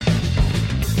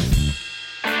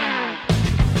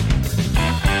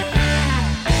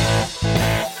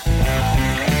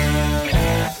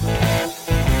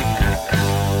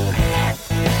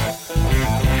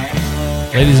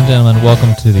Ladies and gentlemen,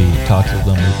 welcome to the Talks of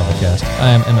Limley podcast.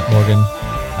 I am Emmett Morgan.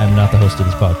 I'm not the host of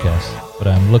this podcast, but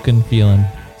I'm looking, feeling,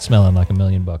 smelling like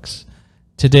 $1,000,000.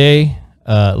 Today,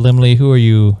 Limley, who are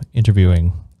you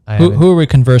interviewing? Who are we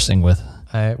conversing with?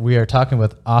 We are talking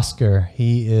with Oscar.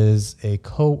 He is a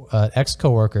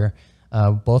ex-coworker.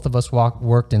 Both of us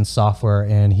worked in software,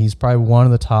 and he's probably one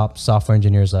of the top software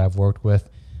engineers that I've worked with.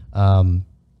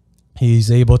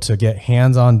 He's able to get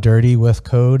hands-on dirty with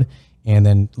code and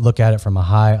then look at it from a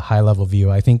high-level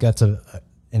view. I think that's an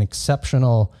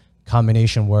exceptional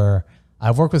combination where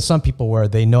I've worked with some people where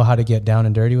they know how to get down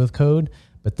and dirty with code,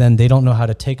 but then they don't know how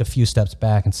to take a few steps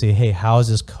back and say, hey, how is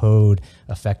this code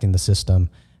affecting the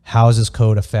system? How does this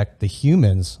code affect the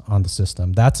humans on the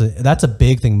system? That's a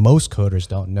big thing most coders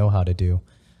don't know how to do.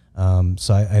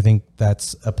 So I think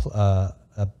that's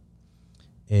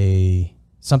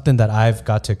something that I've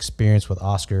got to experience with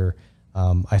Oscar.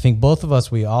 I think both of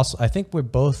us, I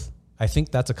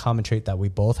think that's a common trait that we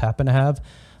both happen to have,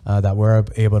 that we're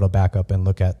able to back up and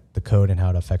look at the code and how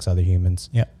it affects other humans.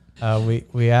 Yeah.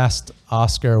 We asked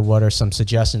Oscar what are some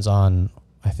suggestions on,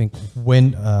 I think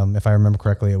when, if I remember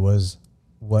correctly, it was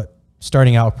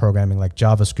starting out with programming like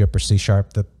JavaScript or C#,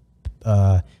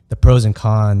 the pros and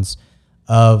cons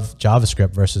of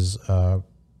JavaScript versus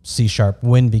C#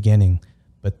 when beginning.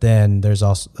 But then there's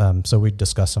also, so we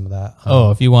discussed some of that.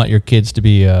 If you want your kids to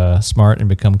be smart and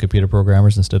become computer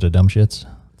programmers instead of dumb shits.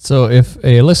 So if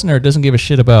a listener doesn't give a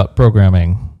shit about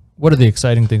programming, what are the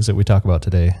exciting things that we talk about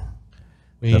today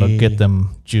that'll get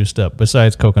them juiced up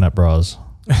besides coconut bras?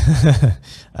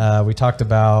 We talked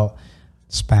about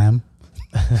spam.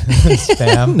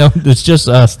 Spam. No, it's just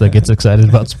us that gets excited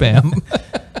about spam.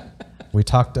 We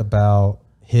talked about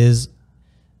his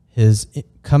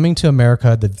coming to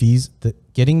America,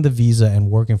 getting the visa and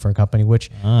working for a company,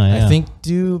 which I think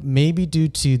due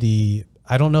to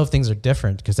I don't know if things are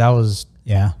different because that was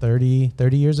 30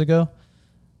 years ago.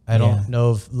 I don't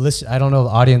know if the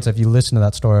audience, if you listen to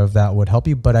that story, if that would help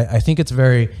you, but I think it's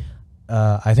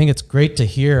I think it's great to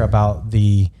hear about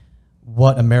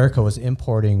what America was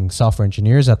importing software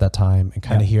engineers at that time and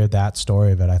kind of hear that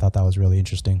story of it. I thought that was really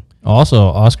interesting. Also,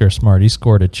 Oscar's smart. He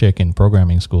scored a chick in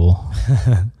programming school.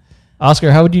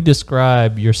 Oscar, how would you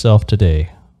describe yourself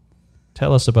today?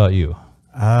 Tell us about you.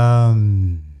 How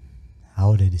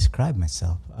would I describe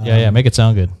myself? Make it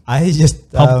sound good. I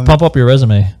just pump up your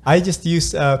resume. I just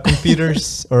use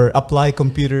computers or apply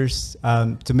computers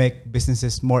to make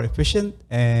businesses more efficient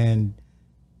and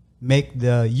make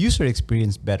the user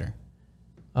experience better.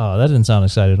 Oh, that didn't sound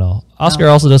excited at all. Oscar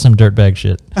also does some dirtbag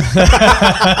shit.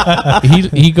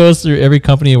 He goes through every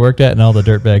company he worked at and all the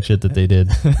dirtbag shit that they did.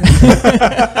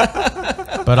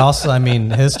 But also, I mean,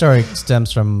 his story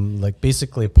stems from like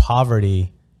basically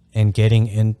poverty and getting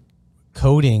in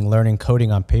learning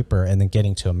coding on paper and then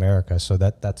getting to America. So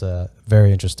that's a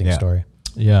very interesting story.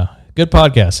 Yeah. Good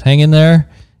podcast. Hang in there.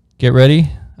 Get ready.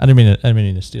 I didn't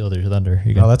mean to steal their thunder.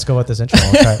 Let's go with this intro.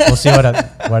 We'll see what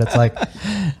it's like.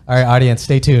 All right, audience,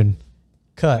 stay tuned.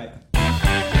 Cut.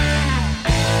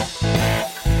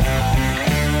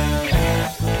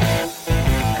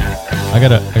 I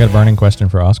got a burning question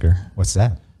for Oscar. What's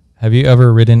that? Have you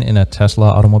ever ridden in a Tesla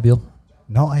automobile?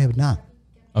 No, I have not.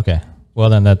 Okay. Well,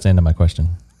 then that's the end of my question.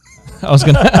 I was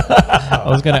gonna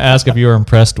ask if you were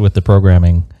impressed with the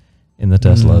programming in the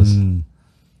Teslas.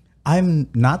 I'm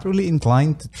not really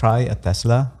inclined to try a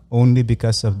Tesla only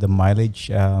because of the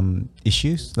mileage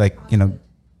issues. Like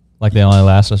they only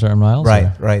last a certain miles.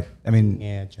 Right. I mean,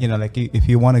 like if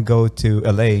you want to go to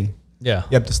LA, you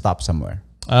have to stop somewhere.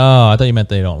 Oh, I thought you meant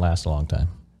they don't last a long time.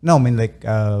 No, I mean like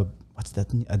what's that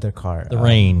other car? The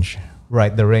range.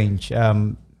 Right, the range.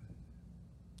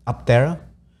 Aptera.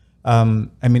 I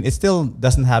mean, it still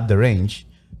doesn't have the range,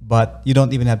 but you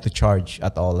don't even have to charge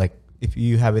at all. Like if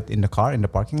you have it in the car in the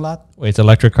parking lot. Wait, it's an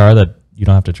electric car that you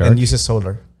don't have to charge? And uses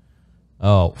solar.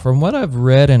 Oh, from what I've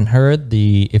read and heard,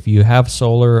 if you have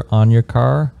solar on your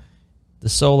car, the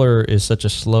solar is such a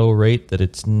slow rate that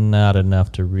it's not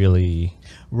enough to really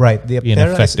the be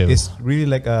Aptera is really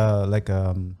like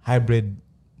a hybrid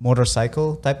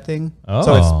motorcycle type thing. Oh.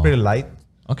 So it's pretty light.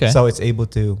 Okay. So it's able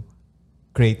to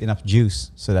create enough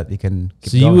juice so that you can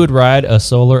keep going. So you would ride a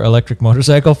solar electric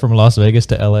motorcycle from Las Vegas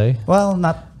to LA? Well,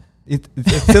 not. It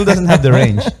still doesn't have the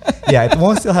range. It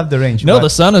won't still have the range. No, the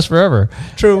sun is forever.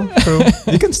 True.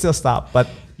 You can still stop, but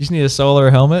you just need a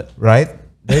solar helmet. Right.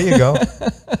 There you go.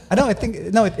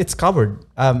 It's covered.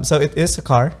 So it is a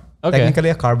car. Okay.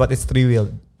 Technically a car, but it's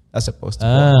 3-wheeled as opposed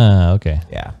to okay.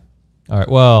 Yeah. All right.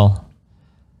 Well,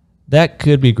 that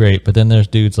could be great, but then there's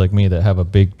dudes like me that have a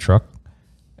big truck,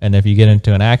 and if you get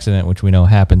into an accident, which we know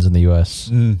happens in the U.S.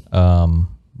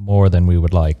 More than we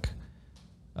would like,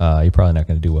 you're probably not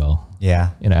going to do well. Yeah,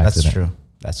 in an accident. that's true.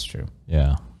 That's true.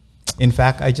 Yeah. In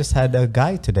fact, I just had a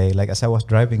guy today, like as I was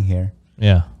driving here.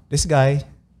 Yeah. This guy,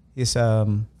 he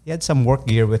had some work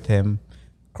gear with him,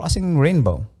 crossing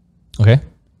Rainbow, Okay.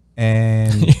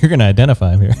 and You're going to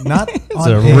identify him here. not It's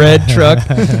on a him. red truck.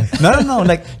 No,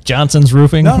 like Johnson's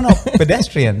Roofing. no,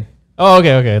 pedestrian. Oh,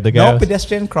 okay. The guy. No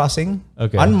pedestrian crossing.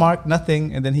 Okay. Unmarked,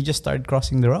 nothing, and then he just started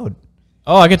crossing the road.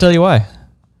 Oh, I can tell you why.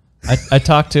 I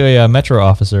talked to a metro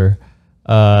officer.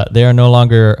 They are no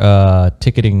longer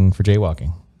ticketing for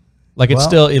jaywalking. Like it's Well-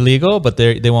 still illegal, but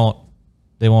they won't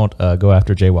go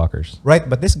after jaywalkers. Right,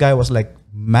 but this guy was like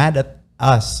mad at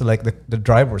us, like the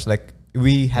drivers. Like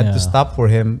we had Yeah. to stop for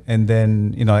him, and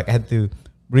then I had to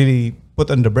really put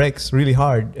on the brakes really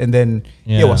hard, and then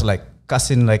he Yeah. was like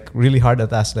cussing like really hard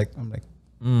at us. Like I'm like,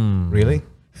 really?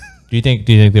 Do you think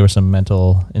there was some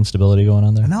mental instability going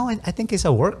on there? No, I think he's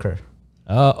a worker.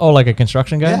 Like a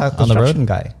construction guy Yeah, a on the road. construction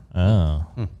guy. Oh,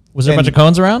 was there a bunch And- of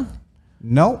cones around?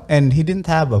 No, and he didn't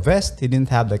have a vest. He didn't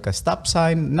have like a stop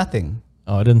sign. Nothing.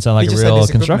 Oh, it didn't sound like He a just had real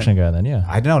his construction guy then. Yeah.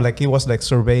 I don't know. Like he was like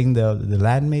surveying the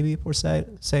land maybe for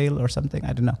sale or something.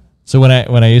 I don't know. So when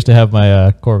I used to have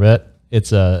my Corvette,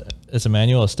 it's a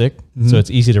manual, a stick, so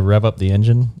it's easy to rev up the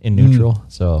engine in neutral.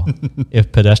 So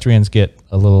if pedestrians get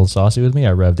a little saucy with me,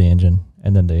 I rev the engine,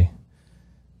 and then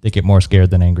they get more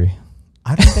scared than angry.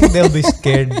 I don't think they'll be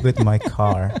scared with my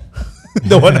car.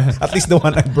 At least the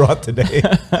one I brought today.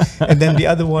 And then the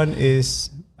other one is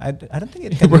I don't think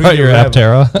it You can brought really your rev.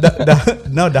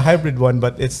 Aptera. The hybrid one,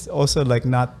 but it's also like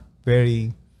not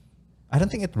very. I don't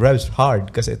think it revs hard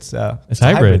because it's a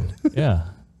hybrid. Yeah.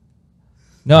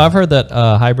 No, I've heard that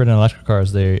hybrid and electric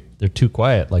cars they're too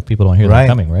quiet. Like people don't hear them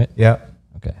coming, right? Yeah.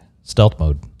 Okay. Stealth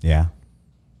mode. Yeah.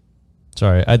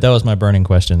 Sorry, that was my burning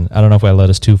question. I don't know if I led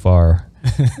us too far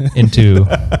into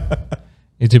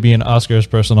being Oscar's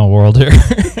personal world here.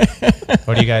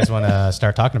 What do you guys want to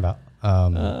start talking about?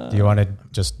 Do you want to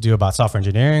just do about software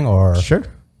engineering or Sure.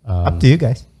 Up to you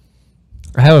guys.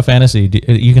 I have a fantasy.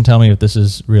 You can tell me if this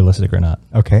is realistic or not.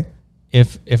 Okay.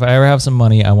 If I ever have some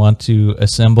money, I want to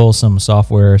assemble some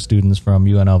software students from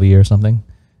UNLV or something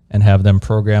and have them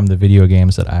program the video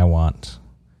games that I want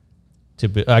to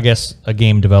be, I guess, a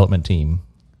game development team.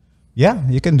 Yeah,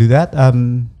 you can do that.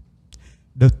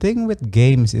 The thing with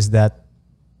games is that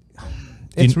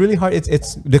it's really hard.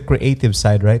 It's the creative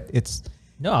side, right?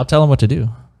 No, I'll tell them what to do,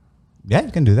 Yeah,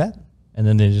 you can do that. and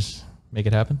then they just make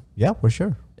it happen. Yeah, for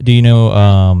sure. Do you know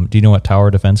what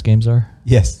tower defense games are?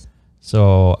 Yes.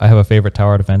 So I have a favorite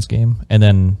tower defense game, and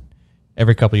then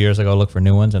every couple of years I go look for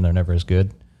new ones, and they're never as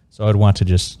good. So I'd want to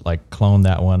just like clone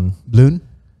that one. Bloon?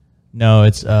 No,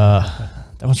 it's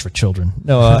that one's for children.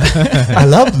 No, I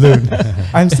love Bloon.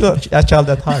 I'm still a child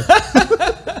at heart.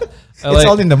 It's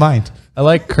all in the mind. I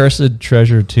like Cursed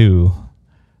Treasure 2.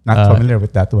 Not familiar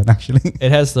with that one, actually.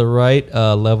 It has the right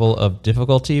level of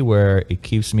difficulty where it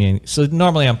keeps me in. So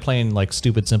normally I'm playing like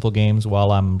stupid simple games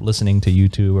while I'm listening to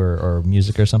YouTube or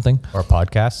music or something. or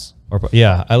podcasts? I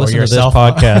listen to this yourself.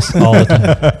 podcast all the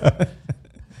time.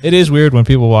 It is weird when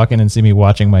people walk in and see me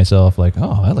watching myself like,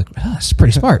 oh, that's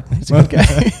pretty smart. He's a good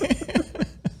guy.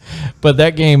 But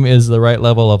that game is the right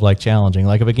level of like challenging.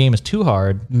 Like if a game is too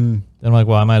hard, then I'm like,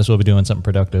 well, I might as well be doing something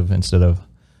productive instead of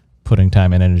putting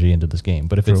time and energy into this game.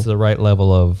 But if it's the right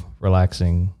level of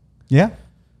relaxing, Yeah.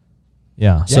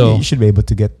 So you should be able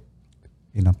to get,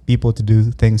 people to do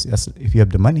things if you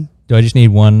have the money. do I just need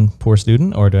one poor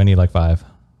student, or do I need like 5?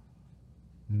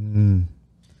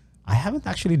 I haven't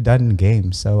actually done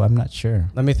games, so I'm not sure.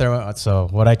 Let me throw out. So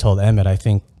what I told Emmett, I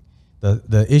think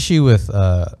the issue with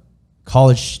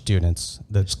college students,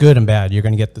 that's good and bad. You're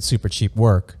going to get the super cheap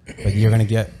work, but you're going to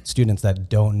get students that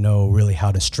don't know really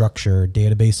how to structure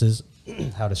databases,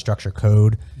 how to structure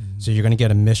code. So you're going to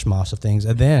get a mishmash of things.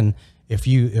 And then if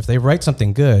they write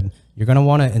something good, you're going to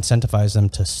want to incentivize them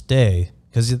to stay,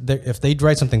 because if they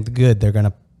write something good, they're going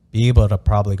to be able to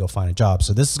probably go find a job.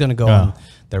 So this is going to go on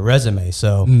their resume.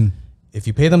 So if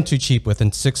you pay them too cheap,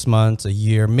 within 6 months, a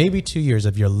year, maybe 2 years,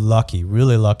 if you're lucky,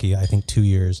 really lucky, I think 2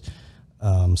 years.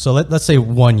 So let's say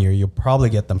 1 year, you'll probably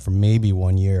get them for maybe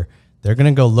 1 year. They're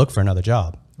going to go look for another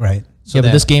job. Right. So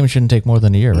but this game shouldn't take more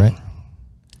than a year, right?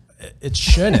 It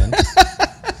shouldn't.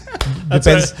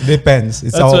 Depends.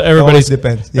 It's That's all what it always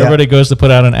depends. Yeah. Everybody goes to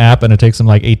put out an app, and it takes them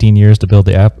like 18 years to build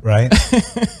the app. Right.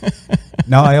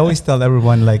 Now, I always tell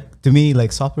everyone, like, to me,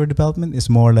 like software development is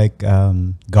more like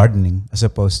gardening as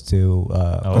opposed to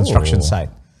construction site.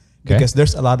 Okay. Because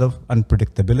there's a lot of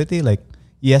unpredictability. Like,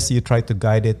 yes, you try to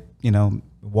guide it,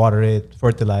 water it,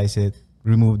 fertilize it,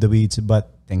 remove the weeds,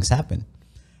 but things happen.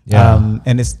 Yeah.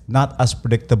 And it's not as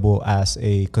predictable as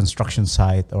a construction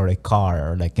site or a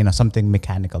car or like, something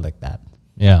mechanical like that.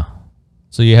 Yeah.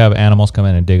 So you have animals come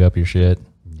in and dig up your shit.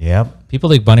 Yep. People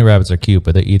think bunny rabbits are cute,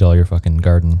 but they eat all your fucking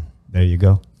garden. There you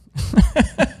go.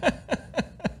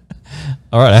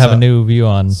 All right, I have a new view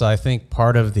on. So I think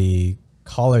part of the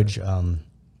college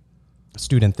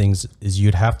student things is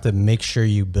you'd have to make sure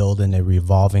you build in a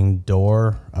revolving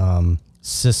door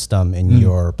system in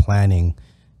your planning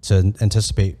to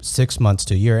anticipate 6 months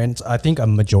to a year. And I think a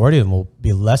majority of them will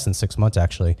be less than 6 months,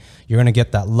 actually. You're going to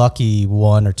get that lucky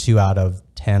 1 or 2 out of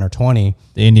 10 or 20.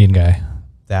 The Indian guy.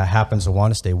 That happens to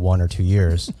want to stay 1 or 2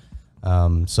 years.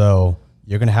 So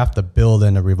you're going to have to build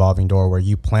in a revolving door where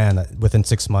you plan that within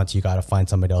 6 months, you got to find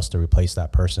somebody else to replace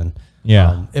that person.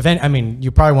 Yeah.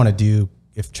 You probably want to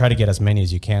try to get as many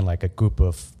as you can, like a group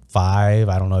of 5.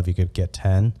 I don't know if you could get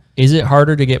 10. Is it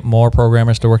harder to get more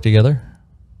programmers to work together?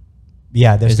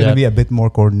 Yeah, there's going to be a bit more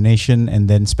coordination, and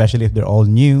then especially if they're all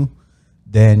new,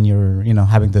 then you're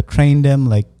having to train them.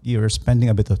 Like you're spending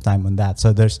a bit of time on that.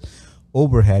 So there's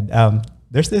overhead.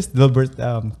 There's this Dilbert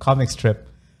comic strip.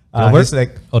 Dilbert?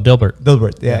 Like Dilbert.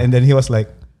 Dilbert, yeah. And then he was like,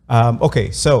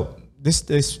 okay, so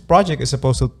this project is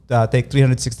supposed to take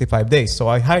 365 days. So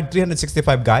I hired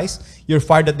 365 guys. You're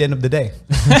fired at the end of the day.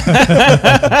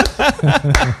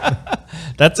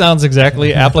 That sounds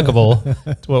exactly applicable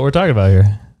to what we're talking about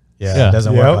here. Yeah. It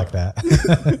doesn't work like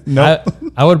that. Nope.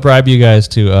 I would bribe you guys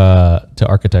to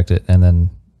architect it and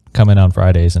then come in on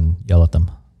Fridays and yell at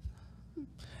them.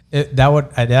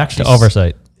 To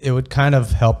oversight. It would kind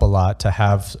of help a lot to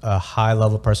have a high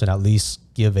level person at least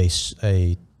give a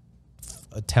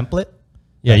template.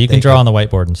 Yeah, you can draw on the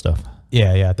whiteboard and stuff.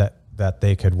 Yeah, that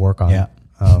they could work on. Yeah.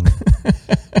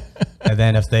 And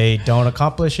then if they don't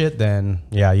accomplish it, then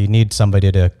you need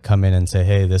somebody to come in and say,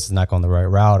 hey, this is not going the right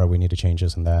route, or we need to change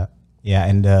this and that. Yeah,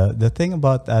 and the thing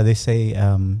about they say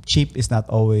cheap is not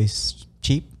always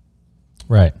cheap.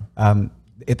 Right.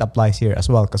 It applies here as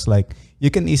well, because like you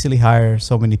can easily hire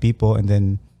so many people and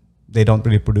then they don't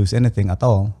really produce anything at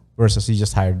all, versus you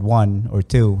just hired 1 or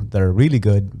 2 that are really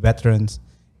good veterans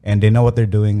and they know what they're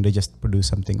doing. They just produce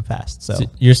something fast. So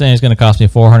you're saying it's going to cost me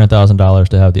 $400,000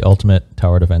 to have the ultimate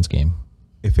tower defense game?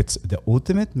 If it's the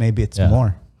ultimate, maybe it's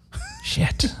more.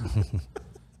 Shit.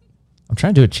 I'm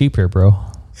trying to do it cheap here, bro.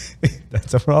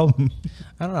 That's a problem.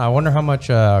 I don't know. I wonder how much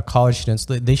college students,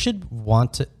 they should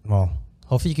want to, well,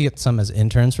 hopefully you can get some as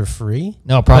interns for free.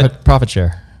 No, profit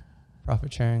share.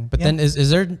 Profit sharing. But then is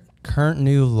there current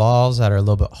new laws that are a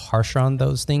little bit harsher on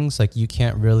those things? Like you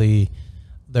can't really,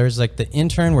 there's like the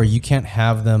intern where you can't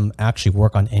have them actually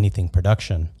work on anything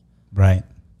production. Right.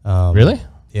 Really?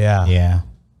 Yeah. Yeah.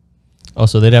 Oh,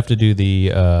 so they'd have to do the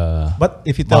but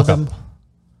if you tell them,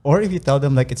 or if you tell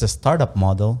them like it's a startup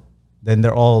model, then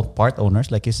they're all part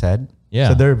owners, like you said. Yeah.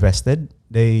 So they're vested.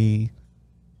 Depending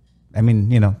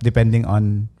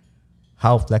on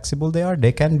how flexible they are,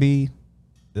 they can be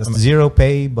zero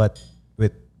pay, but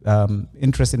with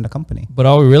interest in the company. But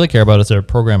all we really care about is their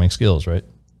programming skills, right?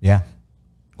 Yeah.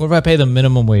 What if I pay them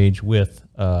minimum wage with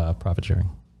profit sharing?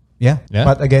 Yeah. Yeah.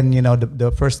 But again,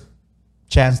 the first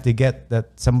chance they get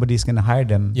that somebody's going to hire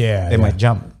them, they might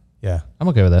jump. Yeah. I'm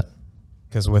okay with that.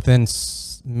 Because within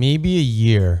maybe a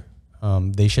year,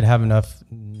 they should have enough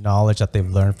knowledge that they've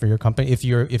learned for your company. If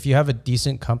you have a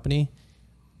decent company,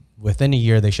 within a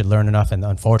year they should learn enough, and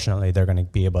unfortunately they're going to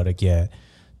be able to get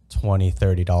 $20,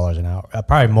 $30 an hour,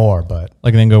 probably more. But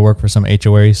Like then go work for some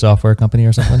HOA software company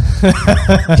or something.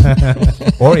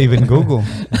 Or even Google.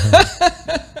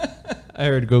 I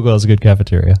heard Google has a good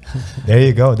cafeteria. There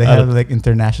you go. They have like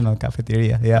international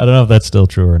cafeteria. Yeah. I don't know if that's still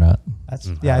true or not. That's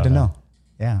I don't know.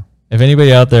 Yeah. If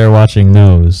anybody out there watching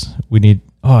knows, we need.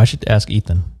 Oh, I should ask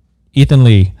Ethan. Ethan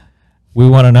Lee, we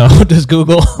want to know: does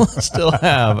Google still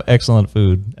have excellent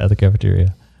food at the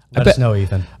cafeteria? let us know,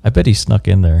 Ethan. I bet he snuck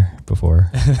in there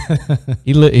before.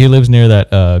 He lives near that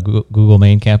Google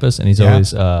main campus, and he's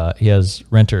always he has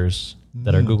renters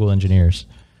that are Google engineers.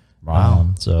 Wow.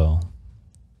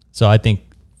 So I think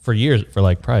for years, for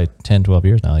like probably 10, 12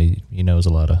 years now, he knows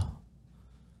a lot of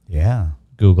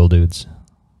Google dudes.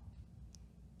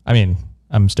 I mean,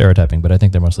 I'm stereotyping, but I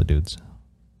think they're mostly dudes.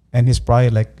 And he's probably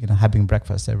like having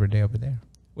breakfast every day over there.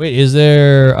 Wait, is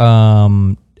there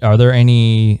are there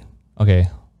any? Okay,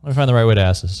 let me find the right way to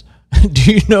ask this.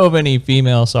 Do you know of any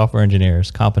female software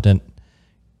engineers, competent?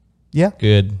 Yeah.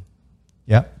 Good.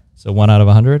 Yeah. So 1 out of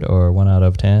 100 or 1 out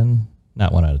of 10?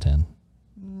 Not 1 out of 10.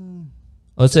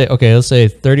 Let's say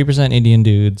 30% Indian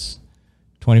dudes,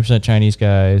 20% Chinese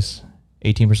guys,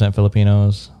 18%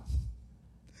 Filipinos.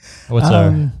 What's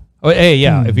our? Oh, hey,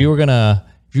 yeah. If you're gonna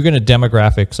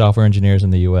demographic software engineers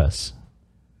in the U.S.,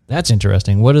 That's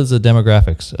interesting. What is the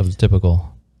demographics of the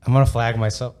typical? I'm gonna flag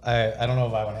myself. I don't know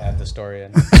if I want to add the story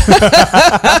in.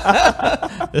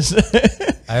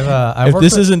 If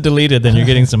this isn't deleted, then you're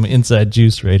getting some inside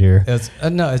juice right here. It's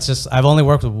just I've only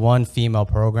worked with one female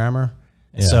programmer.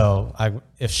 Yeah. So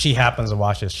if she happens to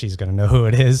watch this, she's gonna know who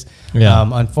it is. Yeah.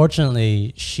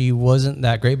 Unfortunately, she wasn't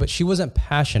that great, but she wasn't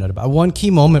passionate about. One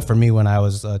key moment for me when I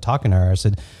was talking to her, I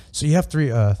said, "So you have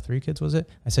three kids, was it?"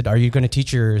 I said, "Are you going to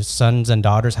teach your sons and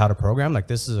daughters how to program? Like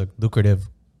this is a lucrative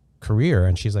career."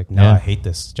 And she's like, "No, Yeah. I hate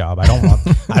this job. I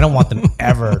don't want them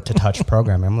ever to touch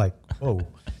programming." I'm like, "Whoa."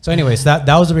 So, anyways, that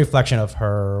was a reflection of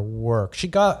her work. She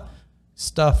got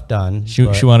stuff done. She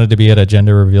wanted to be at a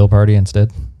gender reveal party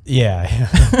instead. Yeah.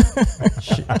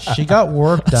 she got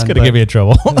work done. That's gonna get me in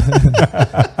trouble.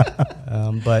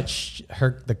 But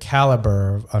the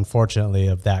caliber, unfortunately,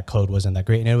 of that code wasn't that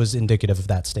great, and it was indicative of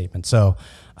that statement. So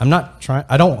I'm not trying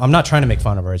to make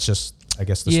fun of her. It's just, I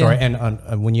guess, the story.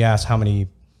 And when you ask how many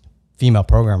female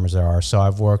programmers there are, so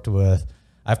I've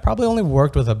probably only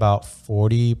worked with about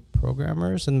 40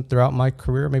 programmers, and throughout my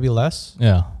career, maybe less.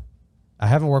 Yeah. I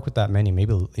haven't worked with that many,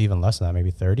 maybe even less than that, maybe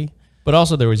 30. But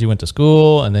also you went to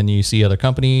school, and then you see other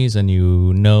companies, and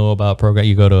you know about program.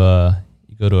 You go to a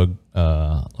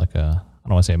like a, I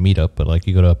don't want to say a meetup, but like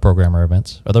you go to programmer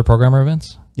events. Are there programmer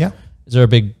events? Yeah. Is there a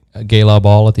big gala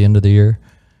ball at the end of the year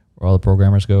where all the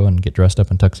programmers go and get dressed up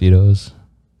in tuxedos?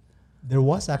 There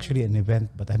was actually an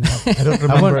event, but I don't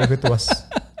remember if it was.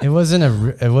 It wasn't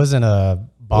a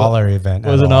baller event.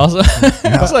 Was it also?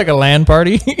 It was like a LAN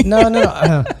party.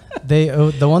 No.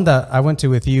 The one that I went to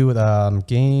with you,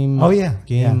 Game. Oh yeah,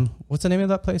 Game. Yeah. What's the name of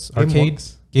that place? Arcade.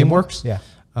 GameWorks. GameWorks. Yeah.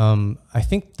 I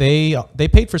think they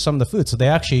paid for some of the food, so they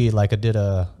actually did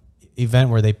a event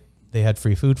where they had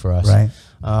free food for us. Right.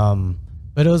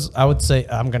 But it was, I would say,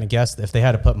 I'm gonna guess if they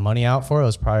had to put money out for it, it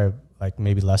was probably like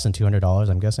maybe less than $200.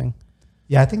 I'm guessing.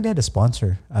 Yeah, I think they had a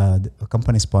sponsor. A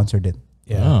company sponsored it.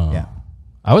 Yeah. Oh. Yeah.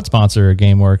 I would sponsor a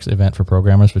GameWorks event for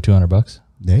programmers for $200.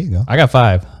 There you go. I got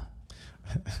 5.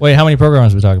 Wait, how many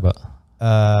programmers we talk about?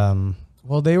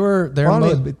 Well, they're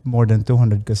Probably a bit more than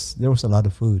 200 because there was a lot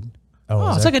of food.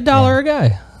 Oh, it's like $1 a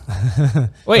guy.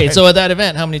 Wait, so at that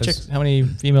event, how many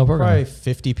female probably programmers?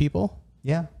 50 people.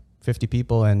 Yeah. 50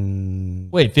 people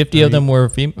and Wait, 50 of them were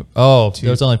female? Oh,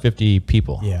 there was only 50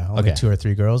 people. yeah, only 2 or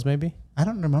 3 girls maybe. I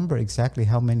don't remember exactly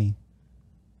how many.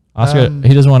 Oscar,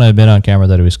 he doesn't want to admit on camera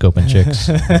that he was scoping chicks.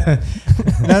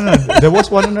 No. There was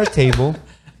one on our table.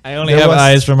 I only have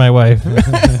eyes for my wife.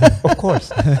 Of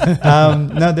course.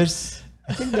 No,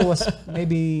 I think there was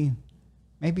maybe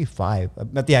 5.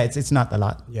 But yeah, it's not a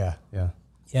lot. Yeah.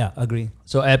 Yeah, agree.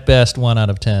 So at best, 1 out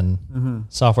of 10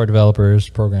 software developers,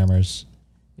 programmers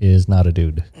is not a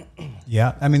dude.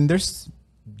 Yeah, I mean, there's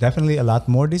definitely a lot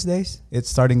more these days. It's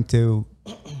starting to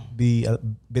be a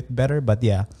bit better, but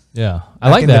yeah. Yeah, I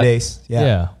like that. Back in the days,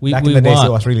 yeah. Back in the days, it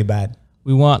was really bad.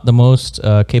 We want the most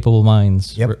capable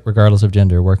minds, regardless of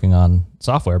gender, working on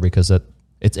software because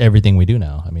it's everything we do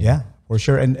now. I mean, yeah, for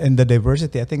sure. And the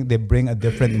diversity, I think they bring a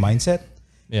different mindset.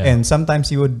 Yeah. And sometimes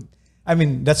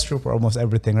that's true for almost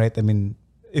everything, right? I mean,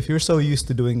 if you're so used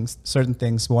to doing certain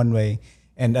things one way,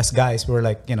 and as guys, we're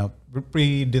like, we're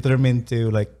predetermined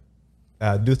to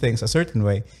do things a certain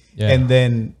way. Yeah. And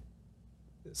then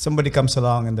somebody comes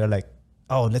along and they're like,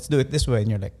 oh, let's do it this way. And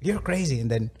you're like, you're crazy.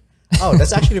 And then, oh,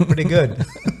 that's actually pretty good.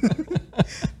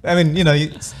 I mean,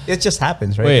 it just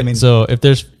happens, right? Wait, so if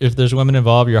there's women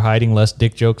involved, you're hiding less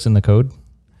dick jokes in the code?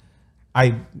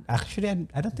 I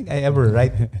don't think I ever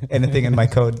write anything in my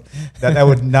code that I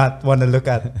would not want to look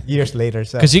at years later.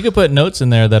 Because you could put notes in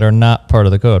there that are not part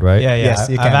of the code, right? Yeah. Yes,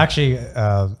 you can. I've actually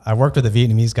I worked with a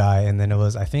Vietnamese guy, and then it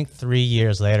was I think 3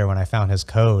 years later when I found his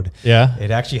code. Yeah,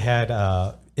 it actually had.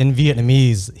 In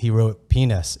Vietnamese, he wrote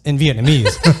penis in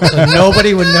Vietnamese. So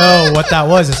nobody would know what that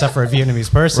was except for a Vietnamese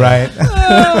person. Right.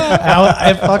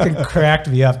 It fucking cracked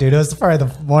me up, dude. It was probably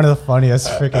one of the funniest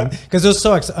freaking, because it was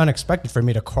so unexpected for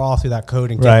me to crawl through that code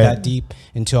and get that deep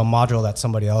into a module that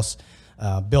somebody else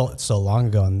built so long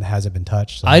ago and hasn't been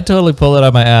touched. So. I totally pull it out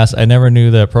of my ass. I never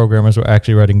knew that programmers were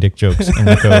actually writing dick jokes in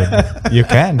the code. You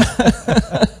can.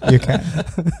 You can.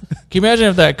 Can you imagine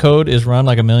if that code is run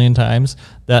like 1,000,000 times?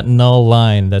 That null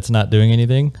line that's not doing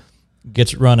anything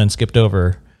gets run and skipped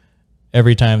over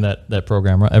every time that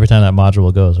every time that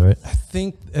module goes, right? I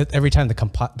think every time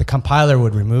the compiler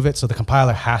would remove it, so the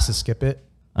compiler has to skip it.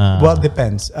 Well, it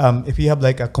depends. If you have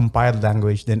like a compiled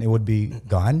language, then it would be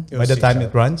gone by the time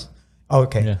it runs. Oh,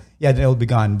 okay. Yeah, then it will be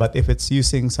gone. But if it's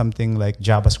using something like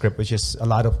JavaScript, which is a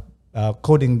lot of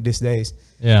coding these days,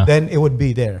 then it would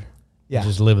be there. Yeah, you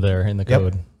just live there in the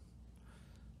code.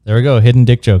 There we go. Hidden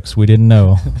dick jokes we didn't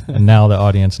know, and now the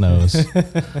audience knows.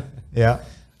 Yeah.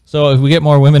 So if we get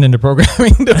more women into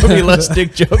programming, there will be less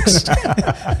dick jokes.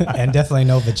 And definitely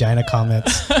no vagina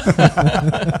comments.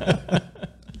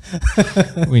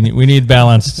 We need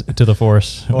balance to the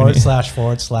force.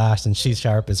 // and C#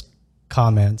 is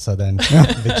comment. So then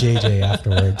the JJ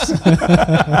afterwards.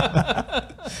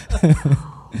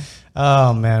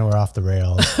 Oh man, we're off the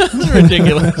rails. It's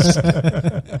ridiculous.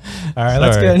 All right,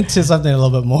 let's get into something a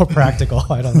little bit more practical.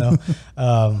 I don't know.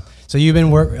 So you've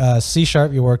been C#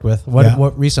 you worked with.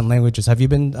 What recent languages have you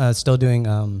been still doing?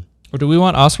 Or do we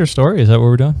want Oscar's story? Is that what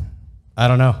we're doing? I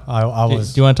don't know. I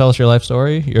was. Do you want to tell us your life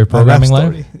story? Your programming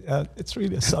life? It's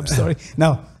really a sub story.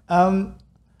 No.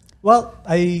 Well,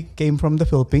 I came from the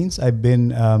Philippines. I've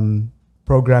been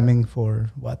programming for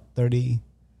 30?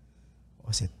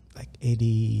 Was it like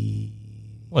 80?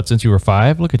 What, since you were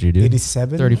 5? Look at you, dude.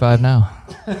 87. 35 now.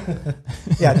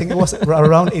 Yeah, I think it was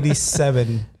around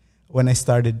 87 when I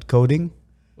started coding.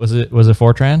 Was it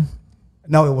Fortran?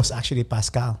 No, it was actually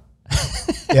Pascal.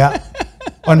 Yeah.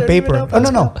 On paper. Oh,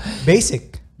 no.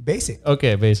 Basic.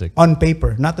 Okay, basic. On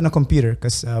paper, not on a computer,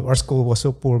 because our school was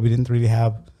so poor, we didn't really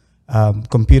have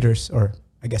computers, or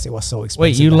I guess it was so expensive.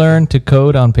 Wait, you learned to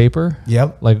code on paper?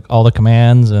 Yep. Like all the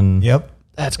commands and... Yep.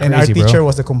 That's crazy, and our teacher bro.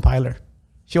 was the compiler.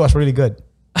 She was really good.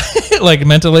 Like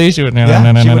mentally? She would... She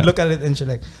would look at it and she's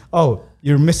like, oh,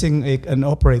 you're missing an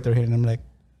operator here. And I'm like,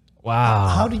 wow.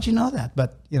 How did you know that?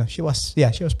 But, she was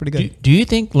pretty good. Do you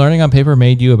think learning on paper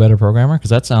made you a better programmer?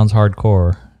 Because that sounds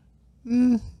hardcore.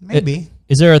 Maybe.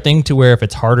 Is there a thing to where if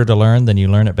it's harder to learn, then you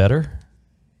learn it better?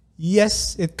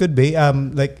 Yes, it could be.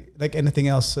 Like anything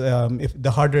else, if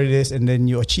the harder it is, and then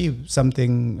you achieve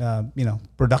something,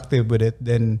 productive with it,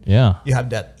 then you have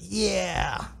that.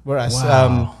 Yeah. Whereas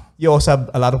you also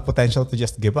have a lot of potential to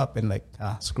just give up and like,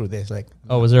 screw this. Like,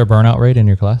 was there a burnout rate in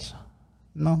your class?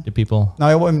 No. Did people? No,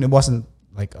 it wasn't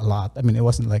like a lot. I mean, it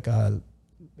wasn't like it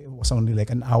was only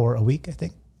like an hour a week, I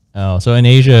think. Oh, so in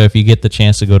Asia, if you get the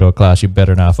chance to go to a class, you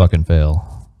better not fucking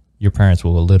fail. Your parents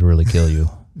will literally kill you.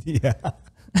 Yeah.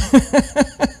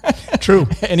 True.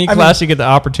 Any class you get the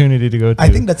opportunity to go to. I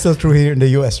think that's still true here in the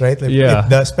US, right? Like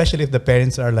especially if the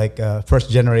parents are like first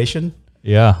generation.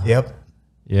 Yeah. Yep.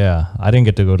 Yeah. I didn't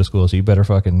get to go to school, so you better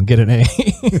fucking get an A.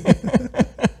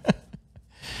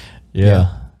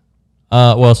 Yeah.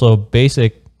 Well, so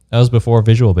basic, that was before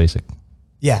Visual Basic.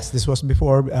 Yes, this was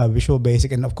before Visual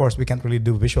Basic, and of course we can't really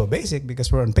do Visual Basic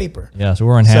because we're on paper. Yeah, so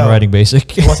we're on handwriting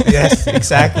basic. Yes,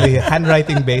 exactly.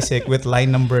 Handwriting basic with line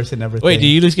numbers and everything. Wait, do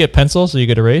you at least get pencil so you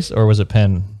get erase, or was it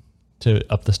pen to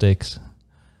up the stakes?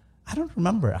 I don't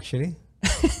remember actually.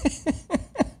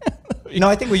 No,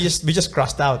 I think we just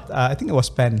crossed out. I think it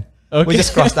was pen. Okay. We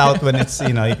just crossed out when it's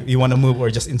you want to move or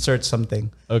just insert something.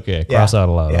 Okay, cross out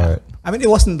a lot. Yeah. All right. I mean, it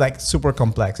wasn't like super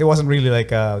complex. It wasn't really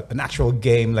like an actual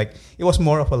game. Like it was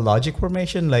more of a logic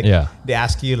formation. Like they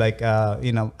ask you like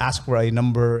ask for a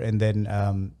number and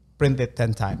then print it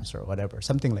 10 times or whatever,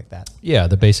 something like that. Yeah,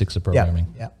 the basics of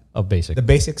programming. Yeah. Of basic. The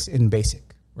basics in basic.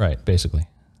 Right, basically.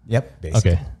 Yep. Basic.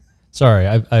 Okay. Sorry,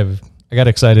 I got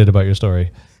excited about your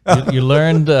story. You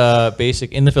learned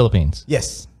basic in the Philippines.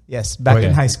 Yes. Back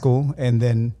in high school, and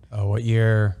then what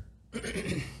year?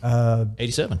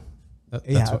 87.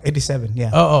 87.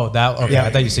 Yeah. Okay. I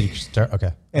thought you said you start.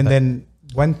 Okay. And then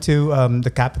went to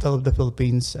the capital of the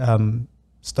Philippines.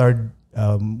 Started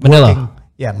Manila. working.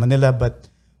 Yeah, Manila, but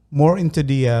more into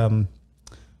the. I'm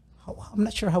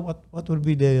not sure what would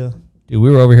be the. Dude,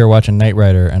 we were over here watching Knight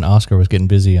Rider, and Oscar was getting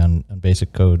busy on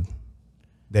basic code.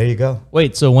 There you go.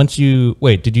 Wait, so did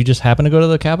you just happen to go to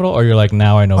the capital, or you're like,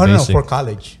 now I know basic? No, for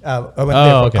college. I went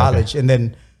there for college. Okay. And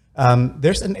then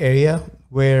there's an area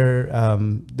where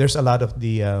there's a lot of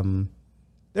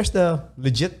there's the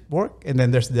legit work, and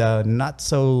then there's the not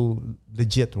so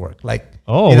legit work. Like,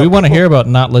 we want to hear about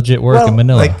not legit work in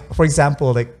Manila. Like, for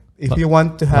example, like if you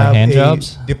want to have like hand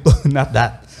jobs? Not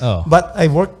that. Oh. But I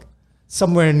work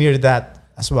somewhere near that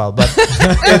as well, but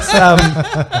it's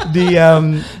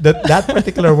that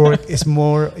particular work is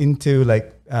more into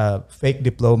like fake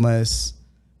diplomas.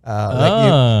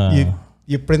 Like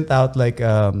you print out like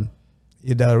the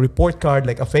report card,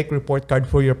 like a fake report card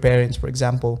for your parents, for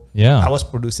example. Yeah, I was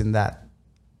producing that.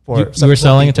 You were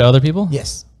selling it to other people?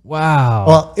 Yes. Wow.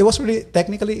 Well, it was really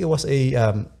technically it was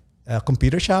a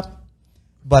computer shop,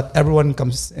 but everyone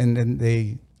comes and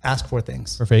they ask for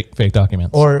things for fake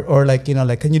documents, or like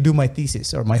like, can you do my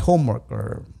thesis or my homework?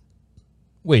 Or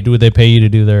wait, do they pay you to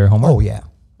do their homework? Oh yeah.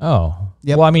 Oh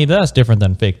yep. Well, I mean that's different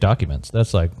than fake documents.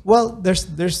 That's like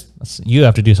you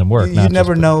have to do some work. You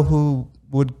never know who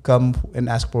would come and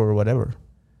ask for whatever.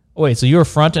 Wait, so you were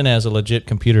fronting as a legit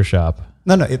computer shop,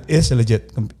 No, it is a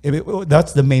legit.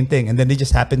 That's the main thing. And then they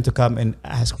just happen to come and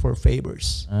ask for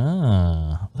favors.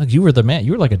 Like you were the man.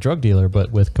 You were like a drug dealer,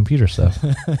 but with computer stuff.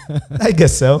 I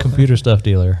guess so. Computer stuff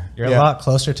dealer. You're a lot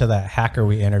closer to that hacker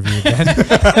we interviewed than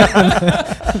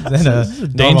a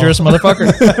dangerous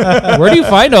motherfucker. Where do you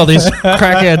find all these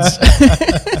crackheads?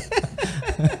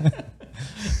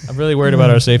 I'm really worried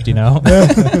about our safety now.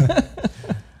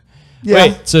 Yeah.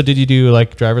 Wait, so did you do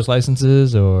like driver's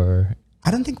licenses or? I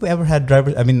don't think we ever had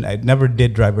driver's. I mean, I never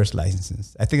did driver's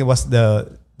licenses. I think it was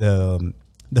the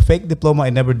fake diploma I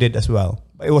never did as well.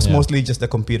 It was mostly just the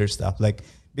computer stuff. Like,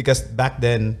 because back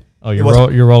then. Oh,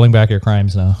 you're rolling back your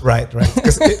crimes now. Right.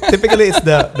 Because typically it's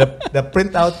the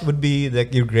printout would be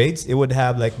like your grades. It would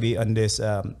have like be on this,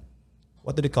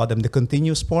 what do they call them? The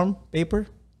continuous form paper?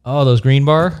 Oh, those green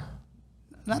bar?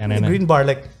 Not the green bar.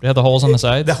 Like they have the holes on the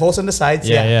sides? The holes on the sides.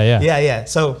 Yeah.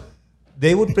 So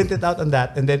they would print it out on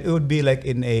that, and then it would be like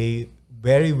in a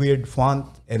very weird font,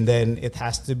 and then it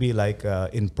has to be like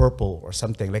in purple or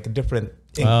something, like a different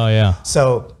ink. Oh, yeah.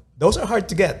 So those are hard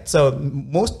to get. So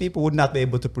most people would not be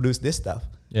able to produce this stuff.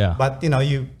 Yeah. But,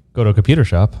 you go to a computer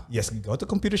shop. Yes, go to a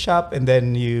computer shop, and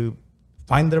then you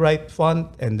find the right font,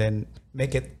 and then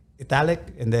make it italic,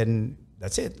 and then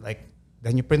that's it. Like,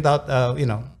 then you print out,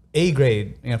 A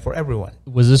grade, for everyone.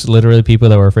 Was this literally people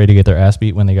that were afraid to get their ass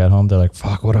beat when they got home? They're like,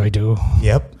 fuck, what do I do?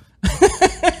 Yep.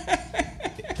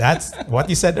 That's what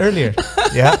you said earlier.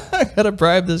 Yeah. I gotta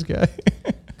bribe this guy.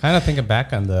 Kind of thinking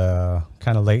back on the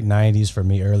kind of late 90s for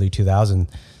me, early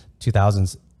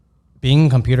 2000s, being in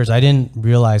computers, I didn't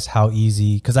realize how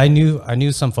easy, because I knew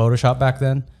some Photoshop back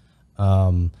then.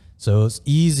 So it was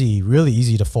really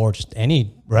easy to forge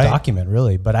any document,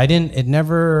 really. But it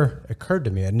never occurred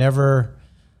to me.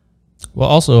 Well,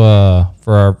 also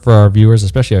for our viewers,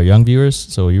 especially our young viewers,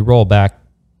 so you roll back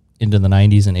into the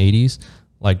 90s and 80s,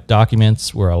 like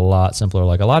documents were a lot simpler.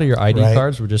 Like a lot of your ID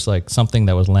cards were just like something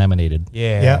that was laminated.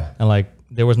 Yeah. And like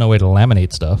there was no way to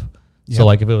laminate stuff. So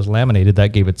like if it was laminated,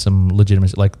 that gave it some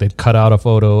legitimacy. Like they'd cut out a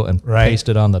photo and paste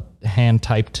it on the hand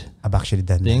typed I've actually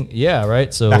done thing. that. Yeah,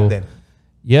 right. So back then.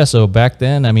 Yeah, so back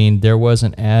then, I mean, there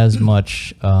wasn't as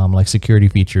much like security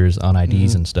features on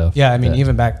IDs and stuff. Yeah, I mean,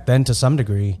 even back then to some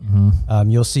degree,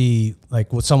 you'll see like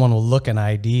someone will look an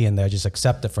ID and they'll just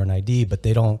accept it for an ID, but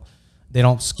they don't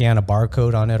scan a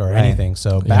barcode on it or anything.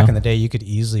 So back in the day, you could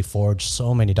easily forge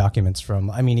so many documents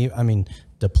from, I mean,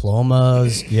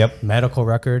 diplomas, medical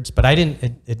records, but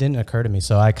it didn't occur to me.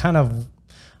 So I kind of,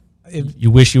 you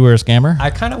wish you were a scammer?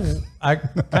 I kind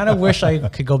of wish I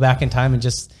could go back in time and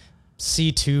just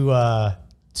see two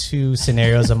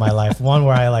scenarios of my life. One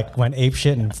where I like went ape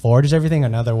shit and forged everything.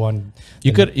 Another one,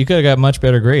 you could have got much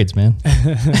better grades, man.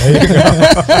 There you go.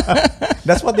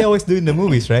 That's what they always do in the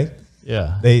movies, right?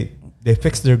 Yeah, they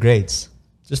fix their grades.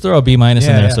 Just throw a B- in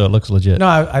there so it looks legit. No,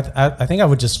 I think I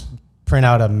would just print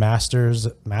out a master's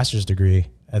degree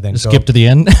and then just skip to the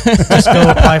end. Just go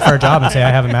apply for a job and say I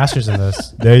have a master's in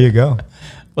this. There you go.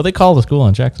 Well, they call the school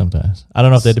and check sometimes. I don't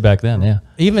know if they did back then. Yeah.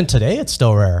 Even today, it's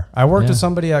still rare. I worked with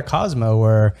somebody at Cosmo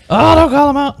where don't call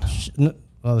them out.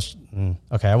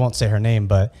 Okay, I won't say her name,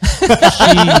 but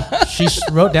she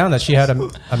wrote down that she had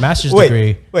a master's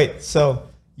degree. Wait, so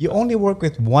you only work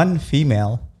with one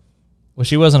female? Well,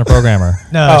 she wasn't a programmer.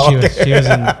 No, she was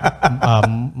in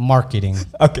marketing.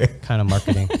 Okay, kind of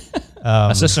marketing.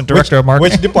 Assistant director of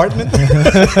marketing. Which department?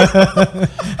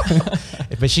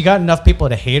 But she got enough people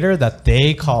to hate her that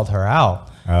they called her out.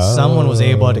 Oh. Someone was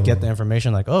able to get the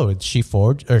information like, oh, she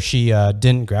forged or she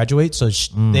didn't graduate. So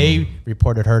they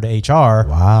reported her to HR.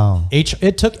 Wow.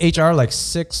 It took HR like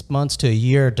 6 months to a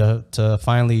year to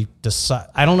finally decide.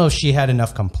 I don't know if she had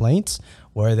enough complaints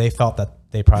where they felt that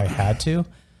they probably had to.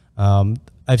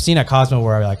 I've seen at Cosmo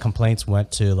where like complaints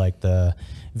went to like the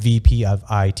VP of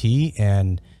IT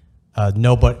and I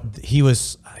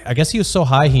guess he was so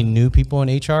high he knew people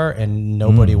in HR and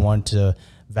nobody wanted to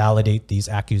validate these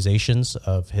accusations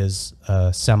of his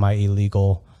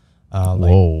semi-illegal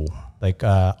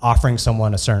offering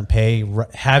someone a certain pay,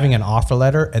 having an offer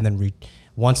letter, and then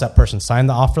once that person signed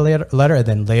the offer letter, and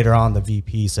then later on the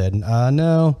VP said,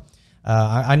 no,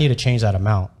 I need to change that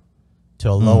amount to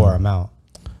a lower amount.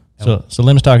 So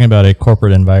Lim's talking about a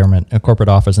corporate environment, a corporate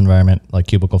office environment like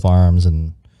cubicle farms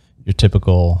and your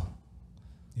typical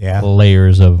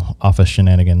layers of office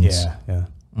shenanigans. Yeah.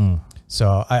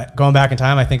 So going back in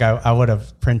time, I think I would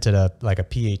have printed a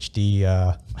PhD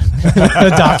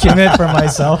document for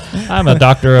myself. I'm a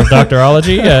doctor of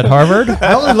doctorology at Harvard.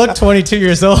 I only look 22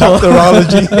 years old.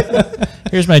 Doctorology.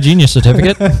 Here's my genius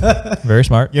certificate. Very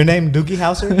smart. Your name, Doogie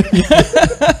Howser?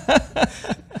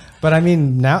 But I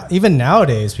mean, even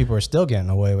nowadays, people are still getting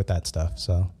away with that stuff.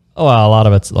 So Oh, well, a lot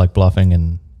of it's like bluffing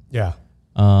and. Yeah.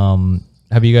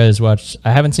 Have you guys watched?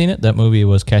 I haven't seen it. That movie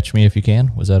was Catch Me If You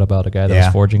Can. Was that about a guy that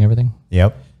was forging everything?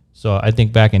 Yep. So I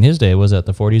think back in his day, was that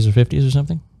the 40s or 50s or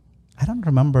something? I don't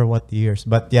remember what years,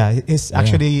 but yeah, he's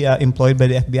actually employed by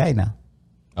the FBI now.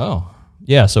 Oh,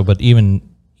 yeah. So, but even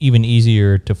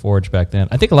easier to forge back then.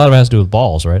 I think a lot of it has to do with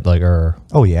balls, right? Like, or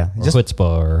just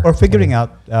chutzpah, or figuring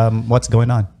out what's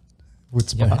going on.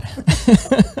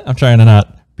 I'm trying to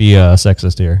not be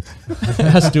sexist here. It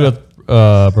has to do with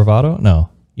bravado. No,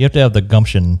 you have to have the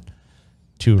gumption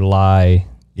to lie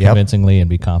convincingly and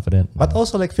be confident. But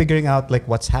also like figuring out like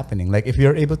what's happening. Like if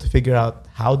you're able to figure out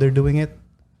how they're doing it,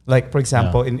 like for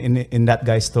example, in that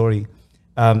guy's story,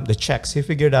 the checks, he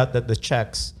figured out that the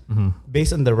checks,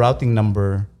 based on the routing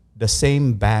number, the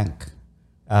same bank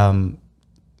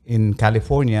in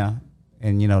California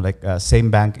and,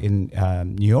 same bank in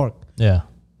New York,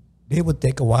 they would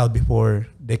take a while before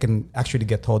they can actually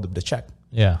get hold of the check.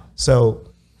 Yeah. So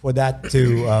for that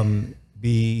to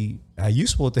be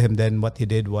useful to him, then what he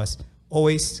did was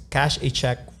always cash a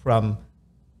check from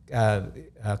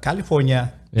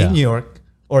California in New York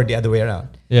or the other way around.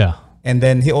 Yeah. And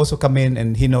then he also come in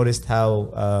and he noticed how,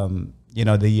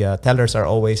 the tellers are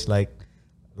always like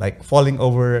falling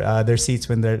over their seats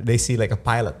when they see like a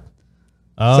pilot.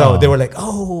 Oh. So they were like,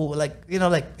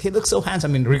 he looks so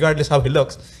handsome. I mean, regardless how he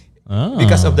looks,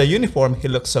 because of the uniform, he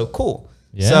looks so cool.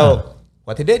 Yeah. So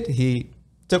what he did, he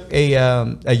took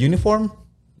a uniform,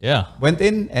 went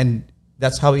in, and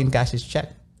that's how he encashed his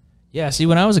check. Yeah. See,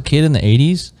 when I was a kid in the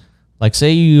 80s, like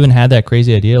say you even had that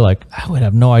crazy idea, like I would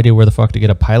have no idea where the fuck to get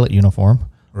a pilot uniform.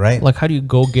 Right. Like how do you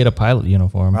go get a pilot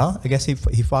uniform? Well, I guess he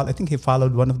followed. I think he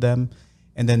followed one of them,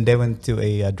 and then they went to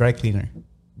a dry cleaner.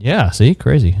 Yeah. See,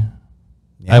 crazy.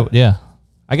 Yeah.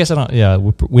 I guess I don't. Yeah.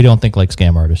 We don't think like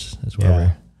scam artists as well.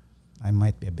 Yeah. I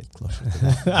might be a bit closer to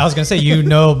that. I was gonna say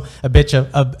much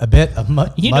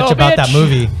about that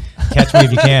movie. Catch Me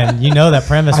If You Can. You know that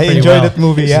premise. I pretty enjoyed well. that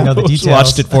movie. Yeah, You know the details.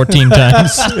 Watched it 14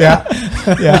 times.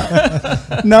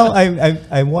 yeah. No,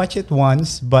 I watched it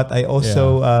once, but I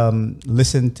also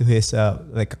listened to his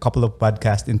like a couple of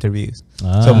podcast interviews,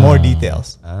 so more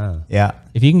details. Yeah.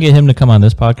 If you can get him to come on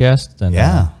this podcast, then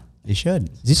he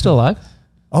should. Is he still alive?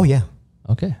 Oh yeah.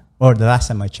 Okay. Or the last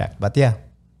time I checked, but yeah,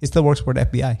 he still works for the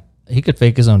FBI. He could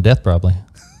fake his own death, probably.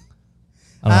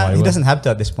 I don't know why he doesn't have to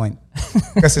at this point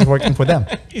because he's working for them.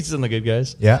 He's in the good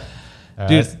guys. Yeah.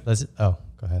 Dude, go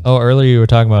ahead. Oh, earlier you were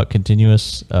talking about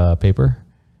continuous paper.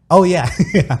 Oh yeah.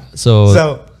 Yeah. So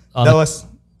that was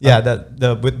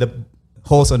the with the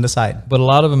holes on the side. But a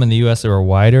lot of them in the U.S. they were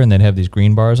wider and they'd have these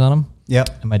green bars on them. Yep.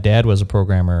 And my dad was a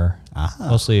programmer,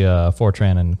 mostly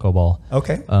Fortran and COBOL.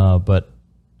 Okay. But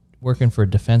working for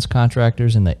defense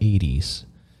contractors in the 80s.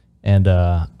 And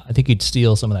I think he'd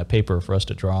steal some of that paper for us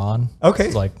to draw on.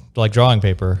 Okay. Like drawing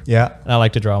paper. Yeah. And I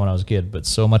liked to draw when I was a kid, but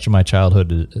so much of my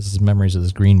childhood is memories of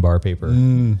this green bar paper.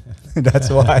 That's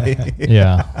why.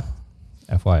 Yeah.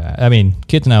 FYI. I mean,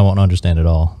 kids now won't understand it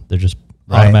all. They're just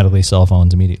automatically cell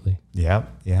phones immediately. Yeah.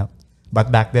 Yeah.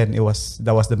 But back then that was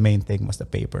the main thing was the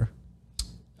paper.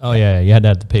 Oh yeah. You had to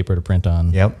have the paper to print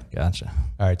on. Yep. Gotcha.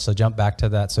 All right. So jump back to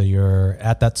that. So you're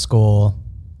at that school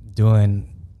doing.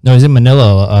 No, he's in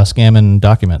Manila scamming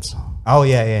documents. Oh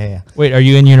yeah. Wait, are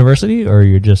you in university or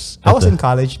you're just? I was in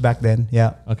college back then.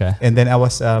 Yeah. Okay. And then I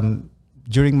was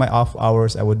during my off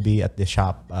hours, I would be at the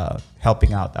shop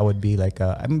helping out. I would be like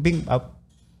I'm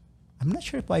not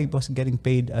sure if I was getting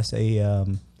paid as a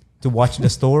to watch the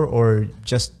store or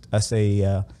just as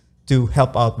a to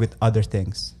help out with other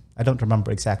things. I don't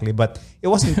remember exactly, but it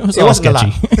wasn't. It wasn't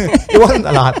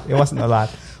a lot. It wasn't a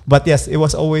lot. But yes, it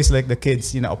was always like the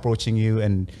kids, approaching you,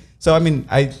 and so I mean,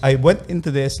 I went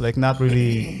into this like not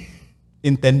really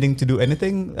intending to do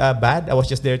anything bad. I was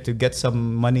just there to get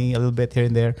some money, a little bit here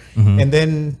and there, and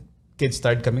then kids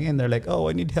started coming in. They're like, "Oh,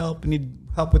 I need help. I need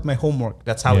help with my homework."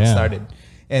 That's how it started,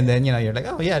 and then you're like,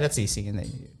 "Oh yeah, that's easy," and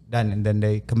then you're done. And then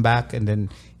they come back, and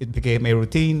then it became a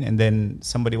routine. And then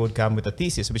somebody would come with a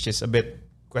thesis, which is a bit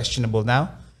questionable now.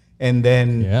 And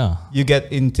then you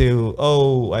get into,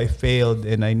 I failed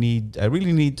and I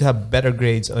really need to have better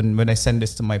grades on when I send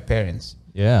this to my parents.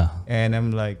 Yeah. And I'm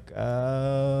like,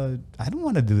 I don't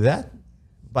want to do that.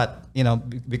 But,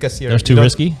 because that's too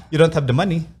risky. You don't have the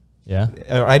money. Yeah.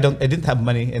 Or I didn't have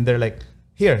money. And they're like,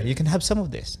 here, you can have some of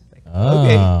this. Like,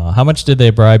 okay. How much did they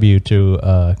bribe you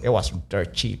to? It was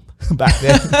dirt cheap back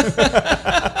then.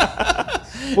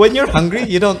 When you're hungry,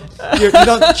 you don't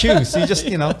choose. You just,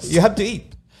 you have to eat.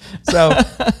 So,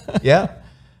 yeah.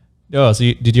 Oh, so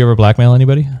did you ever blackmail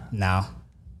anybody? No.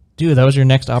 Dude, that was your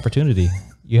next opportunity.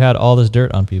 You had all this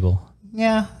dirt on people.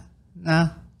 Yeah. Nah.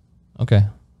 Okay.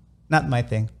 Not my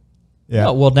thing. Yeah.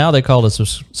 No, well, now they call it a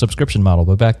subscription model,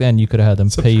 but back then you could have had them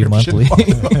pay you monthly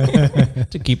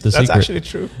to keep the That's secret. actually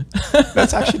true.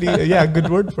 That's actually a good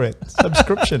word for it.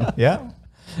 Subscription. Yeah.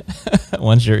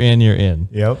 Once you're in, you're in.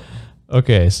 Yep.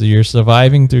 Okay, so you're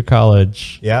surviving through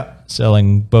college, Yeah.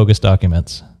 selling bogus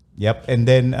documents. Yep. And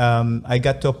then I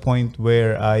got to a point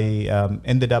where I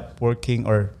ended up working,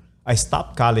 or I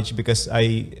stopped college because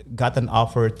I got an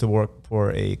offer to work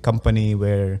for a company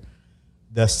where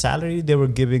the salary they were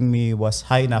giving me was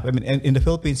high enough. I mean, in the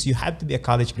Philippines, you have to be a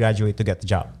college graduate to get the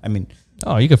job. I mean,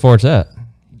 Oh, you can forge that.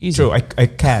 Easy. true, I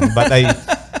can, but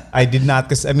I did not,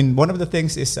 because I mean, one of the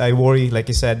things is I worry, like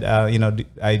you said,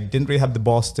 I didn't really have the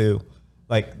balls to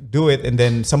like do it, and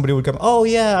then somebody would come, oh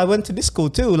yeah, I went to this school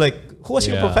too. Like, who was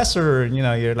your Yeah. professor? And,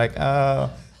 you're like, I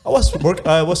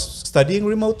was studying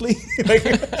remotely, like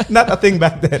not a thing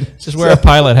back then. Just wear a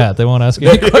pilot hat. They won't ask you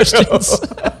any questions.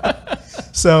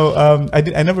 So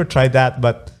I never tried that,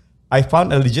 but I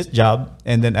found a legit job,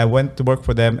 and then I went to work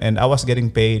for them, and I was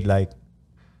getting paid like,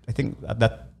 I think at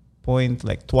that point,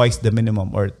 like twice the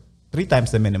minimum or 3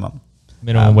 times the minimum.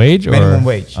 Minimum wage? Or? Minimum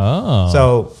wage. Oh.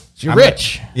 So you're I'm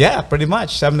rich. like, yeah, pretty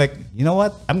much. So I'm like, you know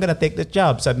what? I'm gonna take that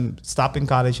job. So I'm stopping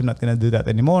college. I'm not gonna do that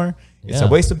anymore. It's Yeah. a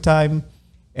waste of time.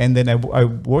 And then I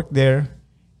worked there,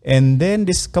 and then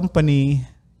this company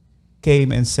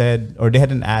came and said, or they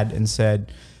had an ad and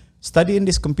said, study in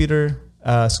this computer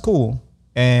school,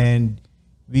 and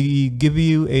we give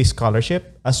you a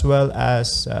scholarship as well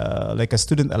as like a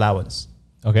student allowance.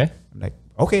 Okay. I'm like,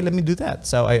 okay, let me do that.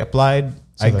 So I applied.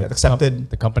 So I the got accepted.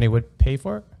 The company would pay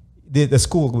for it? The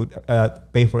school would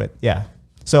pay for it. Yeah.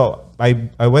 So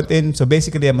I went in. So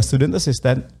basically, I'm a student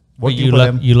assistant But working for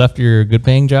them. you left your good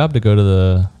paying job to go to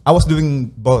the... I was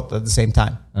doing both at the same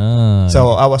time. Ah, So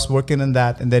I was working on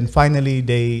that, and then finally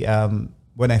they,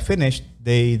 when I finished,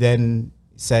 they then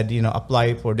said,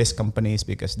 apply for these companies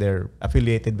because they're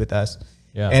affiliated with us.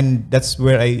 Yeah. And that's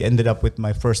where I ended up with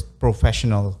my first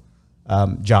professional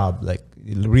job, like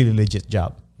really legit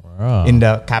job. Wow. In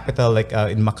the capital, like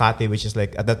in Makati, which is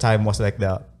like at that time was like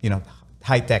the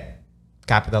high tech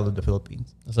capital of the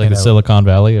Philippines. It's like the Silicon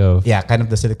Valley of... Yeah, kind of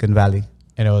the Silicon Valley.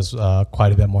 And it was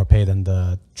quite a bit more pay than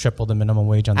the triple the minimum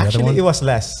wage on the other one? Actually,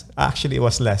 it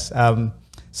was less.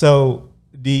 So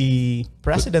the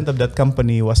president of that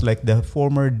company was like the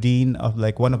former dean of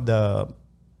like one of the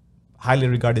highly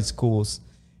regarded schools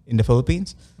in the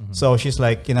Philippines. Mm-hmm. So she's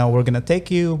like, we're going to take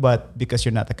you, but because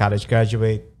you're not a college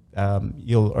graduate,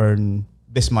 you'll earn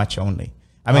this much only.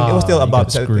 I mean, it was still you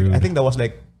about, got screwed. I think that was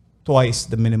like twice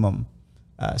the minimum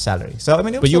salary. So, I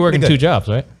mean, it was But you still work in pretty 2 good. jobs,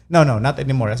 right? No, not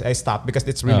anymore. I stopped because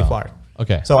it's really Oh, far.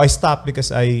 Okay. So I stopped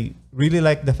because I really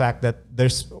like the fact that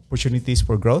there's opportunities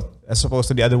for growth as opposed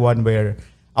to the other one where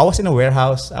I was in a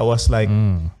warehouse. I was like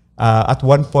at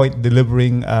one point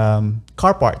delivering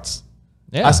car parts.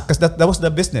 Yeah. Because that was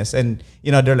the business. And,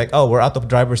 they're like, oh, we're out of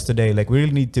drivers today. Like, we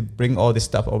really need to bring all this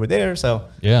stuff over there. So,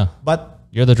 Yeah. but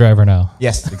You're the driver now.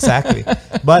 yes, exactly.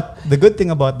 But the good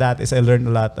thing about that is I learned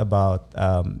a lot about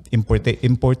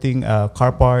importing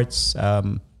car parts.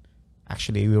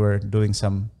 Actually, we were doing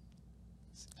some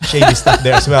shady stuff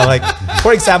there as well. Like,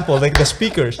 for example, like the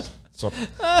speakers. So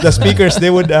the speakers, they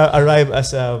would arrive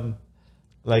as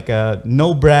like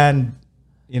no brand,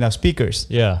 speakers.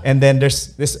 Yeah. And then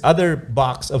there's this other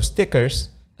box of stickers,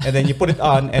 and then you put it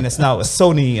on, and it's now a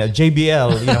Sony, a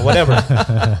JBL, whatever.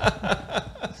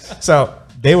 So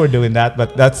they were doing that,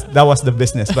 but that was the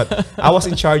business. But I was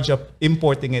in charge of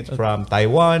importing it from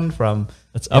Taiwan, from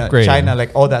That's upgrading. China,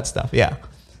 like all that stuff. Yeah.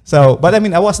 So, but I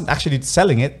mean, I wasn't actually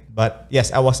selling it, but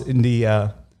yes, I was in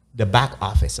the back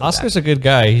office. Of Oscar's a good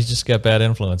guy. He's just got bad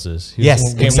influences. He Yes,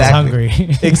 was- When exactly.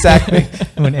 hungry. Exactly.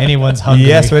 When anyone's hungry.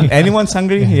 Yes, when anyone's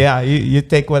hungry, you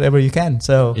take whatever you can.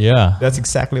 So Yeah. that's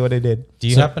exactly what I did. Do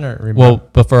you So- happen to remember? Well,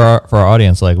 but for our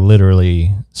audience, like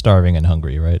literally starving and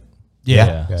hungry, right?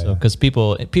 Yeah. So because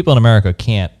people in America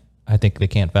I think they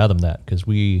can't fathom that because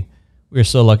we're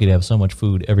so lucky to have so much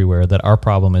food everywhere that our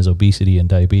problem is obesity and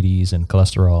diabetes and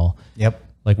cholesterol. Yep.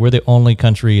 Like we're the only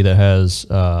country that has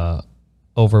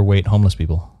overweight homeless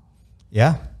people,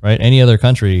 Yeah. right? Any other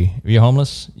country, if you're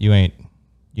homeless, you ain't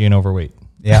overweight.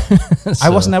 Yeah. I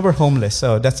was So- never homeless,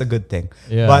 so that's a good thing.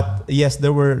 Yeah. But yes,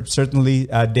 there were certainly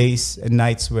days and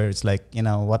nights where it's like,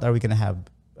 what are we gonna have,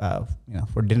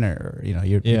 for dinner? Or,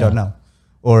 you Yeah. don't know,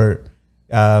 or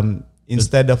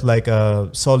instead of like a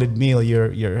solid meal,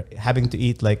 you're having to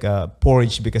eat like a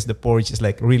porridge because the porridge is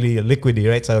like really liquidy,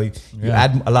 right? So you Yeah.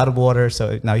 add a lot of water,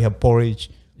 so now you have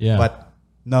porridge. Yeah. But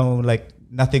no, like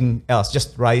nothing else,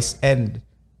 just rice and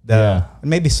Yeah. and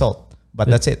maybe salt. But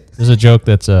that's it. There's a joke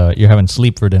that's you're having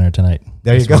sleep for dinner tonight.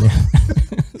 There you go.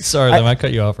 Sorry, I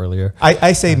cut you off earlier.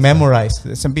 I say memorize.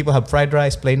 Some people have fried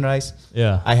rice, plain rice.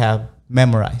 Yeah. I have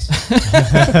memorize.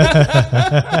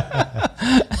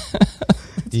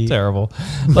 It's terrible.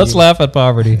 Let's laugh at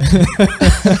poverty.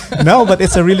 No, but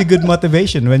it's a really good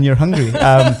motivation when you're hungry.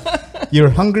 You're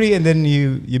hungry and then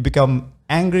you become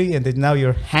angry and then now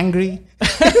you're hangry.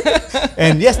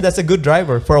 And yes, that's a good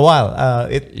driver for a while.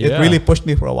 It really pushed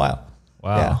me for a while.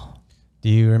 Wow. Yeah. Do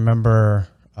you remember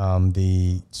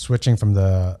the switching from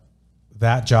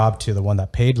that job to the one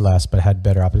that paid less but had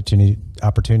better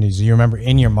opportunities? Do you remember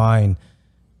in your mind,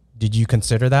 did you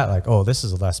consider that like, oh, this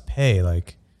is less pay?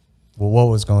 Like, well, what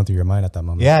was going through your mind at that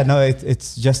moment? Yeah, no,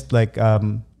 it's just like,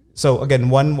 so again,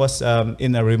 one was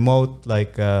in a remote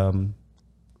like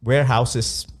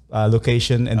warehouses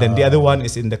location, and then the other one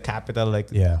is in the capital, like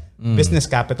business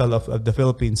capital of the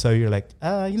Philippines. So you're like,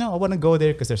 I want to go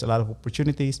there because there's a lot of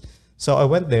opportunities. So I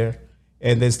went there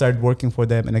and then started working for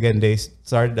them. And again, they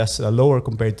started as lower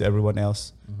compared to everyone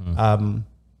else.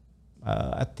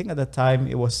 I think at the time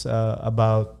it was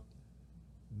about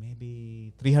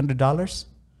maybe $300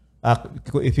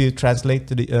 if you translate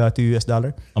to the to US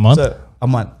dollar a month. So, a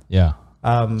month, Yeah.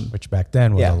 Which back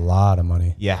then was a lot of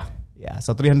money. yeah.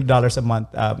 So $300 a month,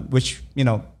 which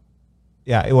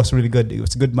it was really good. It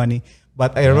was good money.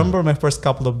 But I remember my first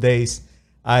couple of days,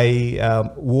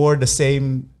 I wore the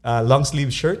same long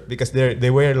sleeve shirt because they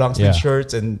wear long sleeve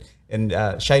shirts and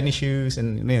shiny shoes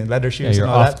and leather shoes Your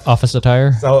and all that. office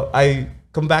attire. So I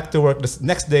come back to work the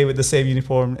next day with the same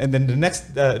uniform, and then the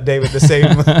next day with the same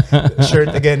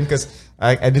shirt again because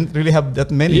I didn't really have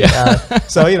that many.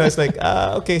 So it's like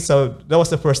okay. So that was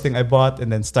the first thing I bought,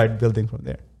 and then started building from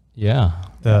there. Yeah.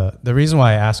 The reason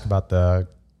why I ask about the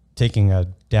taking a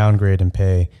downgrade in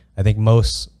pay, I think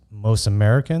most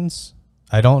Americans,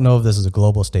 I don't know if this is a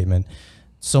global statement,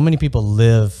 so many people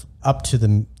live up to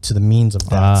the means of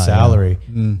that salary.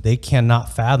 They cannot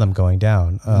fathom going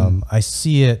down. I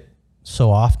see it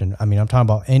so often. I mean, I'm talking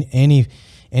about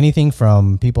anything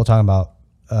from people talking about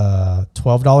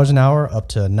 $12 an hour up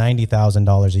to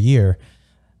 $90,000 a year.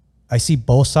 I see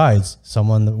both sides.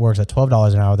 Someone that works at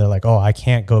 $12 an hour, they're like, "Oh, I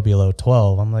can't go below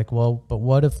 12." I'm like, "Well, but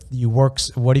what if you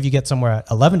get somewhere at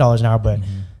 $11 an hour, but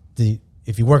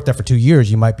if you work there for 2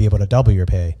 years, you might be able to double your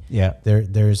pay." Yeah.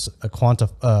 There's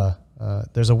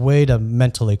a way to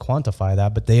mentally quantify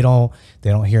that, but they don't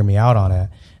hear me out on it.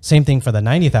 Same thing for the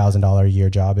 $90,000 a year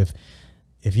job.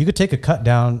 If you could take a cut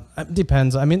down,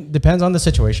 depends. I mean, depends on the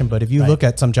situation. But if you look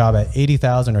at some job at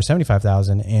 80,000 or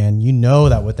 75,000, and you know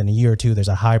that within a year or two, there's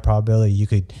a high probability you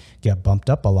could get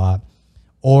bumped up a lot,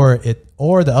 or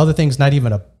the other thing's not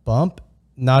even a bump,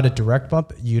 not a direct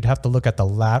bump. You'd have to look at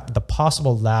the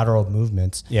possible lateral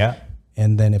movements. Yeah.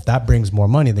 And then if that brings more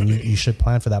money, then you should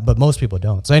plan for that. But most people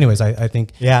don't. So anyways, I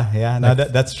think. Yeah. No,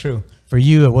 that's true. For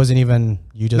you, it wasn't even,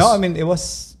 you just. No, I mean, it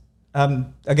was,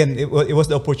 again, it was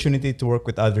the opportunity to work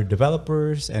with other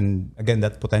developers and again,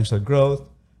 that potential growth.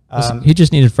 He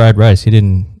just needed fried rice. He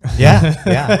didn't.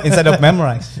 Yeah. Instead of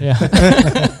memorize. Yeah.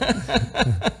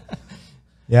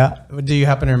 Yeah. Do you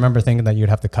happen to remember thinking that you'd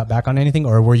have to cut back on anything,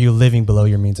 or were you living below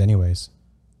your means anyways?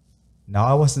 No,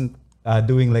 I wasn't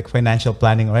doing like financial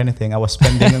planning or anything. I was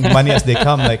spending money as they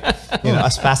come, like,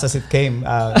 as fast as it came.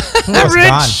 It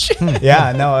was gone.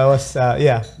 Yeah, no, I was,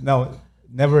 no,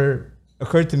 never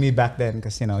occurred to me back then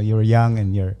because, you were young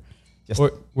and you're just.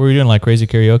 Were you doing like crazy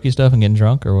karaoke stuff and getting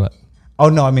drunk or what? Oh,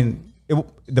 no, I mean,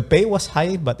 the pay was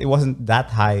high, but it wasn't that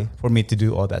high for me to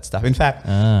do all that stuff. In fact,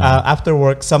 after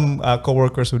work, some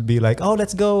coworkers would be like, "Oh,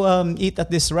 let's go eat at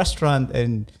this restaurant,"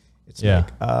 and it's like,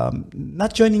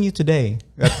 "Not joining you today.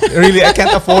 Really, I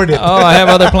can't afford it." Oh, I have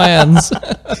other plans.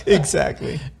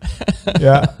 Exactly.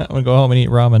 Yeah, I'm gonna go home and eat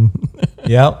ramen.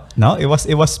 Yeah. No, it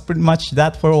was pretty much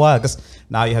that for a while because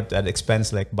now you have to add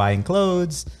expense like buying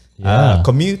clothes,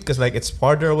 commute because like it's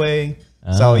farther away.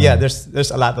 So yeah,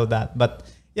 there's a lot of that, but.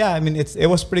 Yeah, I mean, it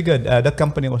was pretty good. That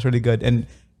company was really good. And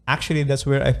actually, that's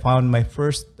where I found my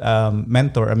first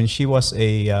mentor. I mean, she was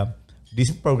a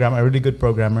decent programmer, a really good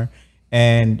programmer,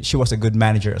 and she was a good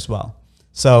manager as well.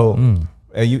 So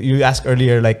you asked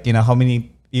earlier, like, how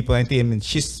many people in the team, and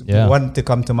she's one to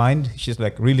come to mind. She's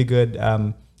like really good.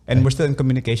 And we're still in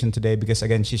communication today because,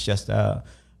 again, she's just a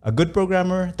good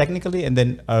programmer technically and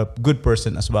then a good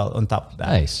person as well on top of that.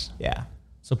 Nice. Yeah.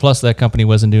 So plus that company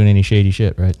wasn't doing any shady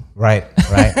shit, right? Right.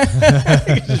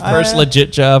 His first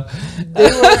legit job.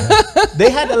 They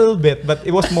had a little bit, but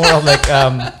it was more of like,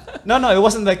 no, it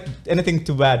wasn't like anything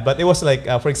too bad. But it was like,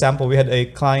 for example, we had a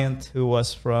client who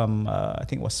was from, I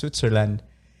think it was Switzerland.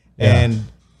 And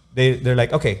they're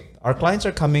like, okay, our clients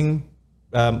are coming.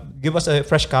 Give us a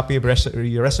fresh copy of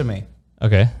your resume.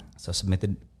 Okay. So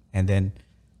submitted. And then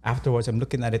afterwards, I'm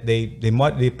looking at it.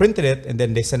 They printed it and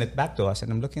then they sent it back to us,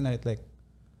 and I'm looking at it like,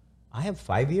 I have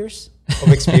 5 years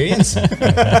of experience.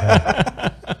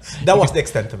 That was the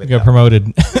extent of it. You got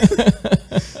promoted.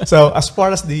 So as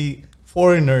far as the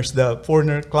foreigner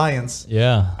clients,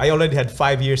 Yeah. I already had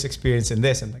 5 years experience in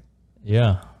this. I'm like,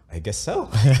 Yeah. I guess so.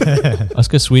 That's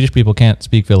because Swedish people can't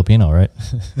speak Filipino, right?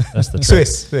 That's the trick.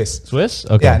 Swiss. Swiss?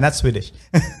 Okay. Yeah, not Swedish.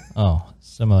 Oh,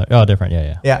 similar. Oh, different.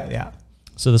 Yeah, yeah. Yeah.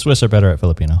 So the Swiss are better at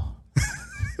Filipino.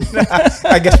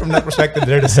 I guess from that perspective,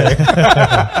 they're the same.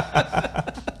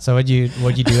 So what'd you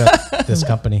do at this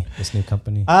company, this new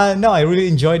company? No, I really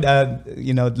enjoyed,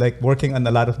 like working on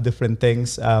a lot of different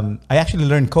things. I actually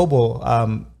learned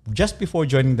COBOL just before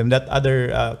joining them. That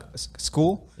other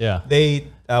school, Yeah. they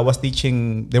were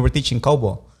teaching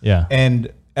COBOL. Yeah. And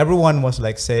everyone was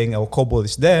like saying, "Oh, COBOL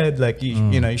is dead. Like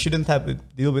you shouldn't have to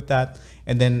deal with that."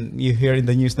 And then you hear in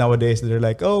the news nowadays they're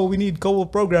like, "Oh, we need COBOL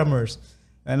programmers."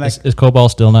 And like, Is COBOL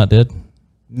still not dead?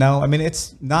 no, I mean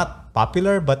it's not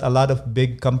popular, but a lot of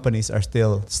big companies are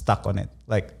still stuck on it.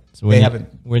 Like So they haven't.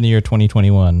 We're in the year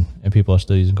 2021 and people are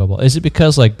still using COBOL. Is it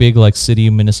because like big like city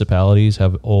municipalities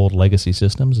have old legacy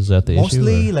systems? Is that the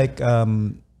Mostly issue? like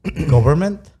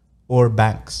government or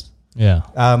banks. Yeah.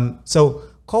 So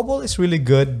COBOL is really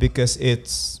good because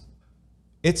it's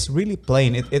really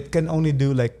plain. It can only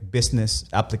do like business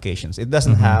applications. It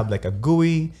doesn't have like a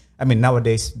GUI. I mean,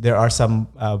 nowadays there are some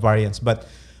variants, but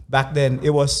back then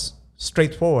it was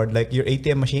straightforward, like your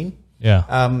ATM machine. Yeah.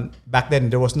 Back then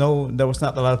there was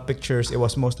not a lot of pictures. It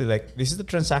was mostly like, this is the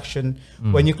transaction.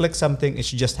 When you click something, it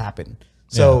should just happen.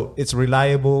 So it's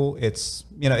reliable. It's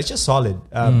it's just solid.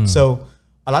 So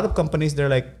a lot of companies, they're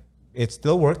like, it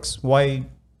still works. Why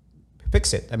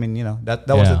fix it? I mean, that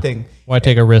was the thing. Why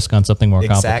take a risk on something more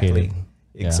complicated?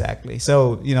 Exactly.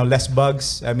 So less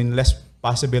bugs. I mean, less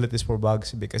possibilities for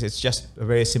bugs because it's just a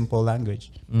very simple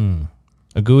language.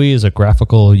 A GUI is a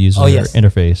graphical user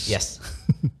interface. Yes.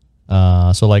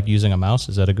 So like using a mouse,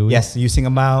 is that a GUI? Yes, using a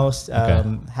mouse,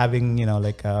 having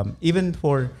even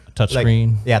for touch like,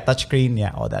 screen. Yeah, touch screen.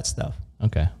 Yeah, all that stuff.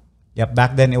 Okay. Yeah,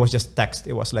 back then it was just text.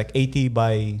 It was like 80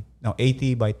 by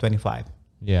 25.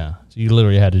 Yeah. So you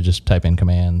literally had to just type in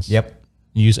commands. Yep.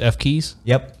 You use F keys?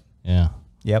 Yep. Yeah.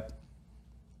 Yep.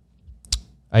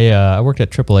 I worked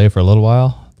at AAA for a little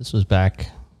while. This was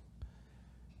back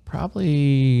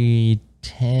probably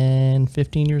 10 or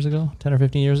 15 years ago,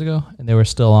 and they were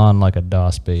still on like a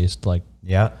DOS based like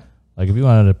if you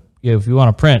want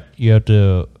to print, you have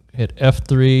to hit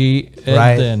F3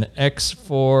 and then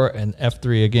X4 and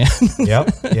F3 again.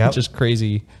 Yep. Just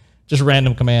crazy, just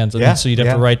random commands, and Yeah, then, so you'd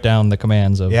have to write down the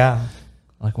commands of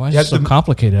like, why is it so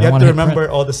complicated? You I have want to remember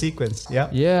all the sequence.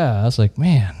 Yeah, I was like,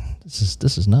 man,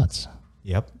 this is nuts.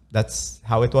 Yep, that's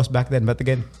how it was back then. But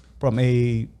again, from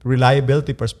a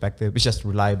reliability perspective, it's just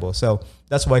reliable. So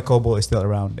that's why COBOL is still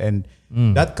around. And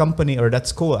that company or that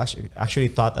school actually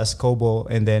taught us COBOL.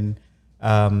 And then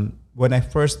when I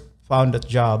first found that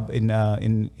job in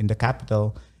the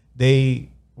capital, they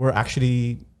were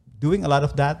actually doing a lot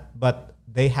of that, but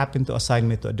they happened to assign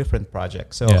me to a different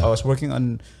project. So I was working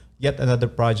on yet another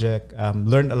project,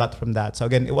 learned a lot from that. So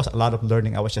again, it was a lot of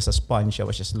learning. I was just a sponge. I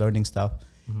was just learning stuff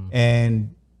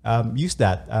and used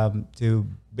that to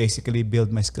basically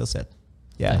build my skill set.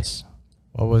 Yeah. Nice.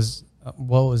 What was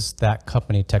that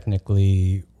company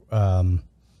technically?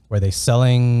 Were they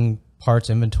selling parts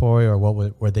inventory, or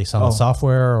were they selling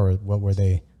software, or what were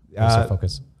they? What's their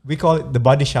focus? We call it the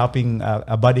body shopping,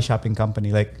 a body shopping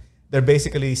company. Like they're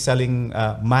basically selling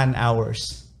man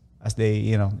hours, as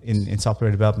they in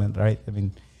software development, right? I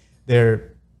mean,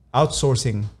 they're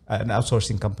outsourcing, an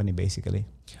outsourcing company basically.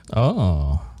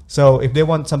 Oh. So if they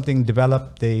want something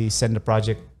developed, they send the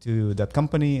project to that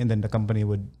company, and then the company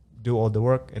would do all the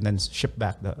work and then ship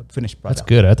back the finished product. That's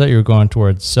good. I thought you were going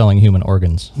towards selling human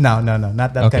organs. No,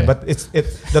 not that kind. But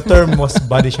the term was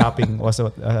body shopping was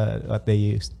what they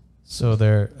used. So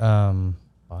they're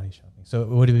body shopping. So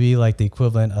would it be like the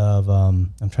equivalent of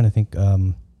I'm trying to think.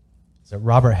 Is it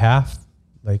Robert Half?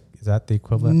 Like, is that the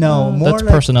equivalent? No, more that's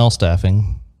like personnel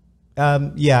staffing.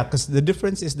 Yeah, because the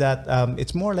difference is that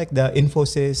it's more like the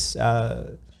Infosys,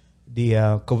 the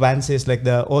Covansys, like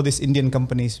all these Indian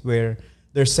companies where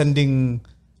they're sending,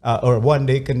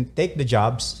 they can take the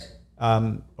jobs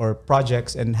or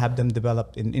projects and have them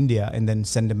developed in India and then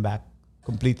send them back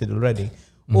completed already.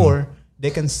 Or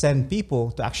they can send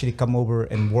people to actually come over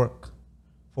and work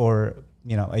for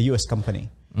a US company.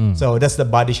 So that's the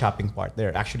body shopping part.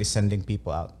 They're actually sending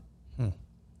people out.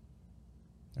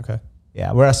 Okay.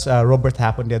 Yeah. Whereas Robert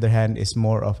Half, on the other hand, is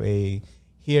more of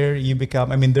here you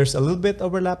become. I mean, there's a little bit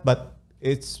overlap, but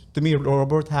to me,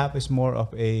 Robert Half is more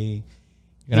of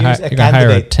You're gonna hire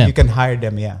a temp. You can hire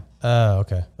them, yeah. Oh,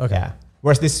 okay. Okay. Yeah.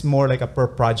 Whereas this is more like a per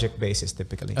project basis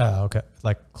typically. Oh, okay.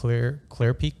 Like Clear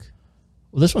Peak.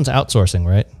 Well, this one's outsourcing,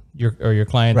 right? Your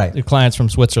client, Right. Your client's from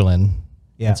Switzerland.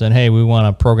 Yeah. And saying, hey, we want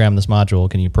to program this module.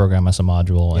 Can you program us a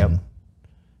module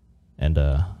and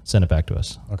send it back to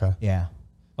us? Okay. Yeah.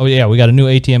 Oh yeah, we got a new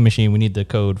ATM machine. We need the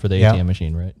code for the Yeah. ATM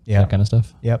machine, right? Yeah. That kind of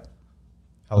stuff. Yep.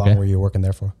 How long were you working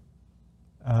there for?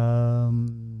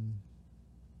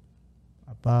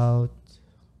 About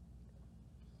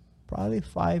probably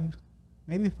 5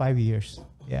 years.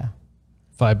 Yeah.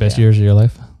 5 best years of your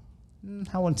life.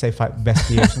 I wouldn't say 5 best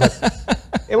years, but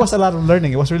it was a lot of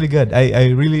learning. It was really good. I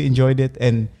really enjoyed it.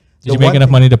 And Did you make enough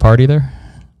money to party there?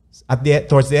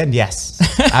 Towards the end, yes,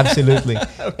 absolutely.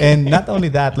 And not only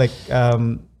that, like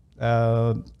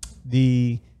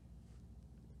the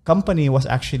company was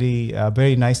actually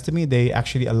very nice to me. They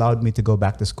actually allowed me to go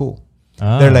back to school.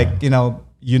 They're like, you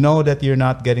know that you're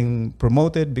not getting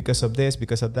promoted because of this,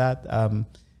 because of that.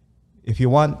 If you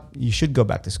want, you should go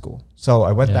back to school. So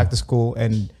I went back to school,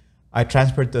 and I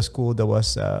transferred to a school that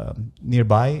was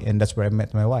nearby, and that's where I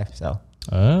met my wife. So,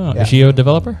 is she a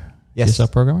developer? Yes. She's a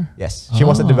programmer? Yes. She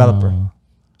was a developer.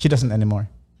 She doesn't anymore.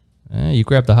 You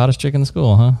grabbed the hottest chick in the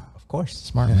school, huh? Of course.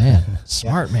 Smart man.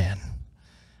 Smart man.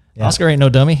 Yeah. Oscar ain't no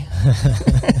dummy.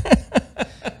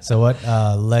 So what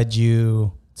led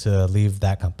you to leave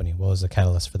that company? What was the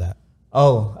catalyst for that?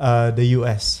 Oh, the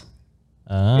U.S.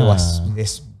 It was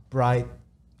this bright,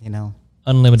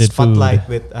 unlimited spotlight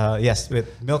food.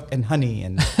 with milk and honey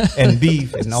and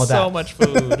beef and all that. So much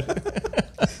food.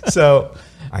 So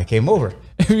I came over.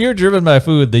 If you're driven by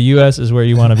food, the U.S. is where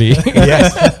you want to be.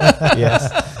 Yes,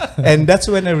 yes. And that's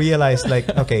when I realized, like,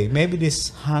 okay, maybe this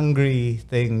hungry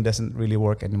thing doesn't really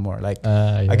work anymore. Like,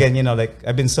 again, like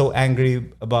I've been so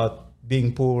angry about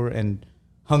being poor and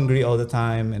hungry all the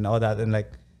time and all that. And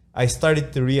like, I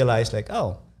started to realize, like,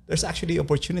 oh, there's actually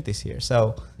opportunities here.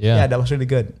 So yeah, that was really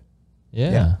good.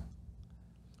 Yeah.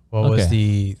 What was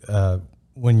the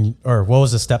what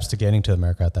was the steps to getting to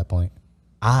America at that point?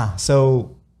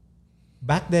 So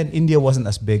back then, India wasn't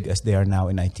as big as they are now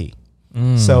in IT.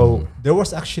 So there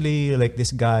was actually like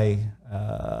this guy,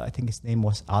 I think his name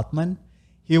was Altman.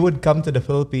 He would come to the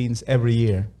Philippines every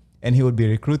year, and he would be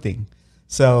recruiting.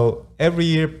 So every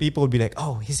year, people would be like,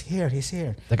 "Oh, he's here,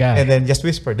 the guy," and then just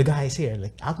whisper, "The guy is here,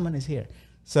 like Altman is here."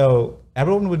 So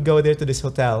everyone would go there to this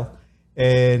hotel,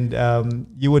 and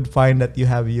you would find that you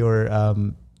have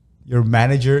your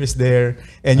manager is there,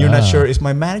 and you're not sure, is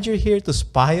my manager here to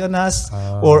spy on us,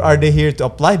 or are they here to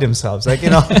apply themselves? Like,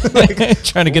 like,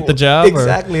 trying to get the job.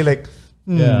 Exactly. Like,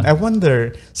 I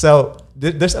wonder. So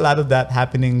there's a lot of that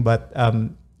happening, but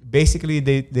basically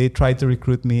they tried to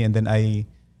recruit me, and then I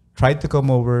tried to come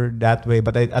over that way.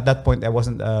 But at that point, I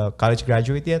wasn't a college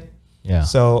graduate yet. Yeah.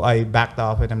 So I backed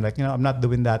off, and I'm like, I'm not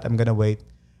doing that. I'm gonna wait.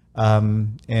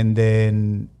 And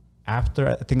then after,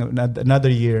 I think another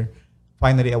year,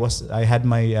 finally, I had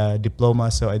my diploma,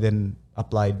 so I then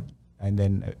applied and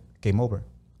then came over.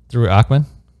 Through Ackman?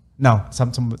 No,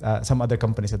 some other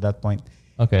companies at that point.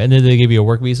 Okay, and did they give you a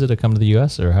work visa to come to the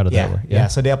U.S., or how did that work? Yeah,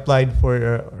 so they applied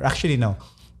for, actually no.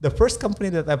 The first company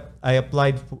that I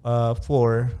applied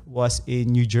for was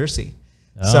in New Jersey.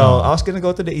 So I was going to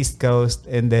go to the East Coast,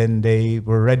 and then they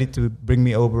were ready to bring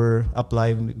me over,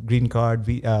 apply green card,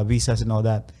 visas and all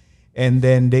that. And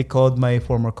then they called my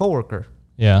former coworker.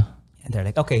 Yeah. And they're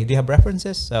like, okay, do you have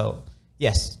references? So,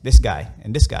 yes, this guy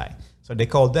and this guy. So they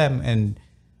called them, and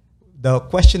the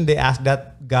question they asked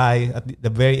that guy at the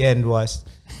very end was,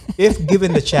 if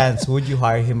given the chance, would you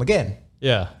hire him again?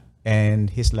 Yeah. And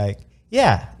he's like,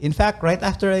 yeah. In fact, right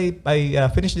after I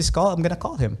finish this call, I'm going to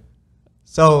call him.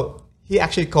 So he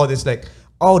actually called. It's like,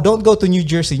 oh, don't go to New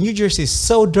Jersey. New Jersey is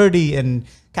so dirty, and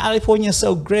California is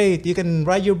so great. You can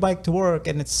ride your bike to work,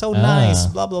 and it's so nice,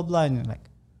 blah, blah, blah. And you're like,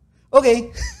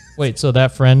 okay. Wait, so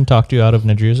that friend talked you out of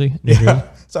New Jersey? Yeah.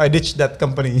 So I ditched that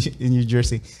company in New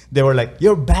Jersey. They were like,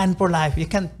 you're banned for life. You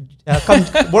can't come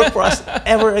work for us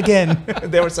ever again.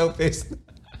 They were so pissed.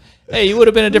 Hey, you would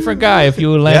have been a different guy if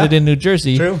you landed in New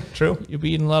Jersey. True. You'd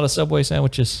be eating a lot of Subway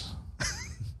sandwiches.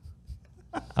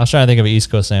 I was trying to think of an East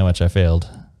Coast sandwich. I failed.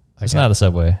 It's not a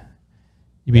Subway.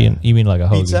 You mean like a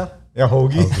hoagie. Pizza? Yeah,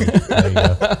 hoagie. There you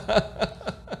go.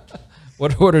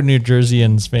 What are New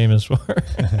Jerseyans famous for?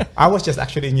 I was just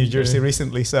actually in New Jersey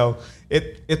recently, so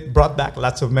it brought back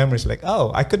lots of memories. Like,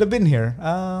 oh, I could have been here.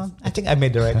 I think I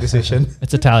made the right decision.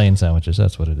 It's Italian sandwiches.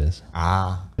 That's what it is.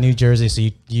 New Jersey. So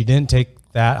you didn't take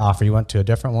that offer. You went to a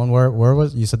different one. Where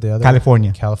was you said the other?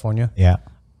 California. California. Yeah.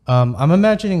 I'm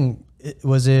imagining.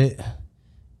 Was it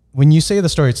when you say the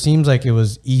story? It seems like it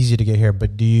was easy to get here,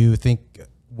 but do you think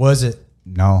was it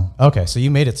No. Okay, so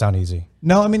you made it sound easy.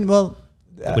 No, I mean, well,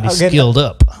 But he's skilled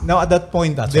up. No, at that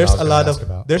point, That's there's what I was gonna ask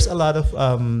about. there's a lot of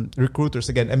recruiters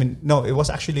again. I mean, no, it was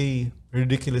actually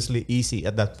ridiculously easy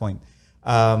at that point.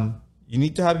 You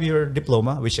need to have your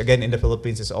diploma, which again in the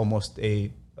Philippines is almost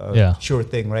a sure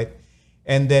thing, right?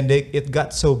 And then it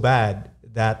got so bad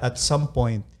that at some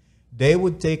point they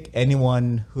would take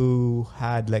anyone who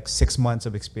had like 6 months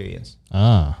of experience.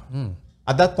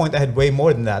 At that point, I had way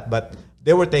more than that, but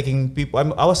they were taking people.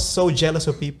 I was so jealous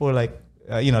of people like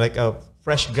like a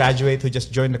fresh graduate who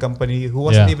just joined the company who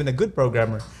wasn't even a good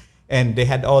programmer, and they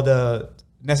had all the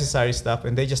necessary stuff,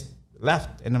 and they just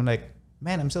left. And I'm like,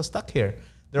 man, I'm still stuck here.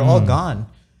 They're all gone.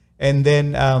 And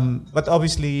then, but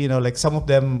obviously, like some of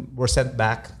them were sent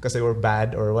back because they were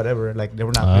bad or whatever. Like they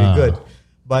were not very good.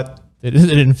 But they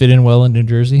didn't fit in well in New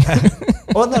Jersey.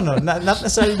 oh no, not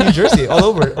necessarily New Jersey. All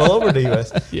over the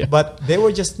U.S. Yeah. But they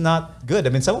were just not good. I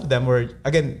mean, some of them were.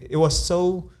 Again,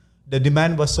 the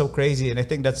demand was so crazy, and I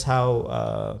think that's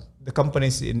how the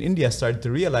companies in India started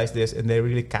to realize this, and they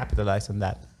really capitalized on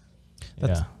that.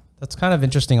 That's kind of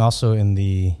interesting. Also,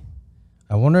 I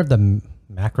wonder if the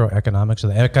macroeconomics or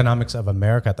the economics of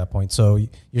America at that point. So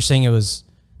you're saying it was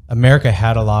America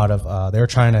had a lot of they were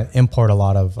trying to import a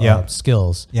lot of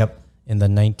skills. Yep. In the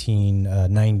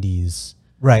 1990s.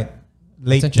 Right.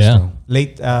 Late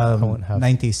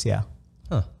 90s. Yeah.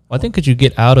 Well, I think because you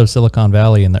get out of Silicon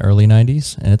Valley in the early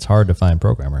 90s, and it's hard to find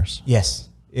programmers. Yes.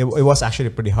 It was actually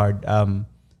pretty hard.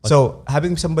 So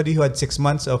having somebody who had 6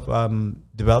 months of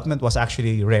development was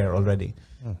actually rare already.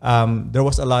 There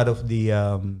was a lot of the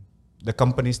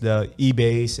companies, the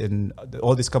eBays and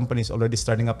all these companies already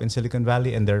starting up in Silicon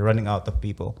Valley, and they're running out of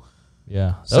people.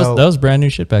 Yeah, that was brand new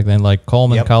shit back then. Like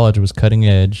Coleman College was cutting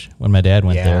edge when my dad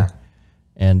went there.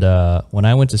 And when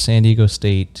I went to San Diego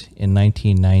State in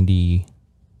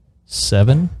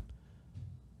 1997,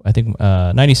 I think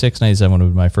 96, 97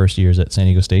 was my first years at San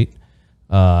Diego State.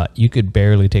 You could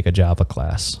barely take a Java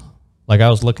class. Like I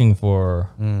was looking for,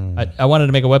 I wanted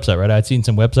to make a website, right? I'd seen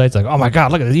some websites like, oh my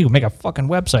God, look at this. You can make a fucking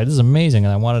website. This is amazing.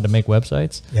 And I wanted to make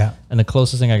websites. Yeah. And the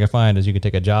closest thing I could find is you could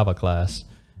take a Java class.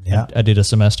 Yeah. I did a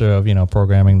semester of,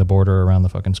 programming the border around the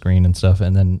fucking screen and stuff.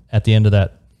 And then at the end of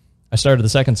that, I started the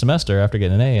second semester after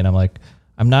getting an A, and I'm like,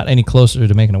 I'm not any closer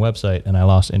to making a website. And I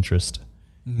lost interest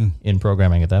in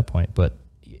programming at that point. But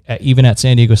even at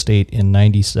San Diego State in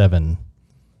 97,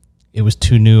 it was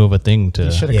too new of a thing to.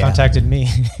 You should have contacted me.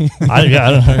 I don't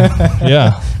know.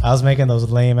 Yeah. I was making those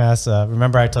lame ass.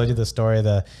 Remember, I told you the story,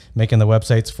 making the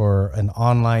websites for an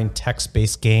online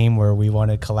text-based game where we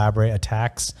wanted to collaborate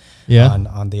attacks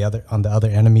on the other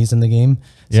enemies in the game.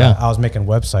 So I was making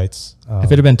websites. If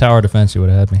it had been tower defense, you would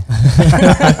have had me.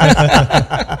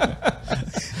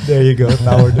 There you go,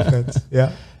 tower defense.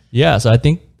 Yeah. Yeah. So I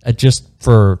think just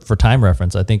for time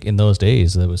reference, I think in those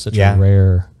days it was such a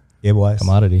rare. It was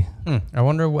commodity. I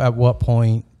wonder at what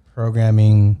point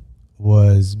programming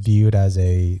was viewed as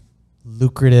a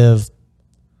lucrative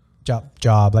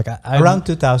job. Like around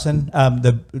 2000,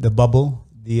 the bubble,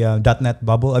 the .NET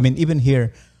bubble. I mean, even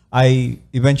here, I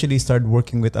eventually started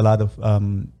working with a lot of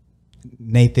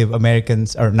Native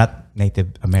Americans, or not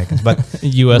Native Americans, but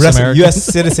U.S.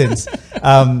 citizens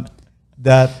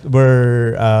that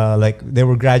were they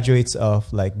were graduates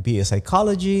of like BA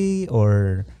Psychology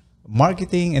or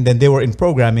marketing, and then they were in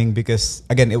programming because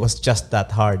again it was just that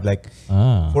hard. Like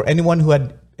for anyone who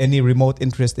had any remote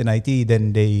interest in IT,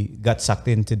 then they got sucked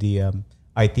into the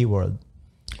IT world.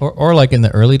 Or like in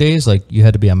the early days, like you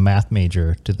had to be a math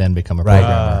major to then become a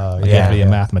programmer. You had to be a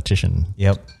mathematician.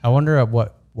 Yep. I wonder at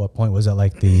what point was it,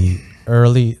 like the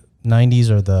early 90s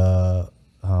or the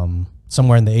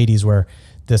somewhere in the 80s, where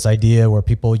this idea where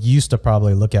people used to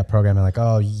probably look at programming like,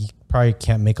 oh, you probably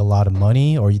can't make a lot of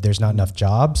money or there's not enough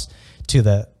jobs, to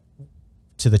the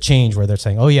change where they're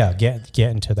saying, oh yeah, get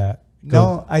into that.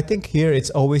 No, I think here it's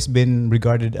always been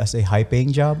regarded as a high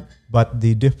paying job, but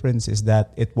the difference is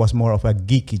that it was more of a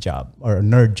geeky job or a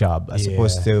nerd job as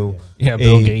opposed to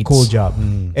Bill Gates. Cool job.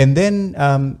 And then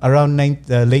around late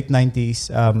 90s,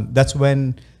 that's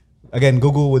when again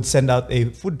Google would send out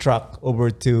a food truck over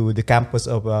to the campus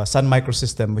of Sun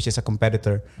Microsystem, which is a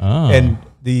competitor, and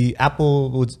the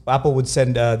Apple would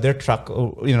send their truck,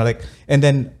 and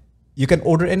then you can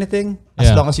order anything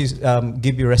as long as you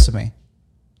give your resume.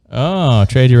 Oh,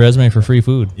 trade your resume for free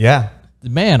food. Yeah.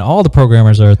 Man, all the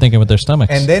programmers are thinking with their stomachs.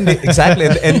 And then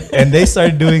and they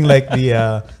started doing like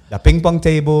the ping pong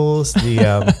tables,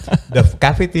 the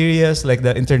cafeterias, like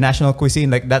the international cuisine,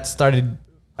 like that started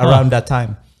around that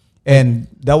time. And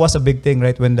that was a big thing,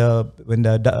 right? When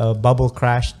the bubble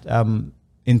crashed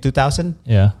in 2000,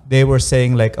 they were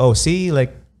saying like, oh, see,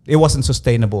 like it wasn't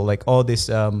sustainable. Like all this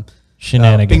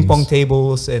Shenanigans. ping pong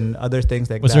tables and other things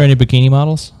like Was that. there any bikini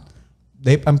models?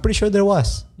 I'm pretty sure there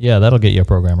was. Yeah, that'll get you a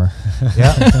programmer.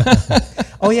 Yeah.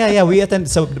 Oh yeah. We attended.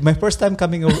 So my first time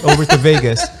coming over to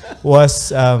Vegas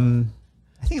was, I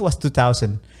think it was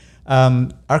 2000.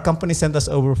 Our company sent us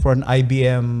over for an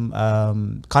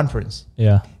IBM conference,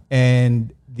 Yeah.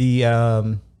 and they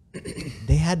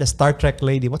had a Star Trek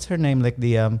lady. What's her name? Like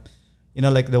the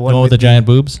like the The one one with the giant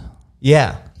boobs?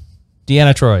 yeah.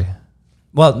 Deanna Troy.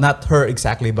 Well, not her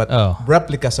exactly, but Oh.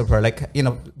 replicas of her, like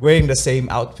wearing the same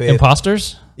outfit.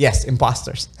 Imposters? Yes,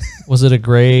 imposters. Was it a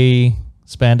gray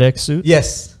spandex suit?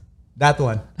 Yes, that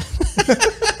one.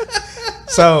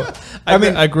 So I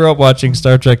mean, I grew up watching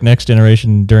Star Trek Next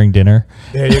Generation during dinner.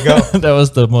 there you go. That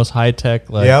was the most high tech,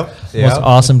 Yep. most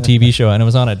awesome TV show, and it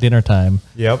was on at dinner time.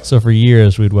 Yep. So for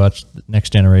years we'd watch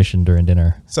Next Generation during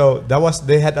dinner. So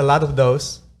they had a lot of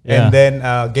those, Yeah. and then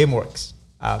GameWorks.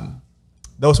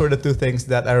 Those were the two things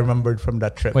that I remembered from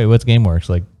that trip. Wait, what's GameWorks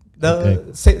like?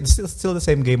 Still the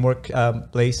same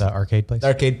GameWorks place, The arcade place. the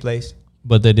arcade place.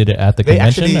 But they did it at the They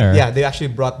convention, or they actually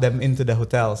brought them into the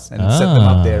hotels and set them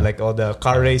up there, like all the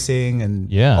car racing and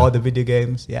Yeah. all the video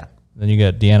games. Yeah. then you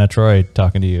got Deanna Troy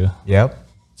talking to you. Yep.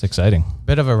 It's exciting.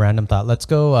 Bit of a random thought. Let's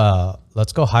go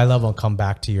high level and come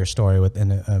back to your story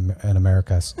within in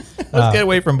Americas. Let's get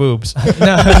away from boobs.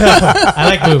 no, I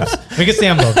like boobs. We can stay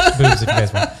on boobs if you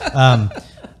guys want.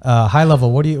 High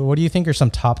level. What do you think are some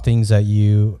top things that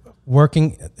you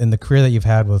working in the career that you've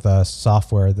had with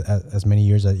software as many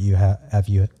years that you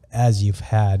as you've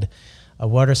had?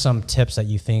 What are some tips that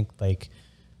you think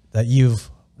that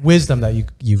wisdom that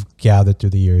you've gathered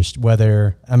through the years?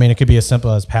 Whether it could be as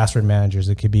simple as password managers.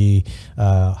 It could be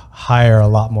hire a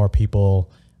lot more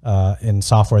people in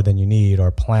software than you need,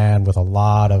 or plan with a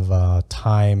lot of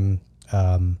time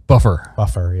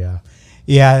Buffer. Yeah.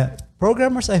 Yeah.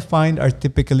 Programmers, I find, are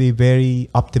typically very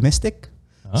optimistic.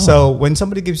 Oh. So when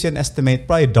somebody gives you an estimate,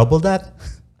 probably double that,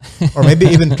 or maybe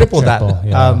even triple that.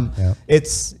 Yeah.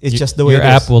 It's just the way Your it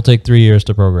app is. will take 3 years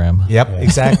to program. Yep,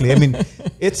 exactly. I mean,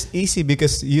 it's easy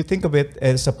because you think of it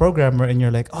as a programmer and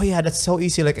you're like, oh yeah, that's so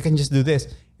easy. Like I can just do this.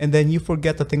 And then you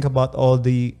forget to think about all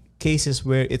the cases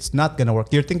where it's not going to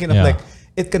work. You're thinking of Yeah.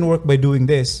 it can work by doing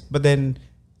this, but then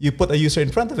you put a user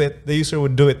in front of it, the user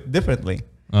would do it differently.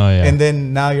 Oh yeah. And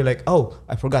then now you're like, oh,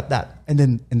 I forgot that. And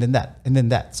then that. And then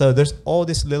that. So there's all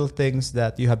these little things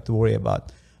that you have to worry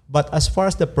about. But as far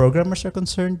as the programmers are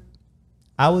concerned,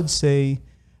 I would say,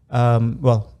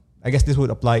 I guess this would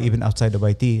apply even outside of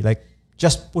IT. Like,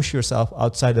 just push yourself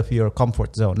outside of your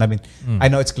comfort zone. I mean, I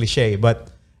know it's cliche, but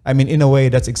I mean, in a way,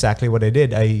 that's exactly what I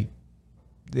did.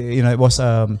 It was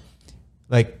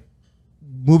like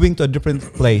moving to a different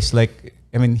place. Like,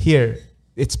 I mean, here,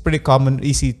 it's pretty common,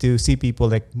 easy to see people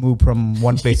like move from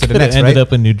one place to the next, ended right?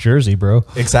 up in New Jersey, bro.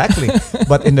 Exactly.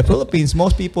 But in the Philippines,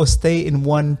 most people stay in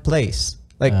one place,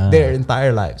 like their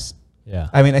entire lives. Yeah.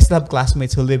 I mean, I still have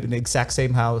classmates who live in the exact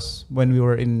same house when we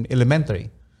were in elementary.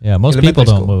 Yeah. Most elementary people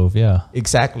don't school. move. Yeah.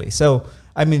 Exactly. So,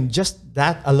 I mean, just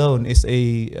that alone is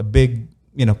a big,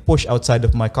 push outside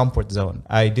of my comfort zone.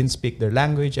 I didn't speak their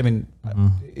language. I mean,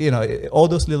 all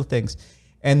those little things.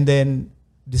 And then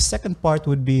the second part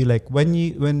would be like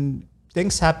when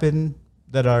things happen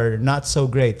that are not so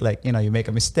great, like, you make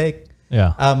a mistake.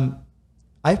 Yeah.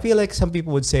 I feel like some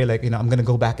people would say like, I'm going to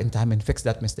go back in time and fix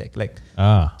that mistake. Like,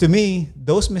 Ah. to me,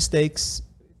 those mistakes,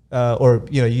 or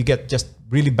you get just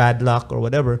really bad luck or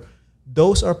whatever,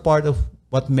 those are part of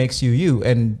what makes you you,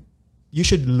 and you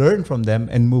should learn from them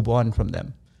and move on from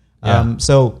them. Yeah.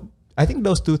 So I think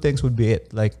those two things would be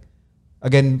it. Like,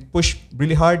 again, push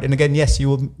really hard, and again, yes, you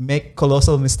will make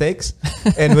colossal mistakes,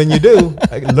 and when you do,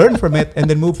 learn from it and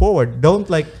then move forward. Don't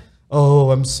like, oh,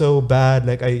 I'm so bad.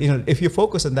 Like if you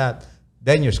focus on that,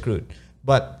 then you're screwed.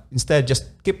 But instead, just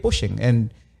keep pushing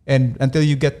and until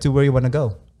you get to where you want to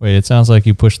go. Wait, it sounds like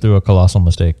you pushed through a colossal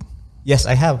mistake. Yes,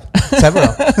 I have several.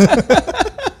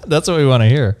 That's what we want to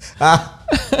hear.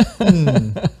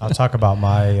 I'll talk about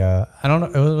my. I don't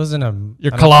know. It wasn't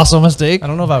Your colossal mistake. I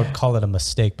don't know if I would call it a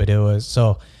mistake, but it was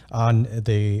so on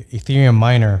the Ethereum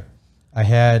miner. I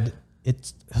had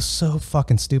it was so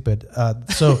fucking stupid.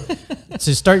 So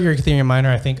to start your Ethereum miner,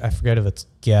 I forget if it's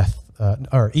Geth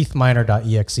or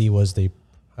ethminer.exe was the.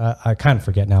 I kind of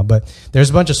forget now, but there's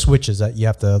a bunch of switches that you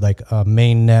have to like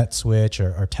mainnet switch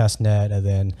or test net, and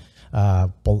then I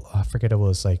forget it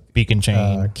was like Beacon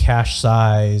chain. cache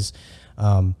size.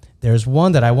 There's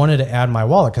one that I wanted to add my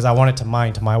wallet because I wanted to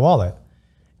mine to my wallet.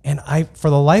 And for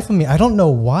the life of me, I don't know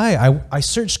why. I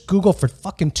searched Google for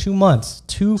fucking 2 months.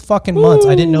 2 fucking months.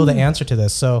 I didn't know the answer to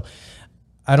this. So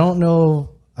I don't know.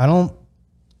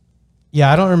 Yeah,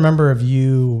 I don't remember if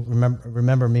you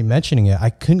remember me mentioning it. I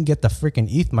couldn't get the freaking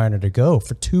ETH miner to go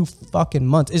for 2 fucking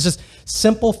months. It's just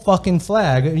simple fucking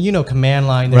flag. You know, command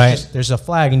line. There's a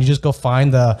flag, and you just go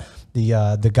find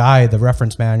the guide, the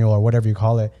reference manual, or whatever you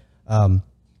call it.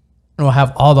 It'll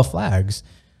have all the flags.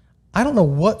 I don't know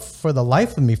what, for the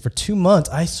life of me, for 2 months,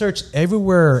 I searched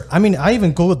everywhere. I mean, I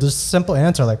even Googled this simple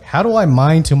answer, like, how do I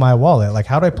mine to my wallet? Like,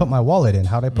 how do I put my wallet in?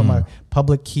 How do I put my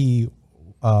public key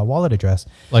wallet address?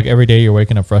 Like every day you're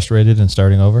waking up frustrated and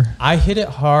starting over? I hit it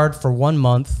hard for 1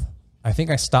 month. I think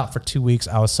I stopped for 2 weeks.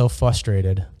 I was so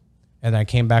frustrated. And I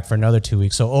came back for another 2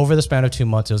 weeks. So over the span of 2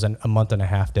 months, it was a month and a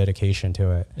half dedication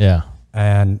to it. Yeah.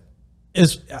 And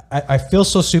I feel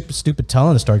so stupid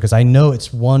telling the story because I know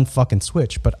it's one fucking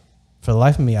switch, but for the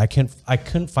life of me, I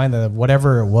couldn't find the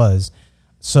whatever it was.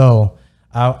 So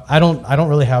I don't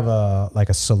really have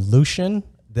a solution.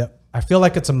 That I feel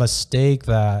like it's a mistake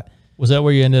that. Was that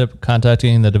where you ended up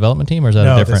contacting the dedevelopment team, or is that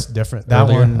a different? No, different. That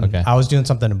earlier? one, okay. I was doing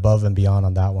something above and beyond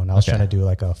on that one. I was trying to do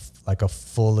like a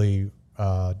fully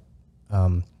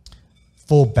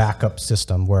full backup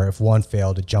system where if one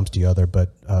failed, it jumps the other.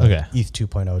 But ETH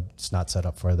 2.0 is not set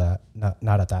up for that.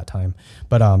 Not at that time.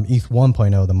 But ETH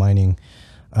 1.0, the mining.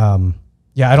 I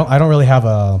don't really have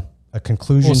a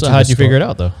conclusion. Well, so how'd you figure it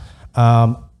out though?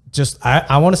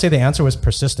 I want to say the answer was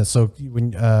persistence. So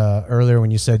when earlier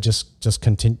when you said just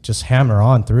continue, just hammer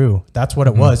on through, that's what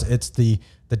it was. It's the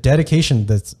dedication,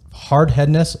 that's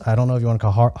hard-headedness. I don't know if you want to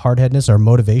call hard-headedness or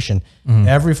motivation.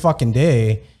 Every fucking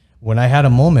day when I had a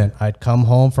moment, I'd come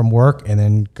home from work and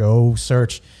then go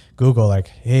search Google, like,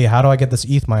 hey, how do I get this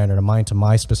ETH miner to mine to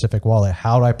my specific wallet?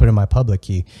 How do I put in my public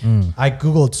key? I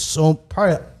Googled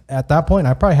probably at that point,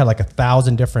 I probably had like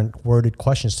 1,000 different worded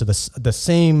questions to the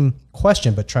same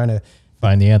question, but trying to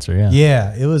find the answer. Yeah.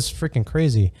 Yeah. It was freaking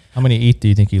crazy. How many ETH do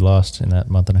you think you lost in that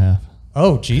month and a half?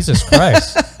 Oh, Jesus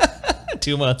Christ.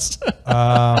 2 months. 2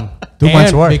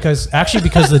 months worth. Because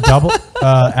the double,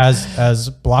 as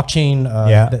blockchain,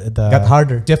 the got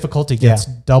harder. Difficulty gets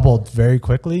doubled very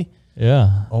quickly.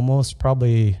 Yeah. Almost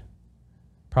probably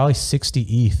 60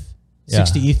 ETH.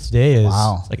 60 ETH today is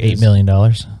it's like $8 million.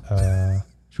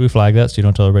 Should we flag that so you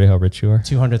don't tell everybody how rich you are?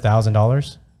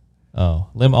 $200,000. Oh,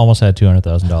 Lim almost had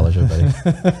 $200,000,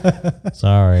 everybody.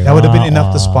 Sorry. That would have been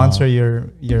enough to sponsor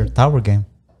your tower game.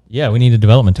 Yeah, we need a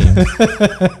development team.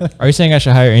 Are you saying I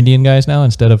should hire Indian guys now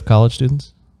instead of college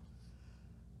students?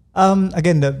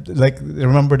 Again,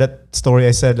 remember that story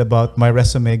I said about my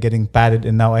resume getting padded,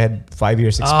 and now I had 5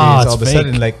 years experience. All of a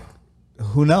sudden, like,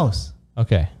 who knows?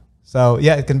 Okay. So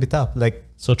yeah, it can be tough. Like,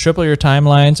 so triple your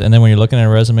timelines, and then when you're looking at a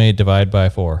resume, divide by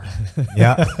 4.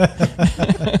 Yeah.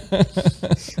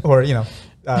 Or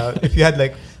if you had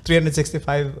like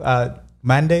 365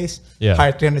 man days,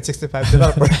 hire 365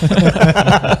 developers.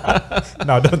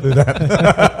 No, don't do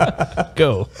that.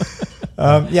 Go.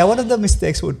 One of the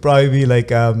mistakes would probably be like,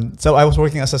 so I was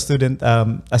working as a student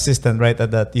assistant, right,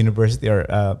 at that university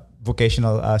or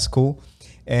vocational school.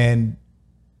 And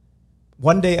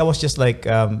one day I was just like,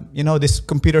 these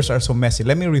computers are so messy.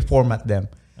 Let me reformat them.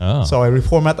 Oh. So I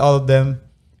reformat all of them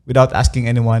without asking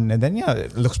anyone. And then,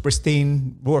 it looks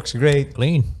pristine, works great.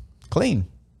 Clean.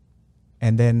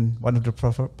 And then one of the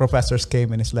professors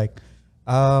came and it's like,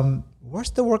 where's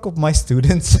the work of my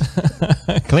students?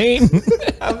 Clean.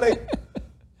 I'm like,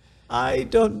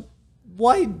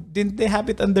 why didn't they have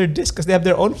it on their disk? Because they have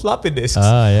their own floppy disks.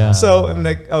 Yeah. So I'm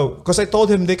like, because I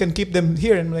told him they can keep them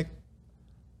here. And I'm like,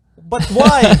 but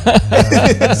why?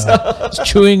 It's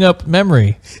chewing up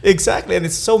memory. Exactly. And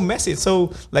it's so messy. It's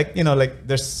so like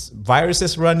there's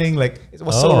viruses running. Like it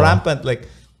was so rampant. Like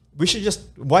we should just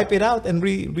wipe it out and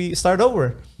restart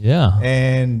over. Yeah.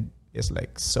 And it's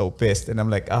like so pissed. And I'm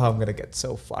like, I'm going to get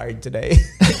so fired today.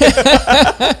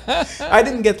 I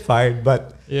didn't get fired,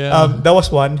 but that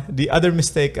was one. The other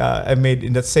mistake I made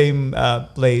in that same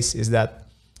place is that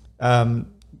I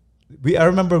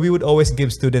remember we would always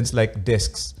give students like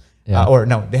discs. Or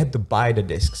no, they had to buy the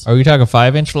discs. Are we talking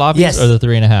 5-inch floppies or the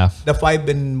 3.5? The 5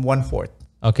 1/4.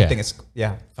 Okay. I think it's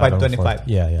 525.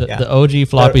 The OG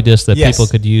floppy disk that people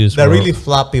could use. The really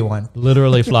floppy one.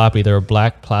 Literally floppy. They were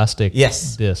black plastic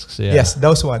discs. Yeah. Yes,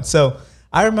 those ones. So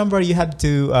I remember you had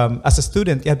to, as a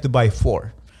student, you had to buy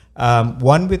 4.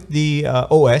 One with the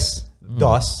OS,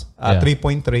 DOS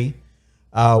 3.3,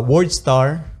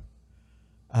 WordStar,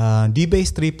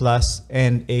 DBase 3 Plus,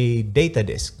 and a data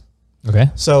disk.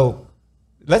 Okay. So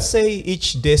let's say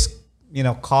each disk,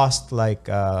 cost like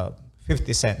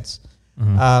 50 cents.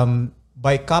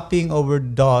 By copying over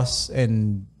DOS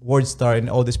and WordStar and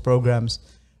all these programs,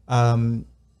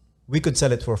 we could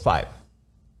sell it for $5.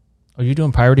 Are you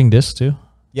doing pirating discs too?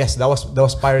 Yes, that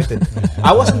was pirated.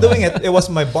 I wasn't doing it. It was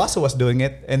my boss who was doing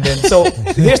it. And then so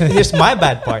here's my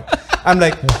bad part. I'm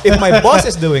like, if my boss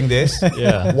is doing this,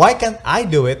 why can't I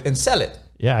do it and sell it?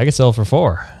 Yeah, I could sell it for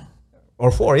 4.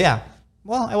 Or 4, yeah.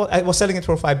 Well, I was selling it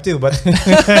for 5 too, but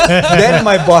then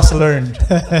my boss learned.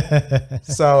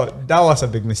 So that was a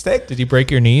big mistake. Did he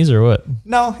break your knees or what?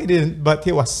 No, he didn't. But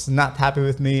he was not happy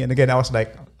with me. And again, I was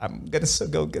like, I'm gonna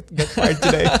go get fired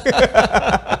today.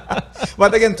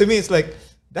 But again, to me, it's like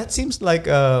that seems like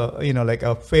like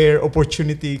a fair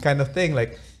opportunity kind of thing.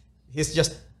 Like he's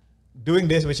just doing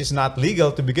this, which is not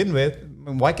legal to begin with.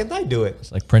 Why can't I do it?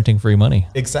 It's like printing free money.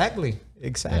 Exactly.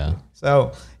 Yeah.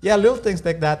 So yeah, little things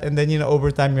like that, and then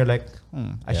over time you're like,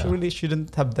 I really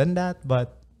shouldn't have done that,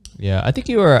 but yeah, I think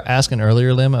you were asking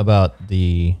earlier, Lim, about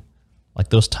the like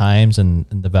those times and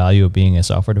the value of being a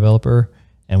software developer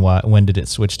and when did it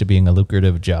switch to being a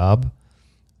lucrative job.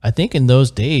 I think in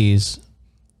those days,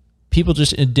 people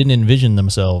just didn't envision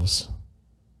themselves.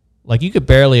 Like you could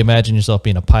barely imagine yourself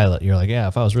being a pilot. You're like, yeah,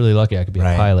 if I was really lucky, I could be a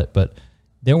pilot. But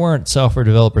there weren't software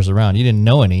developers around. You didn't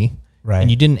know any. Right.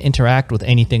 And you didn't interact with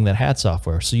anything that had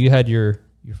software. So you had your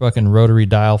fucking rotary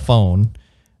dial phone,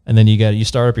 and then you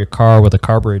start up your car with a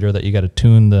carburetor that you got to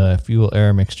tune the fuel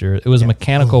air mixture. It was a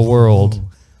mechanical world.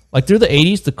 Like through the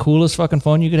 80s, the coolest fucking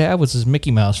phone you could have was this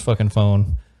Mickey Mouse fucking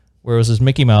phone, where it was this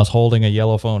Mickey Mouse holding a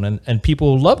yellow phone, and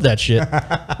people loved that shit.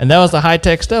 And that was the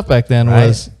high-tech stuff back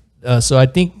then. So I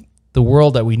think the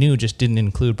world that we knew just didn't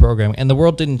include programming, and the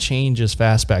world didn't change as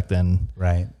fast back then.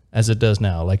 Right. As it does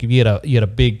now. Like if you had a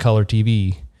big color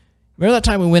TV. Remember that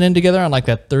time we went in together on like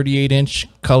that 38-inch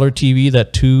color TV,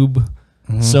 that tube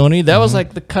Sony? That was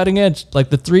like the cutting edge. Like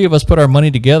the three of us put our money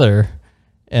together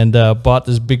and bought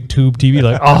this big tube TV.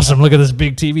 Like, awesome, look at this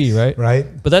big TV, right?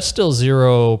 Right. But that's still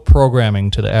zero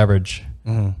programming to the average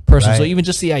person. Right. So even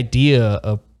just the idea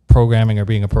of programming or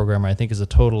being a programmer, I think is a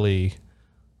totally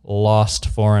lost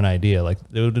foreign idea. Like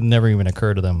it would never even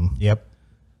occur to them. Yep.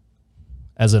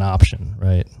 As an option,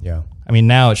 right? Yeah. I mean,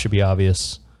 now it should be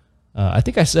obvious. I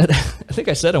think I said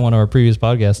on one of our previous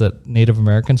podcasts that Native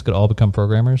Americans could all become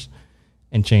programmers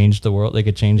and change the world. They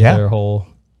could change their whole.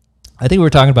 I think we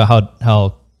were talking about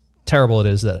how terrible it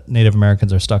is that Native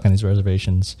Americans are stuck on these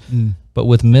reservations. But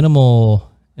with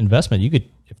minimal investment, you could,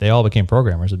 if they all became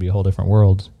programmers, it'd be a whole different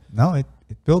world. No, it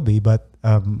will be, but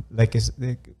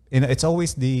it's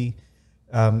always the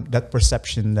that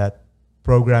perception that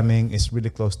programming is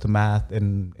really close to math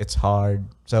and it's hard.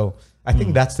 So I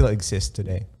think that still exists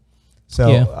today.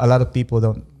 So a lot of people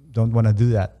don't want to do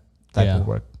that type of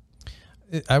work.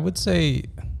 I would say,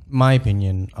 my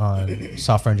opinion on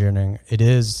software engineering, it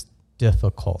is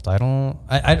difficult. I don't.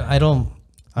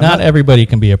 Not everybody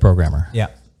can be a programmer.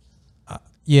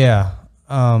 Yeah.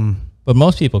 But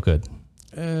most people could.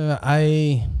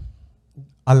 A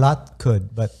lot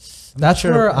could, but that's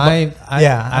where I'm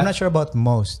not sure about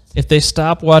most. If they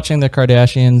stop watching the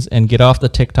Kardashians and get off the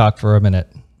TikTok for a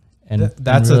minute, and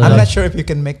I'm not sure if you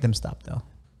can make them stop though.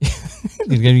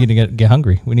 You're going to get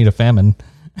hungry. We need a famine.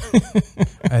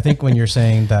 I think when you're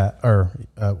saying that, or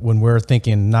when we're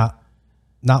thinking not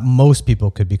most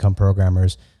people could become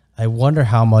programmers, I wonder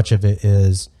how much of it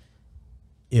is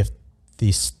if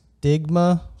the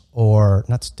stigma or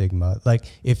not stigma, like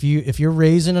if you're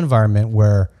raised in an environment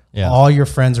where all your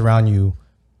friends around you,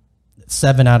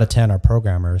 7 out of 10 are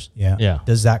programmers. Yeah.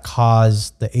 Does that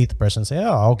cause the 8th person to say,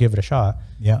 "Oh, I'll give it a shot"?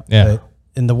 Yeah. But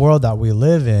in the world that we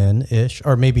live in,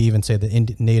 or maybe even say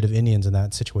the native Indians in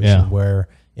that situation, where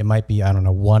it might be, I don't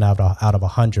know, 1 out of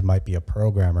 100 might be a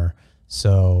programmer.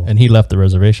 So and he left the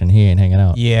reservation. He ain't hanging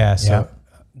out. Yeah. So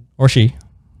or she.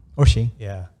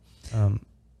 Yeah.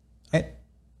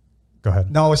 Go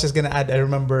ahead. No, I was just gonna add. I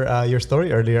remember your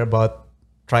story earlier about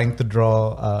trying to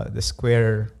draw the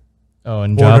square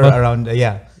in border Java? around.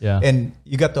 And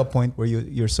you got to a point where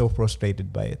you're so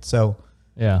frustrated by it. So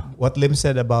what Lim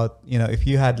said about, if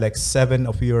you had like 7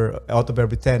 of your out of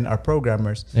every 10 are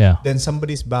programmers, then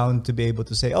somebody's bound to be able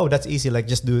to say, "Oh, that's easy. Like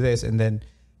just do this," and then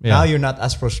now you're not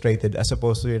as frustrated as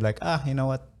opposed to you're like, you know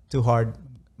what, too hard.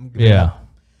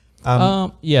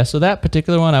 So that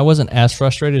particular one, I wasn't as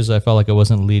frustrated as I felt like it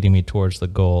wasn't leading me towards the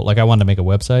goal. Like I wanted to make a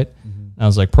website. I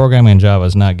was like, programming in Java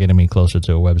is not getting me closer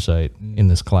to a website in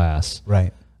this class.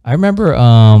 Right. I remember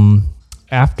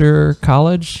after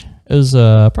college, it was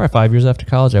probably 5 years after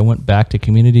college, I went back to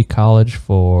community college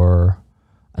for,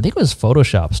 I think it was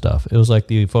Photoshop stuff. It was like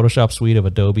the Photoshop suite of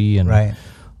Adobe and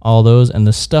all those. And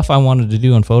the stuff I wanted to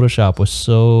do in Photoshop was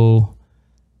so,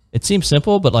 it seemed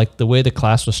simple, but like the way the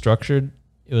class was structured,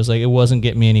 it was like it wasn't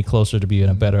getting me any closer to being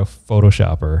a better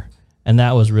Photoshopper. And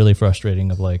that was really frustrating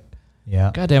of like,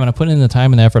 Yeah. God damn it, I'm putting in the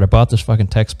time and the effort. I bought this fucking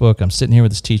textbook. I'm sitting here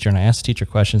with this teacher and I ask the teacher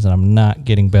questions and I'm not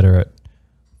getting better at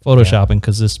photoshopping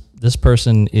because this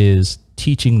person is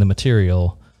teaching the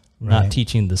material, not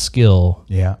teaching the skill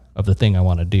of the thing I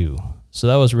want to do. So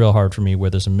that was real hard for me where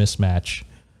there's a mismatch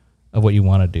of what you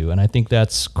want to do. And I think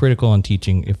that's critical in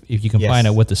teaching. If you can find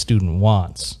out what the student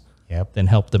wants, then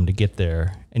help them to get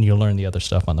there and you'll learn the other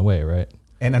stuff on the way, right?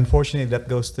 And unfortunately, that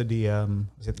goes to the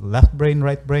is it left brain,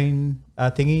 right brain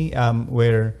thingy,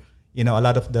 where a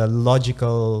lot of the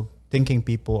logical thinking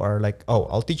people are like, "Oh,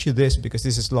 I'll teach you this because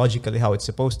this is logically how it's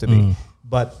supposed to be."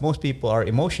 But most people are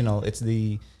emotional. It's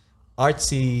the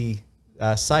artsy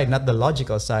side, not the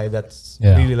logical side. That's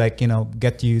really like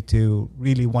get you to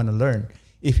really want to learn.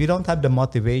 If you don't have the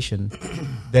motivation,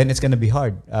 then it's gonna be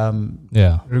hard.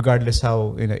 Regardless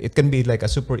how it can be like a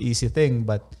super easy thing,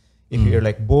 but if you're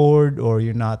like bored or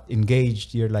you're not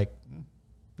engaged, you're like,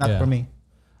 not for me.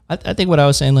 I think what I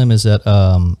was saying, Lim, is that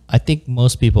I think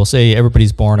most people, say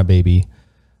everybody's born a baby,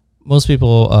 most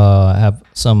people have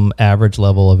some average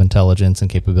level of intelligence and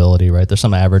capability, right? There's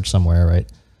some average somewhere, right?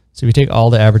 So if you take all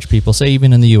the average people, say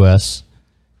even in the U.S.,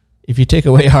 if you take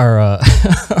away our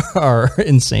our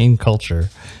insane culture,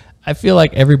 I feel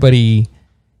like everybody,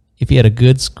 if you had a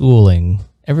good schooling,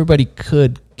 everybody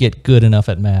could get good enough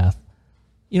at math.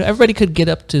 Everybody could get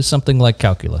up to something like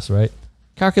calculus, right?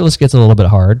 Calculus gets a little bit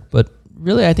hard, but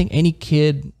really I think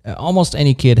almost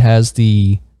any kid has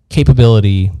the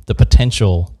capability, the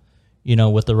potential,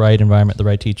 with the right environment, the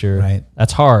right teacher. Right.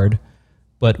 That's hard,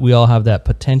 but we all have that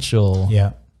potential.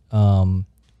 Yeah.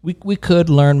 We could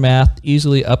learn math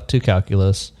easily up to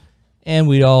calculus, and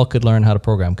we all could learn how to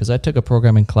program. Because I took a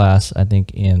programming class, I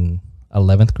think, in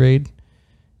 11th grade.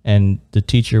 And the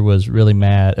teacher was really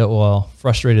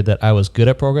frustrated that I was good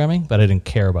at programming, but I didn't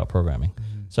care about programming.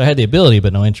 So I had the ability,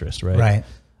 but no interest, right? Right.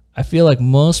 I feel like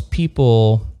most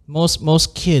people,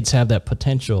 most kids have that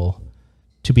potential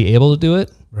to be able to do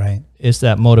it. Right. It's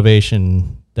that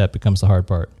motivation that becomes the hard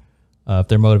part. If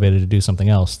they're motivated to do something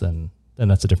else, then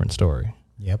that's a different story.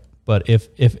 Yep. But if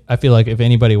I feel like if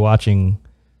anybody watching,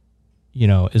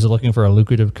 is looking for a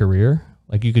lucrative career,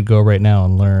 like you could go right now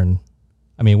and learn.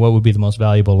 I mean, what would be the most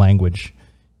valuable language?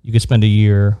 You could spend a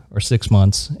year or 6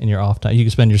 months in your off time. You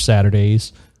could spend your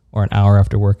Saturdays or an hour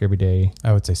after work every day.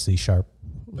 I would say C#.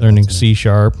 Learning C#,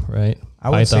 right? I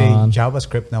would say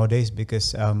JavaScript nowadays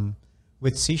because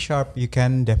with C# you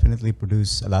can definitely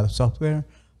produce a lot of software,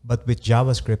 but with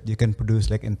JavaScript you can produce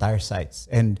like entire sites.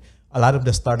 And a lot of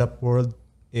the startup world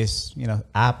is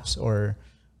apps, or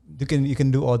you can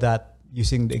do all that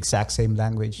using the exact same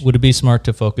language. Would it be smart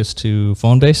to focus to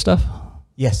phone-based stuff?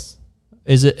 Yes.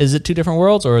 Is it two different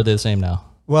worlds, or are they the same now?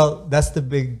 Well, that's the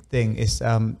big thing is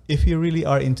if you really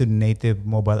are into native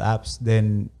mobile apps,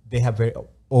 then they have their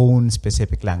own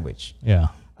specific language. Yeah.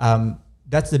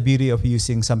 That's the beauty of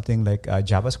using something like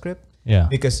JavaScript. Yeah.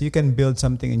 Because you can build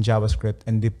something in JavaScript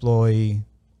and deploy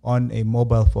on a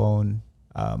mobile phone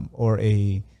or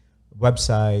a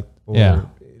website, or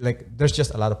like there's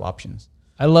just a lot of options.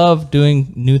 I love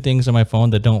doing new things on my phone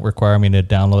that don't require me to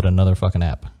download another fucking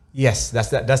app. Yes, that's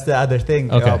the other thing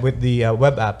with the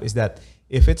web app is that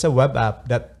if it's a web app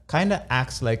that kind of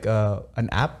acts like an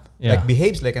app, like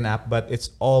behaves like an app, but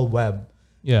it's all web,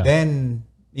 then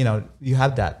you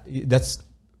have that. That's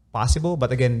possible,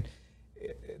 but again,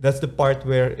 that's the part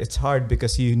where it's hard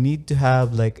because you need to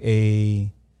have like the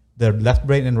left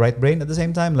brain and right brain at the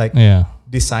same time, like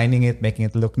designing it, making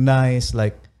it look nice.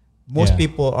 Like most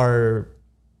people are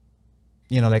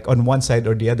like on one side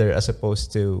or the other as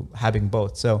opposed to having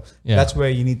both. So that's where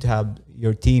you need to have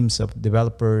your teams of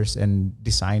developers and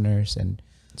designers. And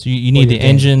so you need the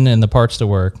engine and the parts to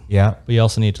work. Yeah. But you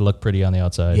also need to look pretty on the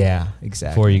outside. Yeah,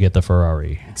 exactly. Before you get the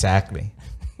Ferrari. Exactly.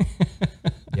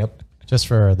 Yep. Just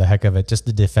for the heck of it, just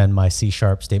to defend my C#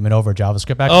 statement over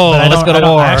JavaScript. Let's go to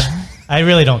war. I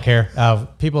really don't care.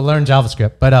 People learn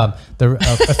JavaScript. But a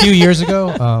few years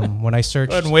ago, when I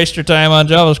searched... Go ahead and waste your time on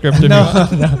JavaScript.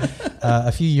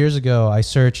 A few years ago, I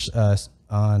searched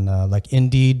on like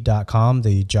Indeed.com,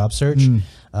 the job search, C#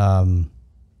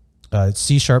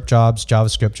 jobs,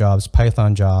 JavaScript jobs,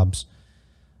 Python jobs.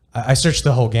 I searched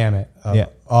the whole gamut.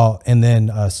 And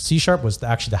then C# was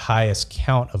actually the highest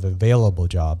count of available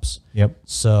jobs. Yep.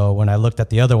 So when I looked at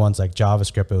the other ones like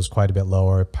JavaScript, it was quite a bit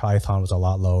lower. Python was a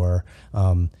lot lower.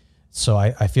 So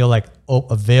I feel like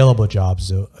available jobs,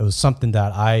 it was something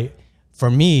that for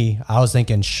me, I was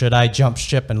thinking, should I jump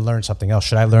ship and learn something else?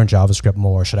 Should I learn JavaScript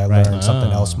more? Should I learn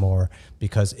something else more?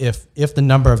 Because if the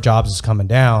number of jobs is coming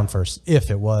down, where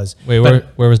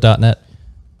was .NET?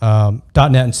 .NET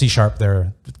and C#,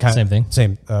 they're Same thing?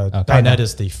 Same. Okay. .NET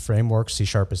is the framework. C#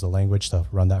 is the language to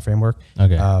run that framework.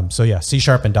 Okay. So yeah, C#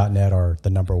 and .NET are the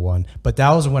number one. But that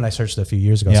was when I searched a few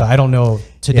years ago. Yeah. So I don't know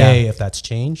today if that's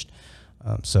changed.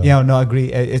 So Yeah, no,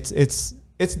 agree. It's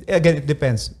again, it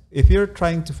depends. If you're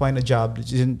trying to find a job,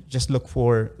 just look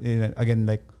for, again,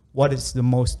 like what is the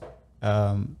most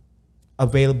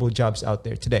available jobs out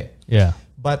there today. Yeah.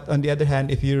 But on the other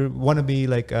hand, if you want to be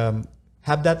like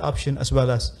have that option as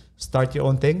well as start your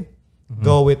own thing,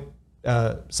 go with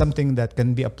something that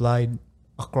can be applied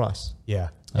across. yeah.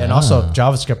 And also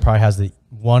JavaScript probably has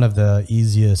one of the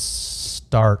easiest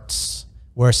starts,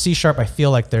 where C# I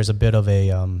feel like there's a bit of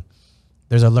a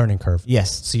there's a learning curve.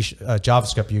 Yes.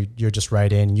 JavaScript, you're just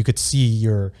right in. You could see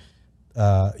a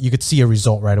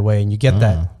result right away, and you get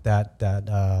that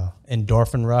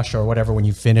endorphin rush or whatever when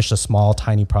you finish a small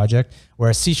tiny project.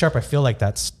 Whereas C# I feel like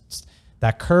that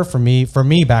curve for me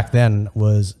back then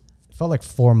felt like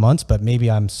 4 months, but maybe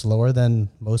I'm slower than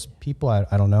most people.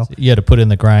 I don't know. You had to put in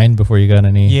the grind before you got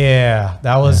any. Yeah,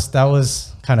 that was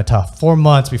kind of tough. 4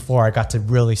 months before I got to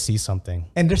really see something.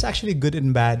 And there's actually good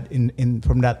and bad in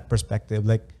from that perspective.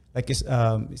 Like you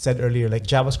said earlier, like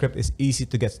JavaScript is easy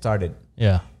to get started.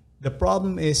 Yeah. The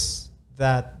problem is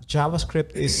that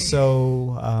JavaScript is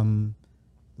so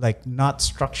like not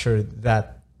structured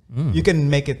that you can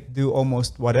make it do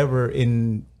almost whatever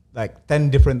in like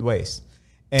 10 different ways.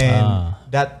 And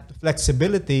that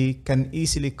flexibility can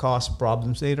easily cause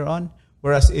problems later on.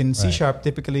 Whereas in C#,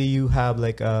 typically you have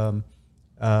like a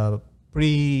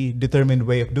predetermined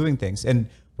way of doing things. And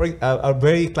for a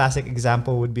very classic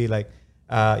example would be like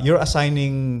you're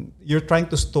trying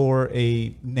to store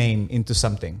a name into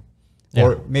something. Yeah.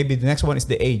 Or maybe the next one is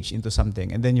the age into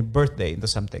something, and then your birthday into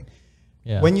something.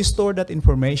 Yeah. When you store that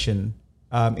information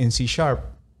in C#,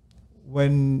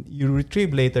 when you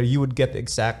retrieve later, you would get the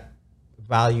exact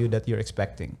value that you're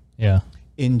expecting. Yeah.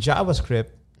 In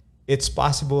JavaScript, it's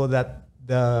possible that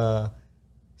the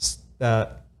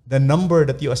number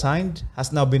that you assigned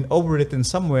has now been overwritten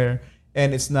somewhere,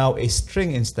 and it's now a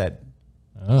string instead.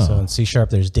 Oh. So in C#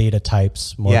 there's data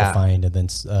types more defined, and then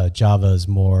Java is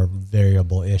more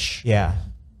variable-ish. Yeah.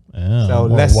 Oh, So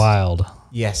more less wild.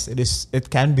 Yes, it is. It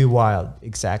can be wild.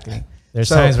 Exactly. There's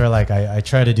times where like I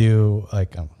try to do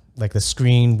like the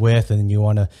screen width, and you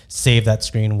want to save that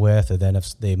screen width, and then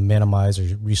if they minimize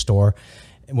or restore,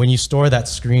 and when you store that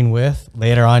screen width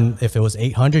later on, if it was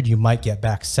 800, you might get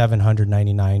back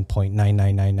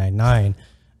 799.99999,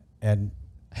 and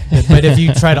but if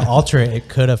you try to alter it, it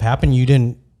could have happened. You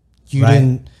didn't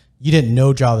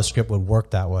know JavaScript would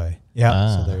work that way.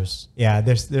 Yeah. So there's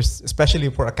there's especially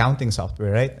for accounting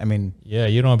software, right? I mean, Yeah,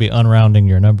 you don't want to be unrounding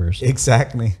your numbers.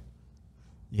 exactly.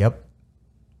 Yep.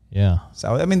 Yeah.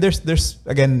 So I mean, there's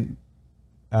again,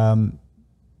 I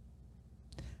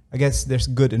guess there's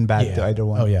good and bad to either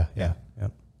one. Oh yeah.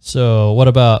 So what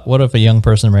if a young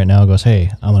person right now goes, "Hey,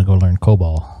 I'm gonna go learn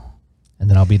COBOL, and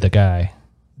then I'll be the guy."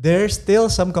 There's still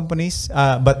some companies,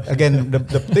 but again,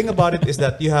 the thing about it is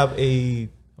that you have a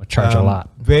I'll charge a lot.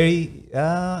 Very,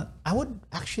 I would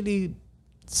actually,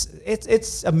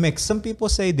 it's a mix. Some people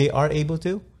say they are able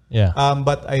to, Yeah.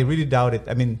 but I really doubt it.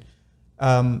 I mean,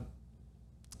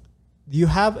 you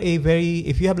have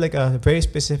if you have like a very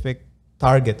specific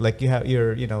target, like you have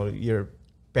your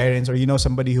parents, or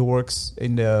somebody who works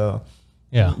in the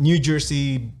New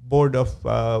Jersey Board of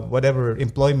whatever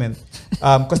employment,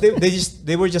 because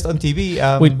they were just on TV.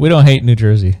 We don't hate New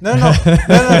Jersey. No.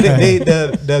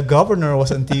 The governor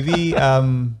was on TV.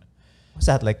 Was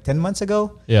that like 10 months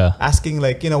ago? Yeah. Asking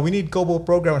like, we need COBOL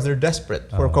programmers. They're desperate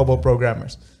for COBOL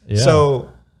programmers. Yeah. So,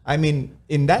 I mean,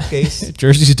 in that case,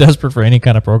 Jersey's desperate for any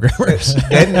kind of programmers.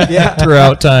 then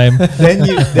Throughout time. then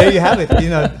there you have it.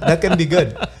 That can be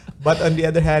good. But on the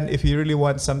other hand, if you really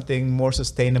want something more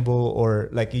sustainable, or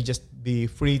like you just be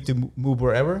free to move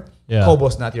wherever,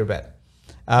 COBOL's not your bet.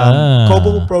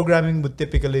 COBOL programming would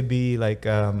typically be like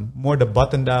more the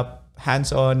buttoned up,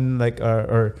 hands-on, like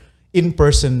or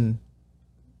in-person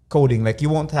coding. Like you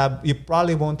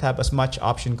probably won't have as much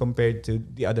option compared to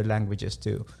the other languages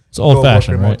too. It's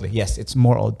old-fashioned, right? Yes, it's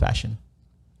more old-fashioned.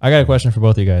 I got a question for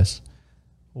both of you guys.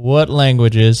 What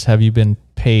languages have you been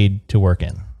paid to work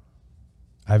in?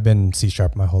 I've been C#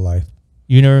 my whole life.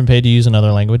 You never been paid to use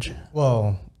another language?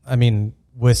 Well, I mean,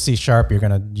 with C# you're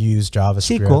going to use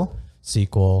JavaScript,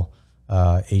 SQL,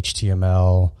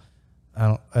 HTML,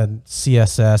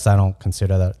 CSS. I don't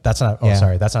consider that. That's not. Oh,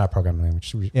 sorry, that's not a programming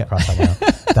language. Cross that one out.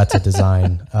 That's a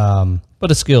design.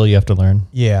 But a skill you have to learn.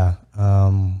 Yeah.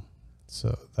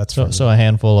 So that's so a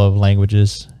handful of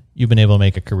languages you've been able to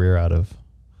make a career out of.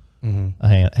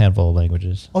 A handful of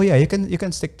languages. Oh yeah, you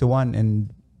can stick to one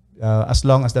and as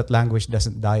long as that language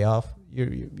doesn't die off,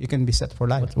 you can be set for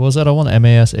life. What was that one?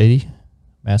 MAS 80?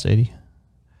 MAS 80?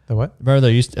 The what? Remember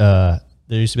there used to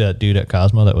be that dude at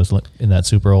Cosmo that was in that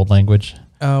super old language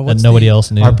that What's nobody else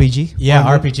knew. RPG? Yeah,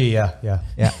 400? RPG. Yeah.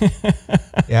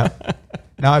 Yeah.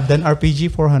 Now I've done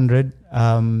RPG 400,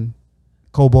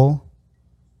 COBOL,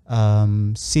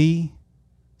 C,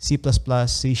 C++,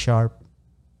 C#,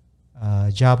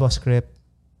 JavaScript.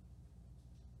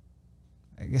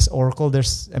 I guess Oracle.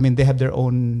 They have their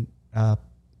own PL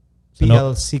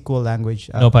SQL language.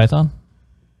 No Python?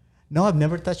 No, I've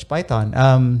never touched Python.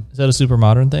 Is that a super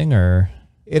modern thing, or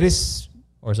It is.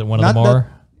 is it one of the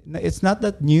more? It's not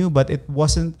that new, but it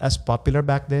wasn't as popular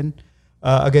back then.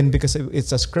 Again, because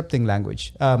it's a scripting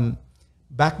language.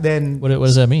 Back then, What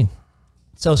does that mean?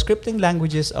 so scripting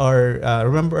languages are.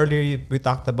 Remember earlier we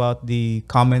talked about the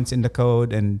comments in the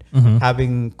code and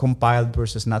having compiled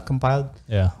versus not compiled.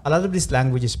 Yeah. A lot of these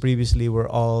languages previously were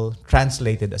all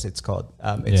translated, as it's called.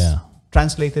 It's Yeah.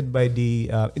 translated by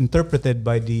the interpreted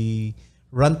by the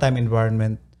runtime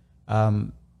environment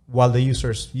while the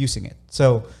user's using it.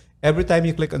 So every time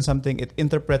you click on something, it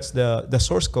interprets the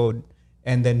source code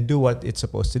and then do what it's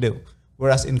supposed to do.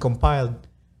 Whereas in compiled,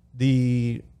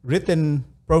 the written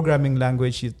programming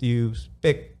language that you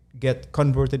pick get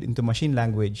converted into machine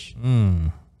language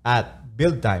at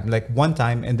build time, like one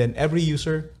time, and then every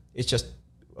user, it just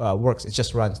works. It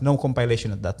just runs. No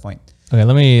compilation at that point. Okay,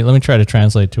 let me try to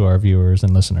translate to our viewers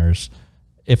and listeners.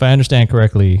 If I understand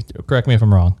correctly, correct me if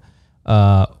I'm wrong.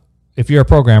 If you're a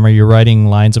programmer, you're writing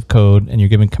lines of code and you're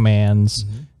giving commands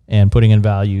and putting in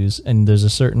values, and there's a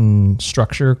certain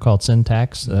structure called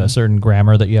syntax, a certain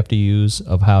grammar that you have to use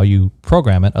of how you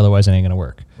program it. Otherwise, it ain't going to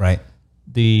work. Right.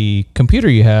 The computer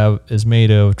you have is made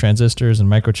of transistors and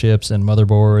microchips and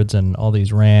motherboards and all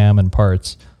these RAM and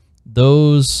parts.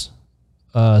 Those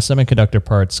semiconductor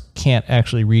parts can't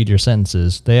actually read your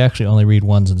sentences. They actually only read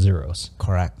ones and zeros.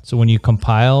 Correct. So when you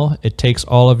compile, it takes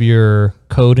all of your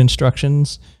code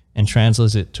instructions and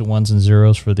translates it to ones and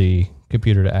zeros for the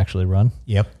computer to actually run.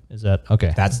 Yep. Is that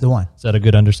okay? That's the one. Is that a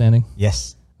good understanding?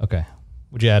 Yes. Okay.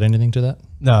 Would you add anything to that?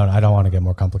 No, I don't want to get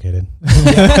more complicated.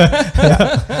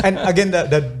 Yeah. And again,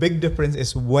 the big difference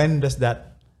is when does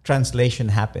that translation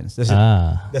happens? Does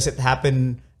it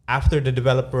happen after the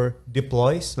developer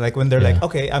deploys? Like when they're like,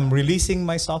 okay, I'm releasing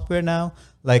my software now,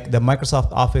 like the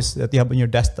Microsoft Office that you have on your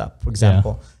desktop, for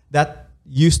example. That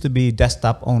used to be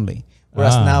desktop only.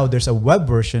 Whereas now there's a web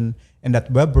version, and that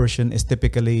web version is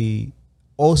typically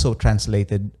also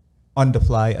translated on the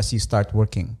fly as you start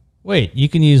working. Wait, you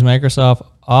can use Microsoft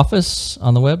Office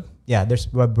on the web? Yeah,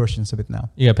 there's web versions of it now.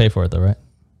 You got to pay for it though, right?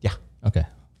 Yeah. Okay.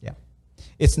 Yeah.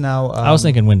 It's now... I was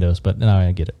thinking Windows, but now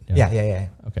I get it. Yeah.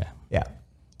 Okay. Yeah.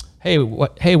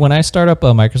 Hey, when I start up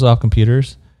Microsoft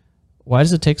computers, why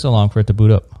does it take so long for it to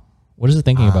boot up? What is it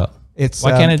thinking about?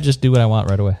 Why can't it just do what I want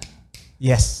right away?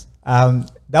 Yes.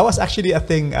 That was actually a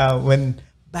thing when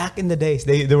back in the days,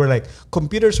 they were like,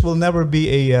 computers will never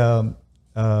be a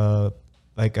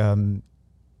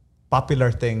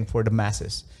popular thing for the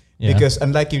masses. Yeah. Because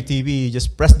unlike your TV, you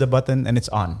just press the button and it's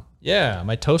on. Yeah,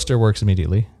 my toaster works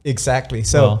immediately. Exactly.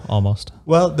 So well, almost.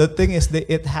 Well, the thing is that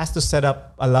it has to set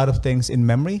up a lot of things in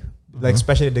memory, like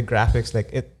especially the graphics.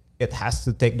 Like it has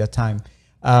to take that time.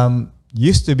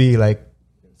 Used to be like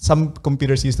some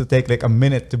computers used to take like a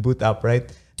minute to boot up,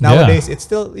 right? Nowadays, it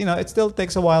still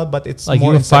takes a while, but it's like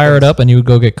more you would fire it up and you would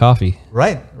go get coffee.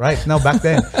 Right. No, back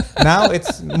then. Now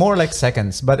it's more like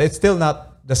seconds, but it's still not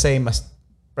the same as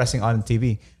pressing on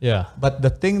TV. Yeah. But the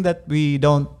thing that we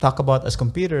don't talk about as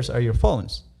computers are your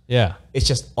phones. Yeah. It's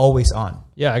just always on.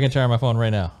 Yeah, I can turn on my phone right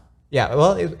now. Yeah.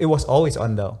 Well, it was always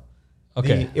on though.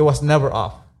 Okay. It was never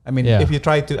off. I mean, Yeah. if you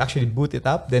try to actually boot it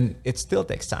up, then it still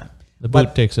takes time. The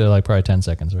boot takes like probably 10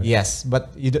 seconds, right? Yes, but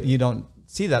you don't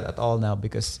see that at all now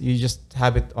because you just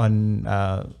have it on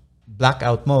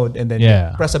blackout mode and then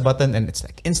you press a button and it's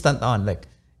like instant on. Like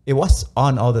it was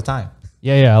on all the time.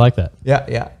 Yeah, I like that.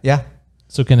 Yeah.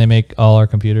 So can they make all our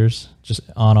computers just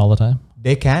on all the time?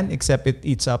 They can, except it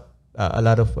eats up a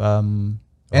lot of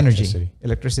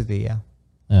electricity. Yeah.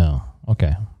 Oh,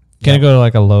 okay. Can it go to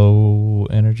like a low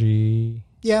energy?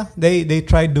 Yeah, they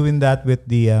tried doing that with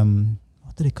the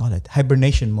what do they call it?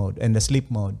 Hibernation mode and the sleep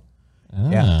mode.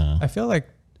 Yeah. I feel like,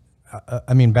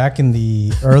 I mean, back in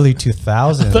the early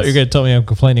 2000s. I thought you were going to tell me I'm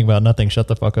complaining about nothing. Shut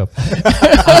the fuck up.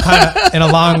 In a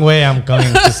long way, I'm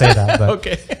going to say that. But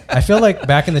okay. I feel like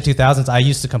back in the 2000s, I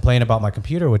used to complain about my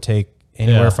computer would take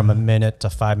anywhere from a minute to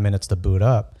 5 minutes to boot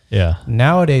up. Yeah.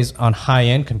 Nowadays, on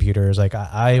high-end computers, like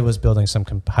I was building some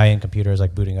high-end computers,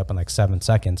 like booting up in like 7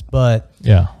 seconds. But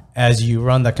as you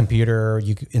run the computer,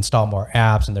 you install more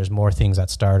apps, and there's more things that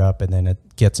start up, and then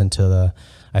it gets into the.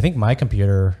 I think my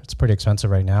computer, it's pretty expensive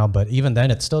right now, but even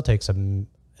then, it still takes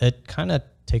it kind of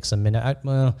takes a minute.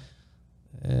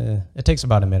 It takes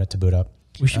about a minute to boot up.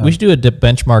 We should do a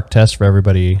benchmark test for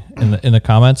everybody in the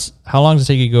comments. How long does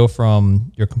it take you to go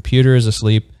from your computer is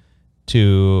asleep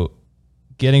to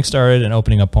getting started and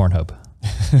opening up Pornhub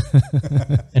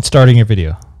and starting your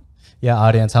video? Yeah,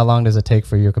 audience, how long does it take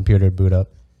for your computer to boot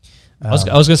up? I was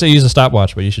going to say use a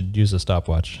stopwatch, but you should use a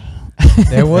stopwatch.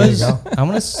 There was, I'm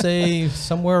going to say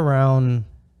somewhere around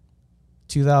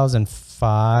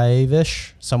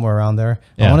 2005-ish, somewhere around there.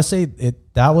 Yeah. I want to say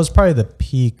that was probably the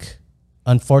peak,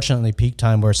 unfortunately, peak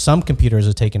time where some computers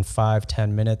are taking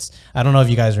 5-10 minutes. I don't know if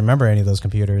you guys remember any of those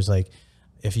computers. Like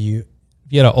if you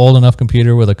had an old enough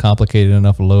computer with a complicated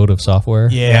enough load of software.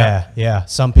 Yeah.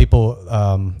 Some people,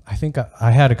 I think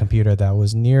I had a computer that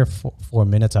was near 4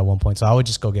 minutes at one point. So I would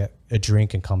just go get a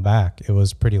drink and come back. It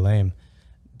was pretty lame.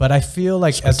 But I feel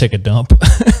like take a dump.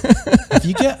 If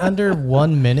you get under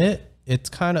 1 minute, it's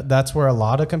that's where a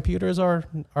lot of computers are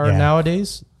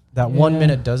nowadays. That 1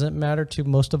 minute doesn't matter to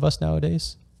most of us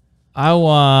nowadays. I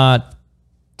want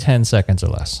 10 seconds or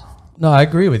less. No, I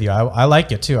agree with you. I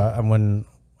like it too. When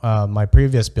my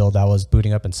previous build, I was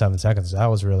booting up in 7 seconds. That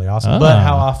was really awesome. But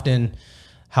how often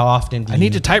do I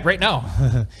need to type right now?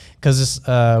 Because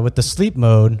with the sleep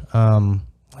mode,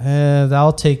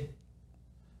 that'll take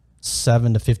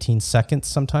 7 to 15 seconds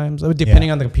sometimes, depending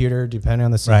on the computer, depending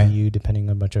on the CPU, depending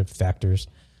on a bunch of factors.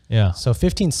 Yeah. So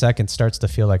 15 seconds starts to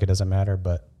feel like it doesn't matter.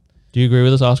 But do you agree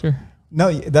with us, Oscar?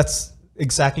 No, that's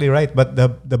exactly right. But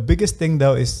the biggest thing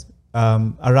though is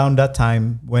around that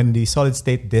time when the solid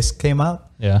state disk came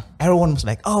out, everyone was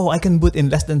like, "Oh, I can boot in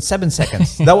less than 7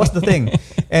 seconds." That was the thing.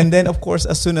 And then, of course,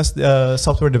 as soon as the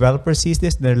software developer sees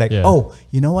this, they're like, "Oh,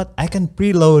 you know what? I can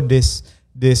preload this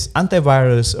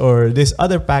antivirus or this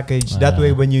other package. That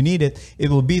way, when you need it, it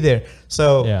will be there."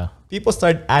 So people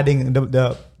start adding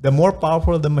the more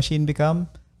powerful the machine become,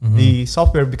 the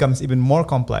software becomes even more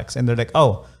complex. And they're like,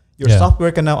 "Oh, your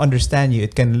software can now understand you.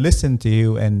 It can listen to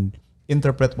you and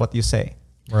interpret what you say."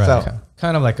 Right. So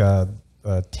kind of like a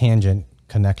tangent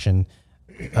connection.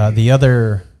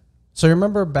 So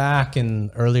remember back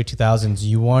in early 2000s,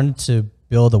 you wanted to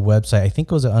build a website. I think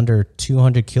it was under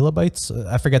 200 kilobytes.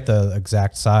 I forget the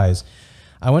exact size.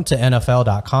 I went to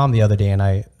NFL.com the other day, and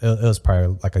it was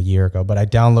probably like a year ago, but I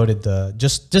downloaded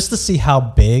just to see how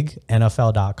big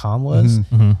NFL.com was.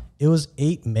 It was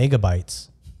 8 megabytes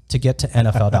to get to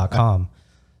NFL.com.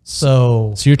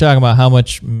 So you're talking about how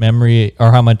much memory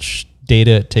or how much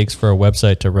data it takes for a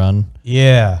website to run?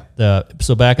 Yeah.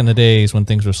 So back in the days when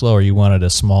things were slower, you wanted a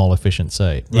small, efficient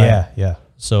site. Right? Yeah.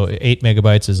 So 8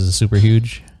 megabytes is super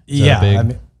huge. I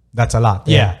mean, that's a lot.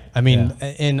 Yeah. I mean,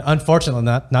 and unfortunately,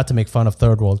 not to make fun of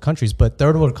third world countries, but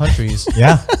third world countries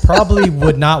probably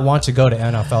would not want to go to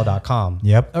NFL.com.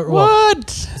 Yep. What?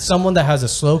 Someone that has a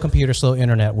slow computer, slow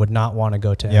internet would not want to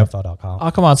go to NFL.com.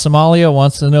 Oh, come on. Somalia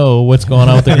wants to know what's going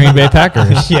on with the Green Bay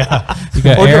Packers. You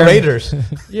got or the Raiders.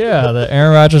 The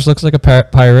Aaron Rodgers looks like a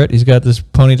pirate. He's got this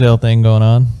ponytail thing going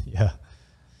on. Yeah.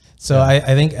 So I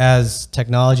think as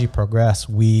technology progresses,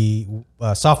 we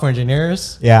software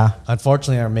engineers,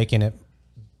 unfortunately, are making it,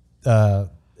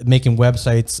 making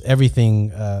websites,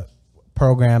 everything,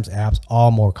 programs, apps,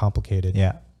 all more complicated.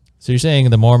 Yeah. So you're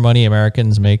saying the more money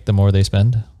Americans make, the more they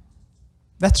spend?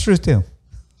 That's true too.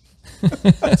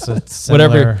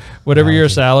 Whatever your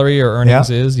salary or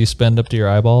earnings is, you spend up to your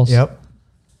eyeballs. Yep.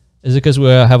 Is it because we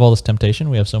have all this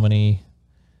temptation? We have so many.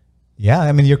 Yeah,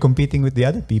 I mean, you're competing with the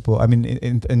other people. I mean,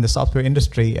 in the software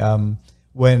industry,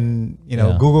 when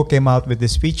Google came out with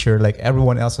this feature, like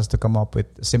everyone else has to come up with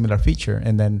a similar feature,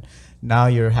 and then now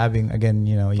you're having again,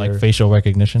 like facial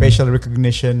recognition,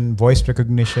 voice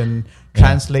recognition,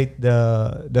 translate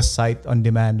the site on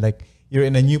demand. Like you're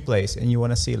in a new place and you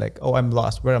want to see like, oh, I'm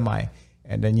lost. Where am I?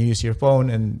 And then you use your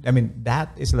phone, and I mean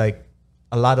that is like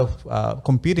a lot of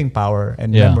computing power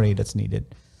and memory that's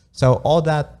needed. So all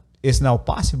that is now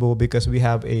possible because we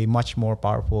have a much more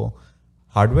powerful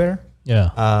hardware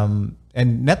and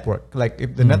network. Like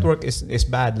if the network is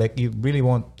bad, like you really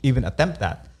won't even attempt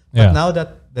that. But now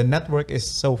that the network is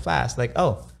so fast, like,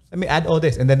 oh, let me add all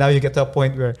this. And then now you get to a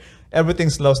point where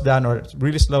everything slows down or it's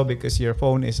really slow because your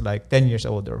phone is like 10 years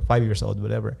old or 5 years old,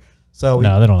 whatever. So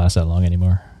no, they don't last that long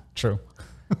anymore. True.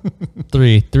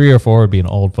 three or four would be an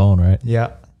old phone, right?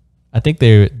 Yeah. I think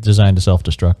they're designed to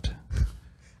self-destruct.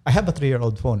 I have a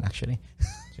 3-year-old phone, actually.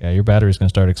 Yeah, your battery's going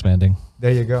to start expanding.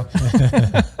 There you go.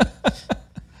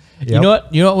 You know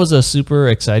what was a super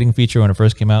exciting feature when it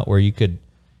first came out, where you could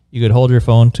hold your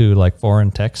phone to like foreign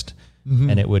text,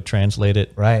 and it would translate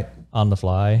it Right. on the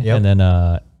fly, Yep. and then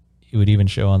it would even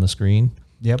show on the screen.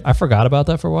 Yep. I forgot about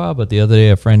that for a while, but the other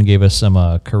day a friend gave us some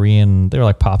Korean. They were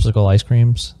like popsicle ice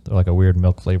creams. They're like a weird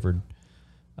milk flavored.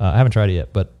 I haven't tried it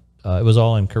yet, but it was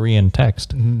all in Korean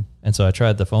text, and so I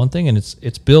tried the phone thing, and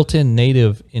it's built in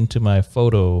native into my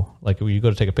photo. Like when you go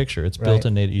to take a picture, it's built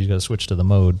in native. You got to switch to the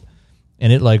mode,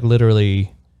 and it like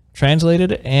literally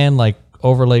translated it and like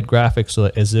overlaid graphics so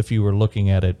that as if you were looking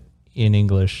at it in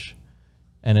English,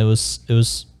 and it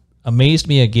was amazed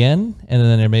me again, and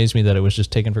then it amazed me that it was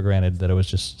just taken for granted that it was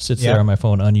just sits there on my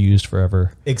phone unused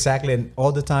forever. Exactly, and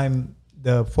all the time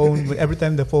the phone, every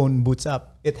time the phone boots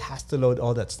up, it has to load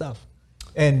all that stuff,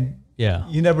 and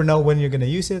you never know when you're gonna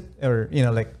use it, or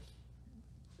like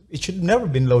it should never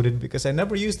been loaded because I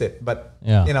never used it. But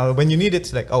when you need it,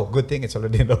 it's like, oh, good thing it's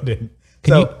already loaded.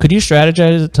 Could you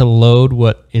strategize it to load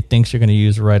what it thinks you're going to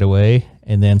use right away,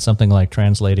 and then something like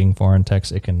translating foreign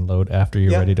text it can load after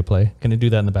you're ready to play? Can it do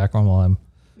that in the background while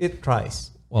it tries?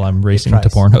 While I'm racing to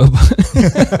Pornhub.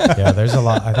 Yeah, there's a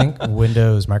lot. I think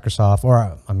Windows, Microsoft,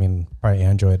 or I mean probably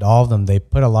Android, all of them, they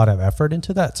put a lot of effort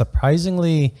into that.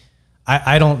 Surprisingly,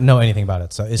 I don't know anything about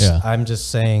it, so I'm just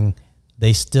saying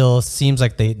they still seems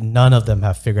like none of them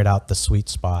have figured out the sweet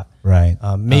spot. Right.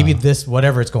 Maybe this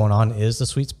whatever it's going on is the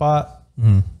sweet spot.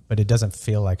 But it doesn't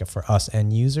feel like it for us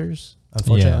end users,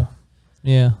 unfortunately.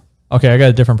 Yeah. Okay, I got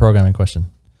a different programming question.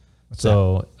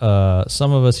 Some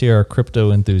of us here are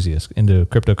crypto enthusiasts into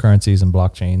cryptocurrencies and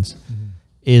blockchains.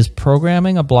 Is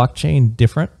programming a blockchain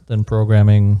different than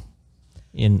programming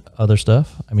in other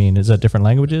stuff? I mean, is that different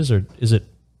languages, or is it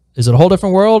a whole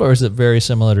different world, or is it very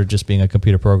similar to just being a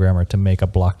computer programmer to make a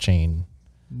blockchain?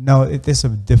 No, it is a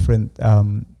different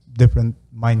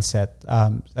mindset.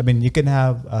 I mean, you can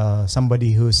have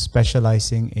somebody who's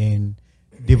specializing in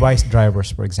device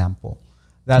drivers, for example.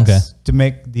 That's to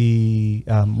make the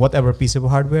whatever piece of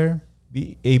hardware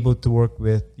be able to work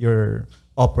with your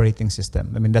operating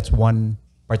system. I mean, that's one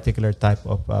particular type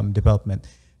of development.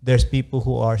 There's people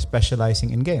who are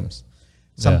specializing in games.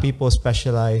 Some people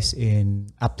specialize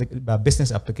in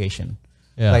business application.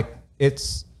 Like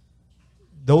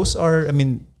those are, I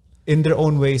mean, in their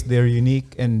own ways, they're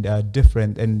unique and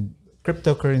different. And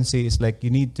cryptocurrency is like, you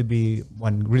need to be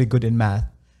really good in math,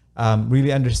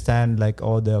 really understand like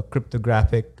all the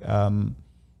cryptographic,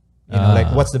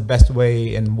 like what's the best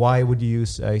way and why would you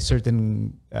use a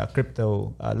certain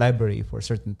crypto library for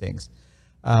certain things.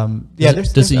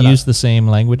 Does it use the same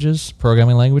languages,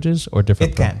 programming languages, or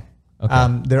different? It can.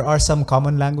 Okay. There are some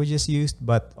common languages used,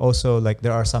 but also like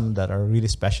there are some that are really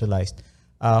specialized.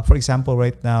 For example,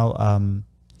 right now,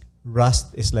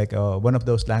 Rust is like one of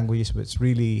those languages which is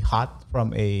really hot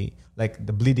from like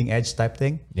the bleeding edge type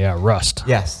thing. Yeah, Rust.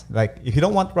 Yes, like if you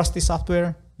don't want rusty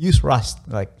software, use Rust.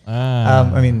 Like,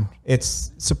 I mean,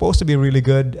 it's supposed to be really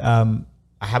good.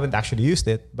 I haven't actually used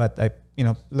it, but I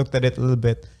looked at it a little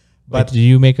bit. But do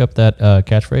you make up that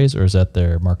catchphrase, or is that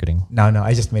their marketing? No,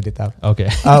 I just made it up. Okay.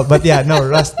 But yeah, no,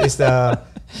 Rust is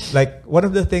like one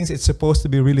of the things it's supposed to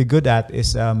be really good at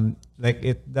is like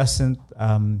it doesn't.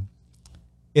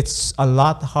 It's a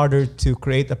lot harder to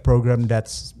create a program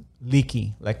that's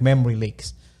leaky, like memory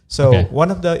leaks. So one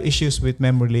of the issues with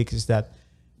memory leaks is that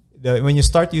when you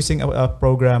start using a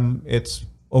program, it's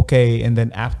okay, and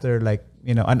then after like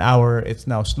an hour, it's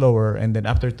now slower, and then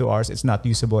after 2 hours, it's not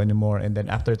usable anymore, and then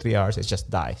after 3 hours, it just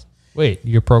dies. Wait,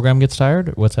 your program gets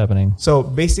tired? What's happening? So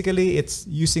basically, it's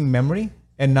using memory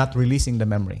and not releasing the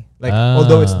memory. Like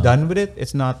although it's done with it,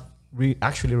 it's not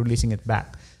actually releasing it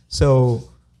back. So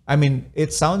I mean,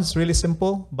 it sounds really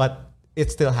simple, but it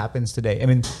still happens today. I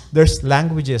mean, there's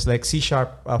languages like C#,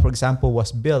 for example,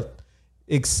 was built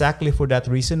exactly for that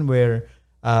reason, where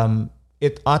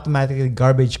it automatically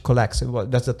garbage collects.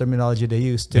 That's the terminology they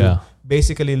use to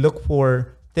basically look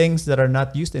for things that are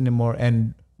not used anymore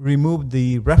and remove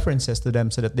the references to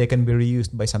them so that they can be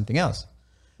reused by something else.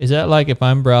 Is that like if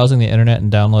I'm browsing the internet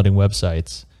and downloading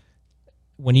websites,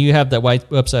 when you have that white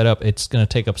website up, it's going to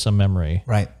take up some memory.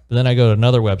 Right. But then I go to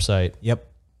another website. Yep.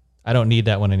 I don't need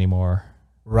that one anymore.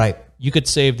 Right. You could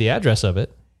save the address of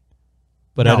it.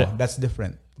 But no, that's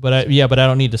different. But I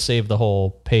don't need to save the whole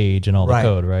page and all the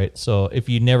code, right? So if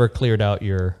you never cleared out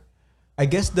your... I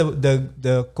guess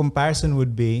the comparison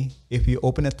would be if you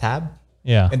open a tab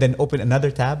and then open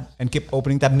another tab and keep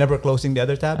opening tab, never closing the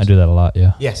other tabs. I do that a lot,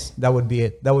 yeah. Yes, that would be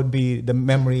it. That would be the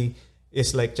memory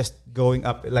is like just going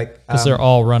up like... Because they're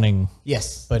all running.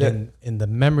 Yes. But in the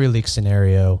memory leak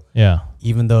scenario, yeah,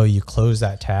 even though you close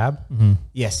that tab,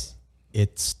 yes,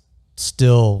 it's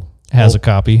still has a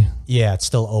copy. Yeah, it's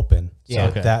still open.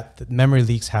 Yeah. So that memory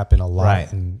leaks happen a lot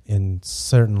Right. in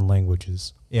certain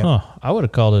languages. Yeah. Huh. I would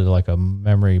have called it like a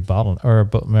memory bottle or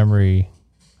memory.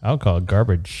 I would call it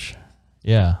garbage.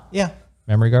 Yeah. Yeah.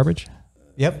 Memory garbage.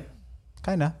 Yep.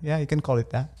 Kinda. Yeah, you can call it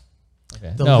that.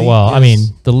 Okay. The No, leak well, I mean,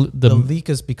 is- the The leak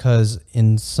is because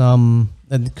in some,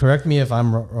 and correct me if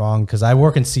I'm wrong, because I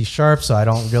work in C#, so I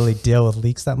don't really deal with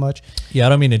leaks that much. yeah, I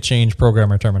don't mean to change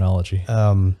programmer terminology.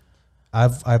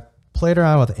 I've played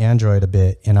around with Android a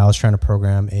bit, and I was trying to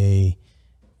program a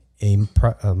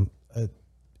encrypted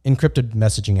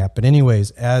messaging app. But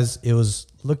anyways, as it was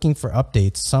looking for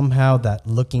updates, somehow that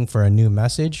looking for a new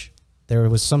message, there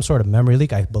was some sort of memory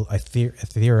leak. I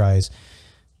theorize.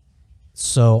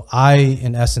 So I,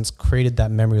 in essence, created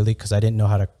that memory leak because I didn't know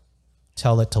how to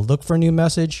tell it to look for a new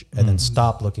message and then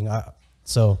stop looking.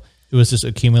 So It was just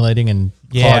accumulating and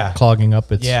clogging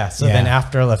up its. So then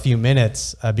after a few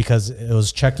minutes, because it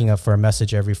was checking up for a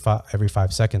message every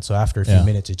 5 seconds. So after a few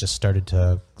minutes, it just started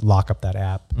to lock up that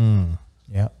app.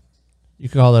 Yeah. You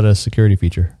could call that a security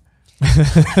feature.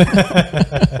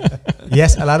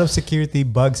 Yes, a lot of security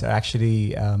bugs are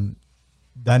actually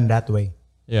done that way.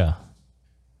 Yeah.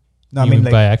 No, I You mean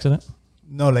like by accident?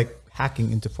 no, like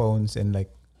hacking into phones and like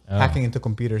hacking into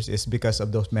computers is because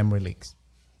of those memory leaks.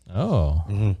 Oh.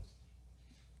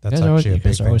 That's You actually a big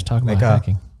guys are always thing. talking Like about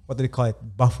hacking. what do they call it?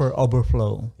 Buffer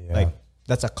overflow. Yeah. Like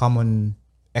that's a common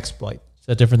exploit. Is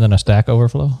that different than a Stack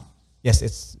Overflow? Yes,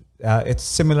 it's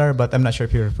similar, but I'm not sure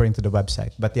if you're referring to the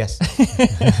website. But yes,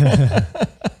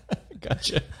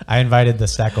 Gotcha. I invited the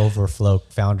Stack Overflow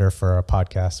founder for a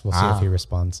podcast. We'll see if he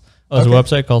responds. Oh, there's a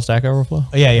Okay. website called Stack Overflow?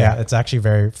 Oh, yeah. It's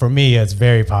actually for me, it's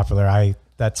very popular.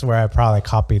 That's where I probably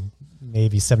copied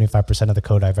maybe 75% of the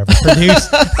code I've ever produced.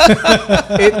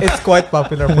 it's quite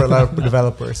popular for a lot of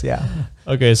developers. Yeah.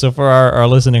 Okay, so for our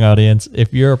listening audience,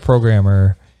 if you're a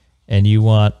programmer and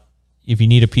if you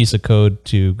need a piece of code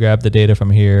to grab the data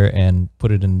from here and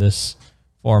put it in this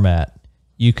format,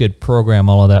 you could program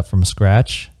all of that from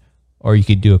scratch, or you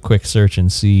could do a quick search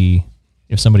and see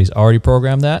if somebody's already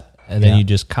programmed that, and then you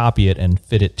just copy it and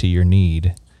fit it to your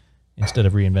need instead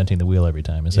of reinventing the wheel every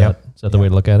time. Is that the way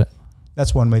to look at it?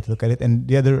 That's one way to look at it. And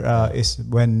the other is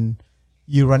when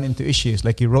you run into issues,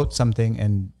 like you wrote something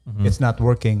and it's not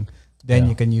working, then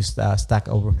you can use Stack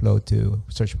Overflow to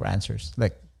search for answers.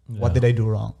 Like, what did I do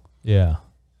wrong? Yeah.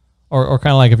 Or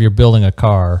kind of like if you're building a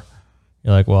car,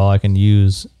 you're like, well, I can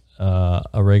use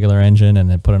a regular engine and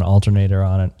then put an alternator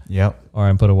on it. Yep. Or I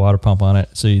can put a water pump on it.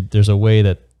 So there's a way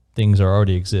that things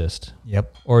already exist.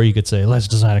 Yep. Or you could say, let's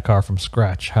design a car from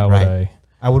scratch. How would I?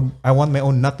 I want my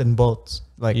own nut and bolts.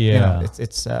 Like, you know,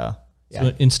 it's So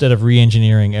instead of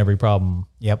re-engineering every problem,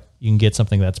 Yep. you can get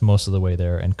something that's most of the way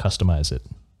there and customize it.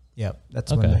 Yep.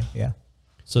 That's Okay. one way. Yeah.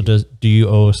 So do you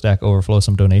owe Stack Overflow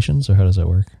some donations, or how does that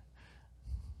work?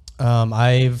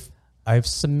 I've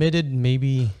submitted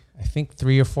maybe I think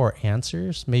 3 or 4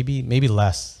 answers, maybe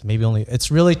less, maybe only.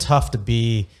 It's really tough to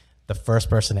be the first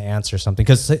person to answer something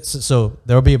because so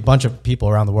there will be a bunch of people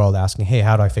around the world asking, hey,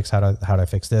 how do I fix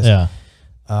this? Yeah.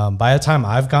 By the time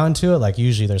I've gotten to it, like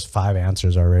usually there's 5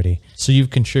 answers already. So you've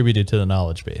contributed to the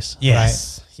knowledge base.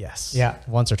 Yes. Yeah.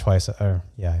 Once or twice. I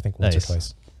think once Nice. or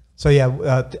twice. So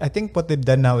I think what they've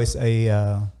done now is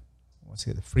a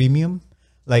freemium.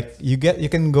 Like you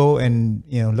can go and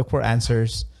look for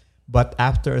answers, but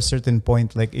after a certain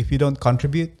point, like if you don't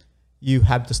contribute, you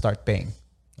have to start paying.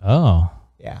 Oh.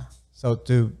 Yeah. So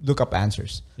to look up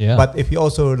answers. Yeah. But if you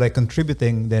also like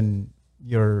contributing, then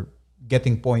you're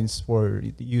getting points for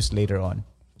use later on.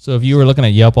 So if you were looking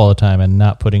at Yelp all the time and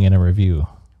not putting in a review.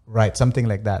 Right. Something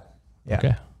like that. Yeah.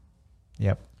 Okay.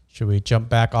 Yep. Should we jump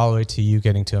back all the way to you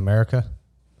getting to America?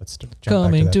 Let's jump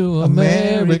Coming back to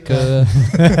America.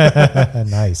 that.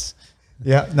 Nice.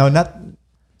 Yeah. No, not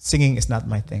singing is not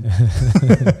my thing.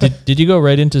 Did you go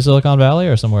right into Silicon Valley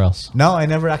or somewhere else? No, I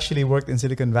never actually worked in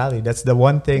Silicon Valley. That's the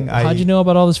one thing How'd you know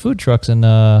about all these food trucks and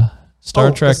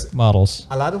Star Trek 'cause models?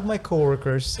 a lot of my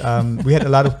coworkers, we had a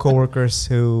lot of coworkers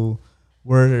who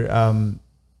were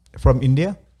from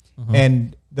India.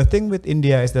 And the thing with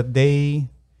India is that there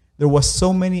was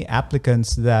so many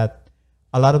applicants that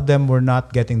a lot of them were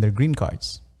not getting their green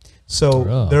cards. So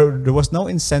Oh. there was no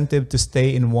incentive to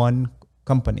stay in one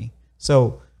company.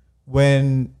 So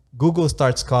when Google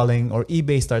starts calling or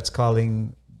eBay starts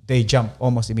calling, they jump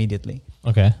almost immediately.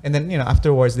 Okay. And then,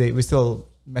 afterwards we still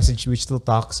message, we still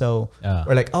talk. So Yeah.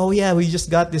 we're like, oh yeah, we just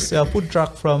got this food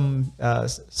truck from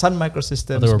Sun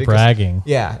Microsystems. They were bragging.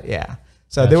 Yeah.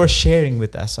 So they were sharing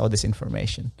with us all this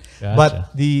information. Gotcha.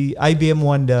 But the IBM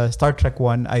one, the Star Trek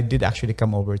one, I did actually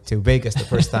come over to Vegas the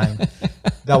first time.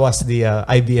 That was the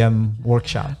IBM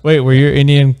workshop. Wait, were your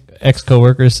Indian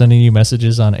ex-coworkers sending you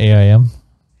messages on AIM?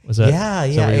 Was that? Yeah,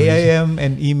 is that what you were using? AIM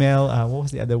and email. What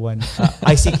was the other one?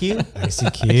 ICQ.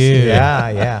 ICQ.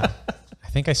 Yeah. I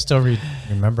think I still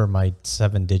remember my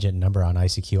 7-digit number on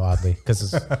ICQ, oddly,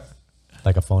 because it's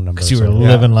like a phone number. Because you were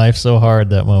living life so hard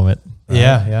that moment.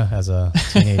 Yeah, as a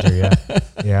teenager,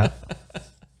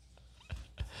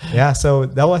 Yeah. So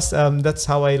that was that's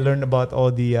how I learned about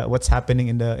all the what's happening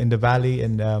in the valley,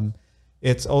 and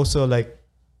it's also like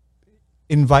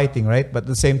inviting, right? But at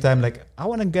the same time, like I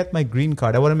want to get my green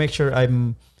card. I want to make sure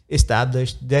I'm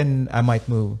established. Then I might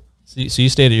move. So you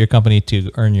stayed at your company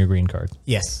to earn your green card.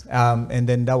 Yes. And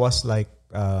then that was like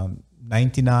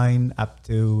 99 up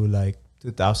to like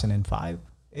 2005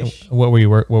 ish. What were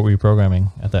you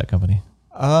programming at that company?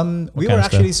 We were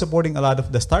actually supporting a lot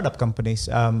of the startup companies.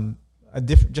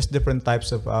 Just different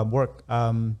types of work.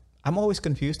 I'm always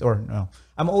confused, or no,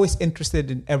 I'm always interested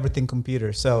in everything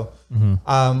computer. So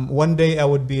one day I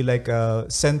would be like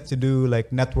sent to do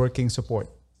like networking support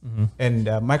and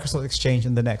Microsoft Exchange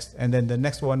in the next. And then the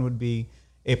next one would be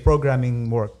a programming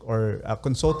work or a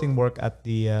consulting work at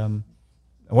the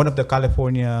one of the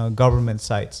California government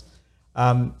sites.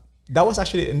 That was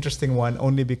actually an interesting one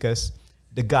only because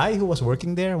the guy who was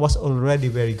working there was already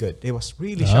very good. He was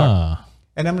really sharp.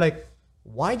 And I'm like,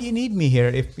 why do you need me here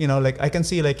if, like I can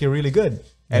see like you're really good?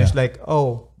 And it's like,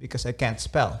 oh, because I can't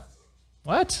spell.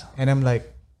 What? And I'm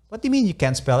like, what do you mean you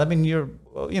can't spell? I mean,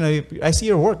 I see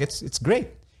your work. It's great.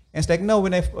 And it's like, no,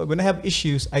 when I have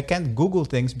issues, I can't Google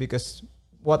things because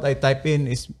what I type in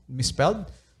is misspelled.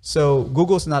 So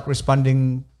Google's not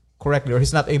responding correctly, or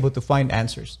he's not able to find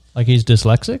answers. Like he's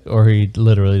dyslexic, or he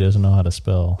literally doesn't know how to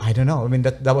spell? I don't know. I mean,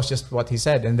 that was just what he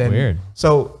said. And then weird.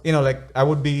 So like I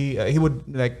would be, he would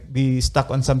like be stuck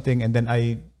on something, and then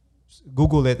I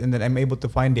Google it, and then I'm able to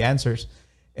find the answers.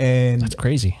 And that's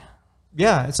crazy.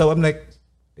 Yeah. So I'm like,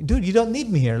 dude, you don't need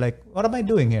me here. Like, what am I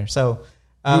doing here? So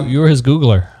you were his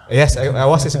Googler. Yes, I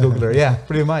was his Googler. Yeah,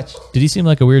 pretty much. Did he seem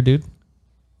like a weird dude?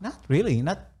 Not really.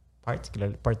 Not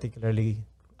particularly.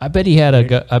 I bet he had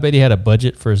a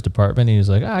budget for his department. And he was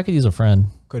like, I could use a friend.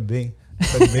 Could be.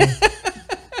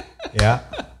 Yeah.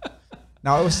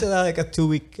 Now it was still like a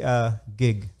 2-week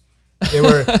gig. They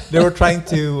were trying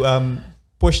to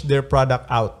push their product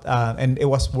out, and it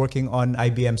was working on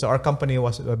IBM. So our company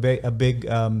was a big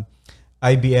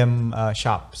IBM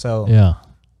shop. So yeah,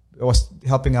 it was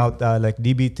helping out like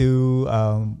DB2,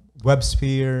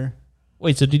 WebSphere.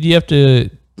 Wait, so did you have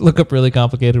to look up really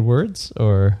complicated words,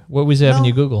 or what was having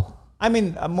you Google? I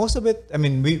mean, most of it. I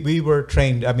mean, we were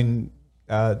trained. I mean,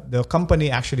 the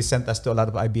company actually sent us to a lot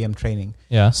of IBM training.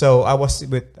 Yeah. So I was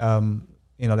with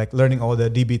like learning all the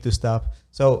DB2 stuff.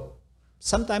 So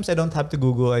sometimes I don't have to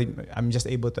Google. I'm just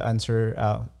able to answer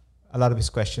a lot of his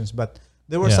questions. But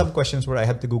there were some questions where I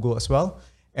had to Google as well.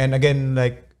 And again,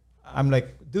 like I'm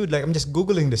like, dude, like I'm just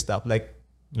Googling this stuff, like.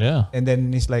 Yeah. And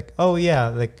then he's like, oh yeah,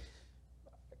 like,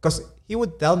 because he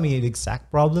would tell me the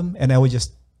exact problem, and I would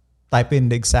just type in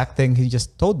the exact thing he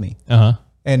just told me.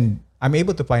 And I'm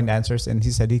able to find answers, and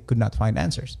he said he could not find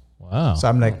answers. Wow. So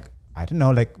I'm like, I don't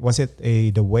know, like, was it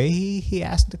the way he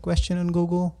asked the question on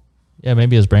Google? Yeah,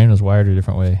 maybe his brain was wired a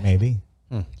different way. Maybe.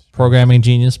 Programming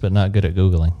genius, but not good at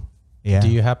Googling. Yeah. Do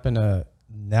you happen to,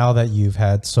 now that you've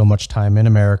had so much time in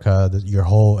America, your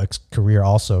whole career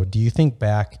also, do you think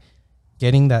back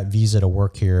getting that visa to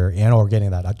work here and or getting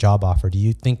that job offer, do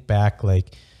you think back,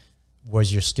 like,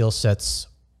 was your skill sets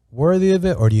worthy of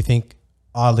it? Or do you think,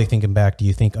 oddly thinking back, do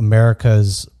you think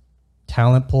America's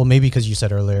talent pool, maybe because you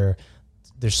said earlier,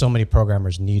 there's so many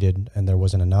programmers needed and there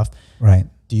wasn't enough. Right.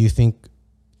 Do you think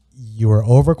you were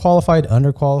overqualified,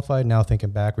 underqualified, now thinking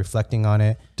back, reflecting on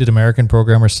it? Did American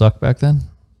programmers suck back then?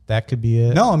 That could be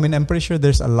it. No, I mean, I'm pretty sure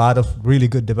there's a lot of really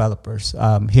good developers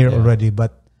here already,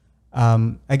 but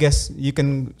I guess you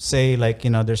can say, like,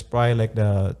 there's probably like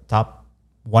the top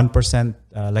 1%,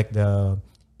 like the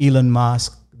Elon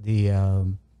Musk,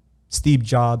 the Steve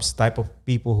Jobs type of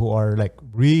people who are like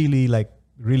really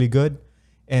good.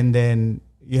 And then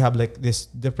you have like this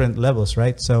different levels,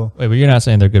 right? So wait, but you're not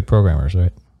saying they're good programmers,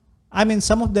 right? I mean,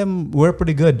 some of them were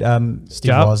pretty good.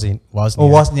 Steve Wozniak.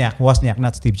 Wozniak,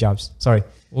 not Steve Jobs. Sorry.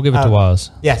 We'll give it to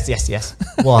Woz. Yes.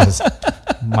 Woz.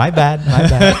 My bad.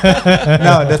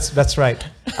 No, that's right.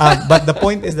 But the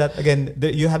point is that, again,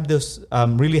 you have this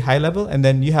really high level, and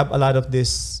then you have a lot of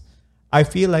this. I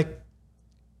feel like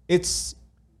it's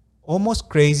almost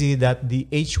crazy that the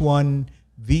H1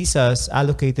 visas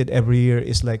allocated every year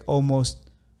is like almost,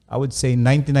 I would say,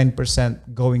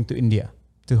 99% going to India,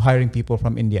 to hiring people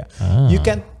from India. You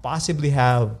can't possibly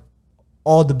have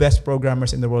all the best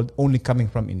programmers in the world only coming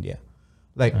from India.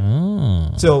 Like,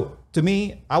 so to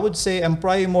me, I would say I'm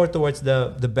probably more towards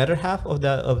the better half of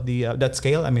the that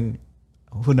scale. I mean,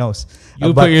 who knows? You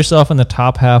would put yourself in the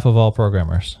top half of all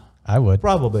programmers. I would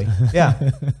probably,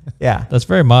 yeah, yeah. That's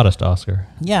very modest, Oscar.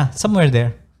 Yeah, somewhere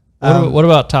there. What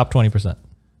about top 20%?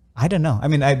 I don't know. I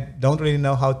mean, I don't really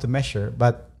know how to measure,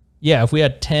 but yeah, if we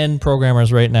had 10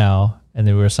 programmers right now and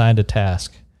they were assigned a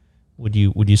task, would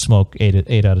you smoke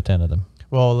eight out of 10 of them?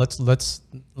 Well, let's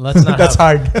not. That's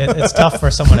hard. It's tough for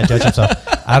someone to judge himself.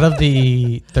 Out of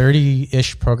the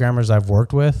 30-ish programmers I've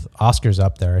worked with, Oscar's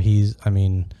up there.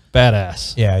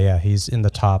 Badass. Yeah. He's in the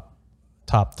top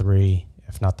 3,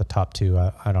 if not the top 2.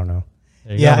 I don't know.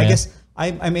 Yeah, I guess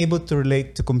I'm able to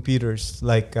relate to computers.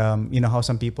 Like, how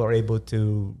some people are able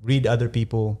to read other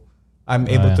people. I'm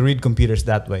able to read computers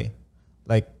that way.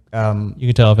 Like, you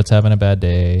can tell if it's having a bad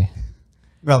day.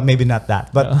 Well, maybe not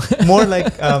that, but more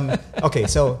like, okay,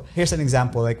 so here's an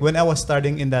example. Like when I was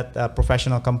starting in that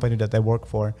professional company that I work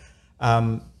for,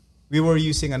 we were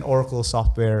using an Oracle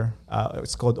software.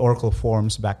 It's called Oracle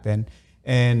Forms back then.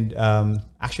 And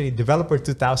actually Developer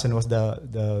 2000 was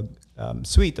the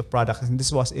suite of products. And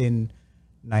this was in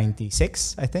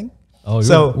 96, I think. Oh,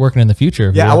 you're working in the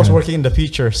future. Yeah, I was working in the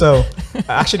future. So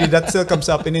actually that still comes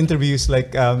up in interviews,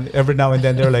 like every now and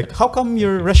then they're like, how come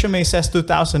your resume says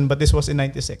 2000, but this was in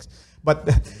 96? But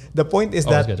the point is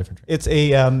that it's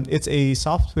a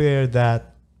software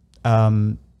that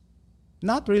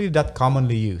not really that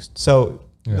commonly used. So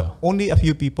only a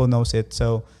few people knows it.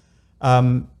 So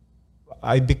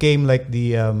I became like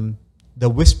the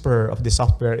whisperer of the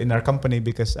software in our company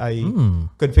because I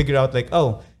could figure out like,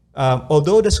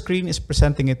 although the screen is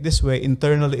presenting it this way,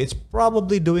 internally it's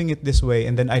probably doing it this way,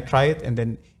 and then I try it, and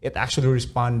then it actually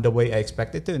responds the way I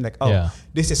expect it to, and like,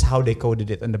 this is how they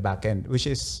coded it on the back end, which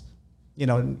is, you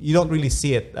don't really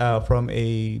see it from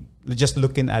just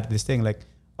looking at this thing, like,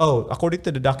 according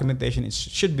to the documentation, it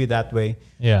should be that way.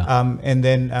 Yeah. And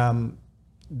then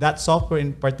that software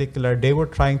in particular, they were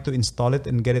trying to install it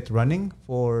and get it running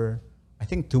for, I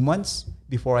think, 2 months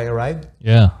before I arrived.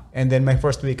 Yeah. And then my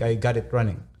first week, I got it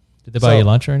running. Did they buy you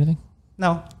lunch or anything?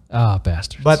 No. Ah,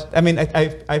 bastards. But I mean,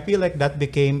 I feel like that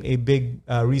became a big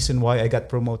reason why I got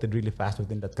promoted really fast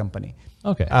within that company.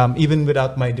 Okay. Even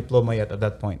without my diploma yet at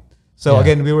that point. So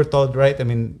again, we were told, right? I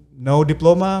mean, no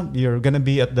diploma, you're gonna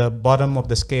be at the bottom of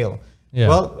the scale. Yeah.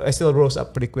 Well, I still rose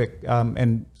up pretty quick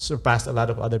and surpassed a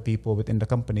lot of other people within the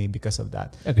company because of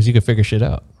that. Yeah, because you could figure shit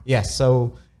out. Yes.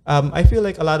 So I feel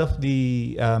like a lot of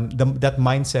that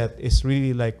mindset is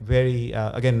really like very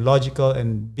again logical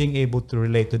and being able to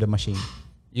relate to the machine.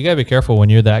 You gotta be careful when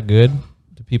you're that good.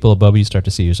 The people above you start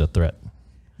to see you as a threat.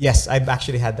 Yes, I've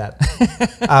actually had that.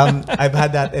 I've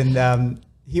had that, and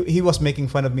he was making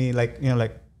fun of me, like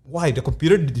why did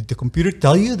the computer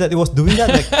tell you that it was doing that?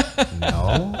 Like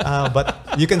no, but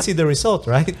you can see the result,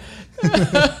 right?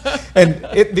 And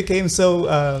it became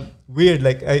so weird.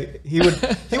 Like he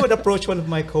would approach one of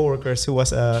my coworkers who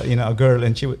was a girl,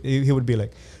 and he would be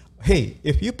like, "Hey,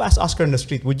 if you pass Oscar on the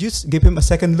street, would you give him a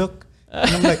second look?" And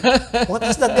I'm like, "What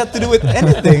has that got to do with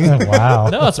anything?" Wow.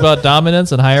 No, it's about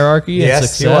dominance and hierarchy and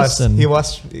success. He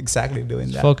was exactly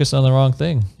doing that. Focused on the wrong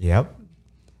thing. Yep.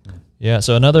 Yeah.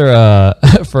 So another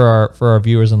for our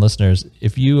viewers and listeners,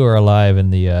 if you are alive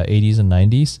in the 80s and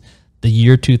 90s, the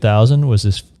year 2000 was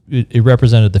this. It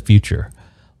represented the future.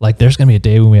 Like there's going to be a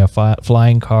day when we have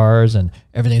flying cars and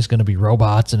everything's going to be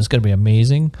robots and it's going to be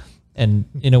amazing. And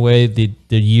in a way, the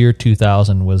year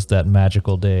 2000 was that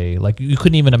magical day. Like you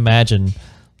couldn't even imagine.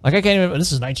 Like I can't even.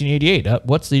 This is 1988.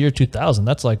 What's the year 2000?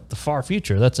 That's like the far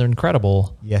future. That's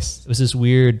incredible. Yes. It was this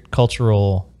weird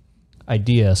cultural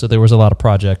idea. So there was a lot of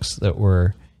projects that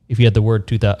were, if you had the word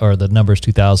 2000 or the numbers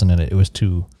 2000 in it, it was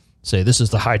to say this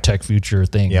is the high tech future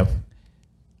thing. Yep.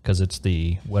 Because it's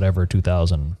the whatever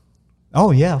 2000.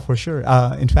 Oh yeah, for sure.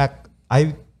 In fact,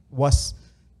 I was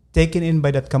taken in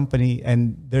by that company,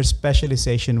 and their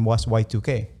specialization was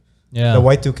Y2K. Yeah. The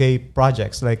Y2K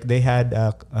projects, like they had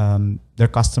their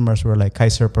customers were like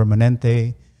Kaiser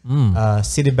Permanente,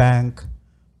 Citibank.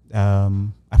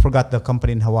 I forgot the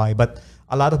company in Hawaii, but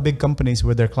a lot of big companies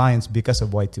were their clients because of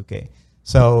Y2K.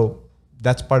 So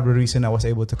that's part of the reason I was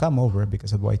able to come over,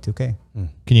 because of Y2K.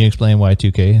 Can you explain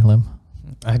Y2K, Lim?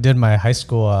 I did my high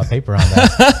school paper on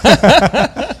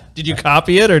that. Did you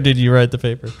copy it or did you write the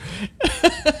paper?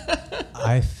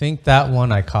 I think that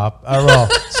one I copied.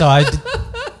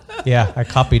 I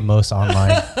copied most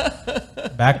online.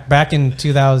 Back in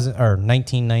 2000 or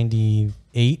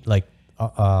 1998, like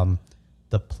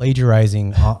the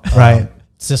plagiarizing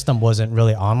system wasn't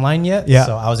really online yet. Yeah.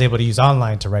 So I was able to use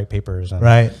online to write papers. And,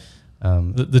 right.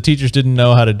 The teachers didn't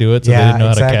know how to do it, so they didn't know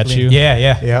how to catch you.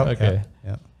 Yeah. Okay.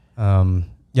 Yeah.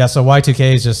 Yeah, so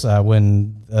Y2K is just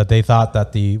when they thought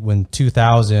that when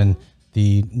 2000,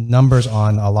 the numbers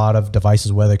on a lot of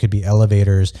devices, whether it could be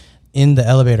elevators, in the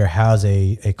elevator has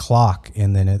a clock,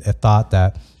 and then it thought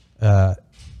that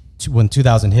when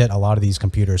 2000 hit, a lot of these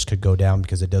computers could go down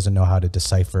because it doesn't know how to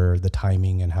decipher the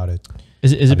timing and how to...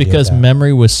 Is it because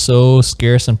memory was so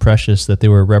scarce and precious that they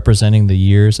were representing the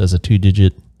years as a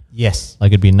 2-digit? Yes. Like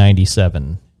it'd be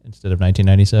 97 instead of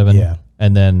 1997? Yeah.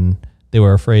 And then they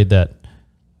were afraid that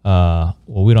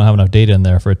we don't have enough data in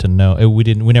there for it to know. We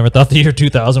never thought the year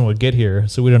 2000 would get here,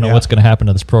 so we don't know what's going to happen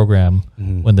to this program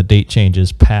when the date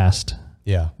changes past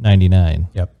 99.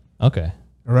 Yep. Okay.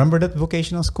 Remember that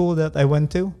vocational school that I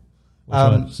went to?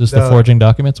 Is this the forging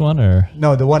documents one, or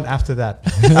no, the one after that?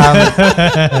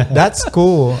 That's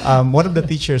cool. One of the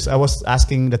teachers, I was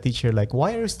asking the teacher, like,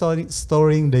 why are you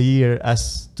storing the year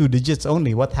as 2 digits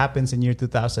only? What happens in year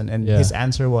 2000? And his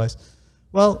answer was,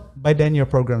 well, by then your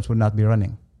programs would not be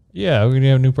running. Yeah, we're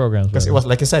gonna have new programs. Because it was,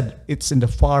 like I said, it's in the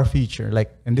far future.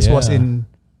 And this was in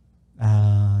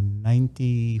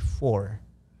 94.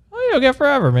 Oh, you'll get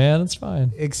forever, man. It's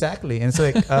fine. Exactly. And it's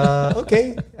like,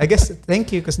 okay, I guess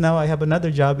thank you, because now I have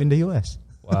another job in the US.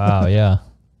 Wow, yeah.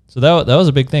 So that was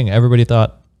a big thing. Everybody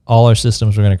thought all our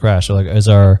systems were going to crash. So like,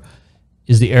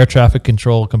 is the air traffic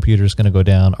control computers going to go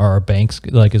down? Are our banks,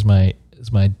 like, is my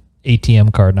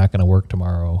ATM card not going to work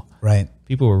tomorrow? Right.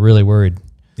 People were really worried.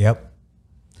 Yep.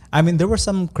 I mean, there was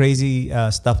some crazy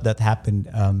stuff that happened.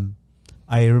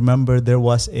 I remember there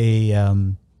was a,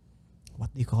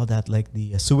 what do you call that? Like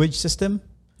the sewage system.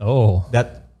 Oh.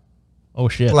 Oh,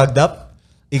 shit. Plugged up.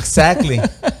 Exactly.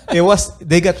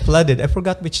 They got flooded. I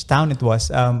forgot which town it was,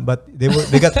 but they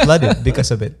got flooded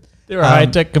because of it. They were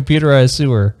high-tech computerized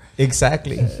sewer.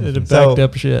 Exactly. It backed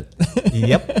up shit.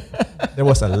 Yep. There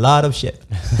was a lot of shit.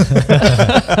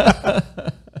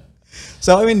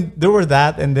 So, I mean, there were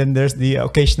that, and then there's the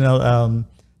occasional,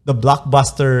 the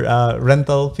Blockbuster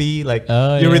rental fee. Like,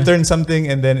 you return something,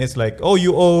 and then it's like, oh,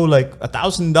 you owe like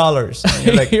 $1,000.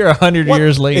 You're like, you're 100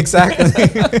 years late. Exactly.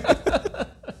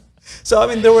 So, I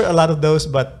mean, there were a lot of those,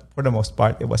 but for the most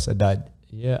part, it was a dud.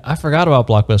 Yeah, I forgot about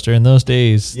Blockbuster. In those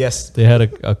days, yes, they had a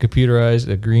computerized,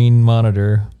 a green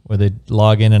monitor where they'd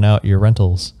log in and out your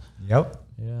rentals. Yep.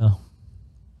 Yeah.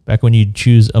 Back when you'd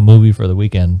choose a movie for the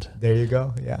weekend. There you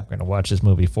go. Yeah. We're going to watch this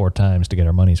movie 4 times to get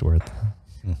our money's worth.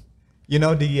 You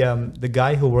know, the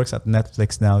guy who works at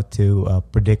Netflix now to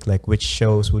predict like which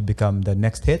shows would become the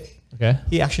next hit. Okay.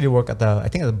 He actually worked at I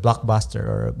think at Blockbuster,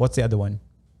 or what's the other one?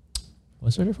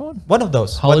 What's the different one? One of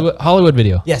those. Hollywood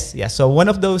Video. Yes. So one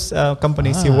of those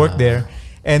companies, he worked there.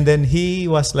 And then he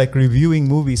was like reviewing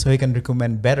movies so he can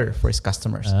recommend better for his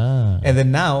customers. And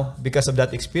then now, because of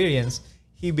that experience,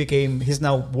 he's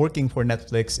now working for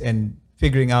Netflix and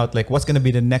figuring out like what's going to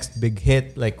be the next big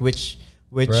hit, like which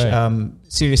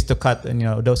series to cut,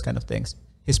 and those kind of things.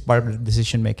 He's part of the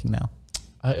decision making now.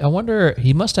 I wonder,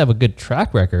 he must have a good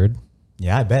track record.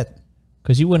 Yeah, I bet.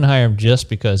 Because you wouldn't hire him just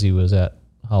because he was at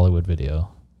Hollywood Video.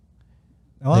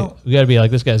 Well, we got to be like,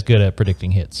 this guy's good at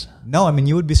predicting hits. No, I mean,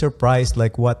 you would be surprised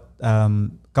like what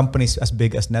companies as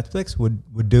big as Netflix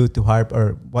would do to hire,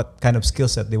 or what kind of skill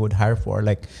set they would hire for.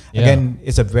 Like, again,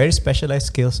 it's a very specialized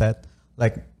skill set.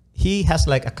 Like, he has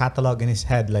like a catalog in his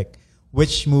head, like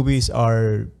which movies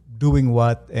are doing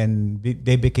what, and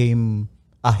they became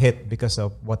a hit because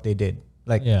of what they did.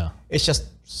 Like, it's just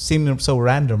seemed so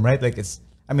random, right? Like, it's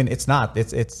not.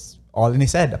 It's all in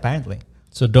his head, apparently.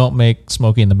 So don't make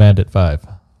Smokey and the Bandit 5.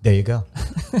 There you go.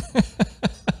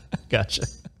 Gotcha.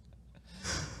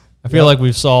 I feel like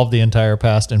we've solved the entire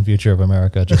past and future of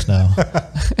America just now.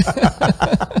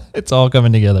 It's all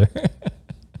coming together.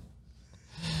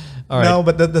 All right. No,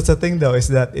 but that's the thing, though, is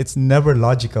that it's never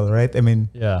logical, right? I mean,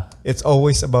 it's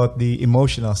always about the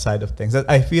emotional side of things.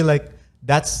 I feel like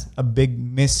that's a big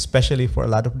miss, especially for a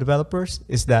lot of developers,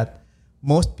 is that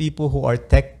most people who are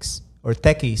techs or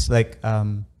techies, like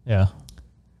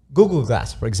Google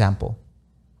Glass, for example.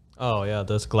 Oh, yeah,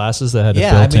 those glasses that had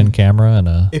a built-in camera and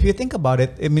a... If you think about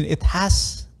it, I mean, it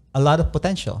has a lot of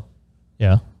potential.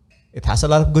 Yeah. It has a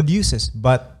lot of good uses,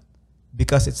 but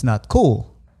because it's not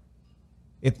cool,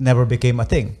 it never became a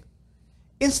thing.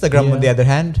 Instagram, on the other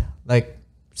hand, like,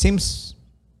 seems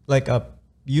like a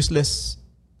useless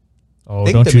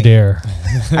thing. Don't you dare.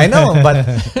 I know, but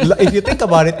if you think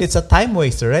about it, it's a time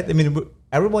waster, right? I mean,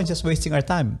 everyone's just wasting our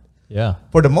time. Yeah.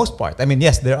 For the most part. I mean,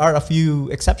 yes, there are a few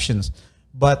exceptions,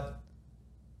 but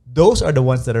those are the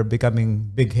ones that are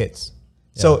becoming big hits.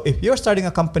 Yeah. So if you're starting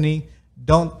a company,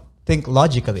 don't think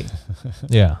logically.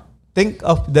 Think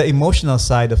of the emotional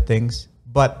side of things,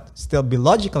 but still be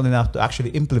logical enough to actually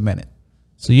implement it.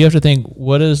 So you have to think,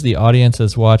 what is the audience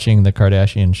that's watching the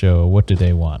Kardashian show? What do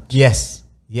they want? Yes.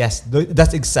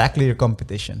 That's exactly your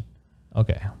competition.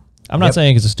 Okay. I'm not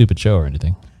saying it's a stupid show or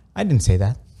anything. I didn't say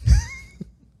that.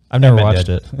 I've never watched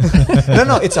it.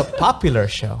 No, it's a popular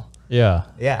show. Yeah.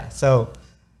 Yeah. So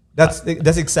that's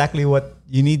exactly what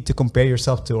you need to compare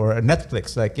yourself to, or a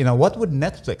Netflix. Like, what would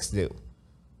Netflix do?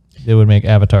 They would make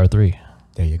Avatar 3.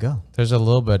 There you go. There's a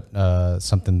little bit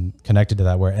something connected to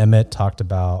that where Emmett talked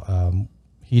about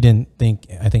he didn't think,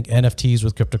 I think NFTs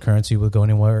with cryptocurrency would go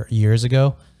anywhere years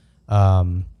ago.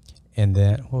 And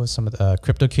then what was some of the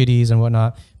CryptoKitties and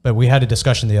whatnot. But we had a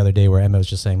discussion the other day where Emmett was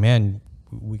just saying, man,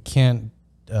 we can't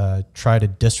try to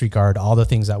disregard all the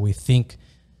things that we think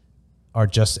are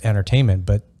just entertainment,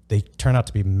 but they turn out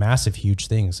to be massive, huge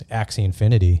things. Axie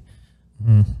Infinity.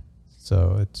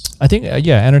 So I think,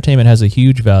 entertainment has a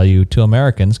huge value to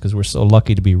Americans because we're so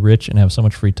lucky to be rich and have so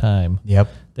much free time. Yep.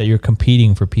 That you're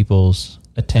competing for people's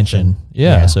attention.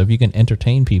 Yeah. So if you can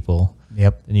entertain people,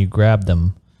 then you grab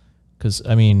them. Because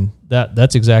I mean,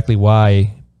 that's exactly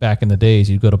why back in the days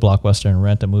you'd go to Blockbuster and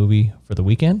rent a movie for the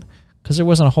weekend, because there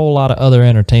wasn't a whole lot of other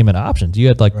entertainment options. You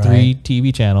had like 3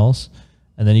 TV channels,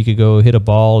 and then you could go hit a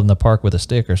ball in the park with a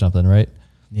stick or something, right?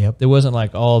 Yep. There wasn't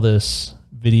like all this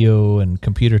video and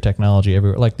computer technology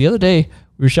everywhere. Like the other day,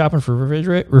 we were shopping for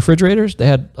refrigerators. They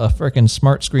had a freaking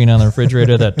smart screen on the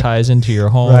refrigerator that ties into your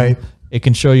home. Right. It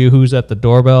can show you who's at the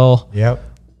doorbell. Yep.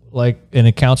 Like, and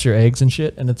it counts your eggs and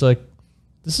shit. And it's like,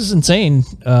 this is insane.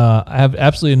 I have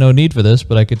absolutely no need for this,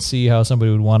 but I could see how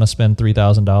somebody would want to spend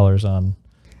 $3,000 on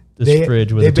this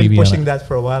fridge with a TV on it. They've been pushing that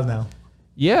for a while now.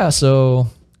 Yeah, so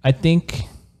I think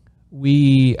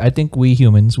we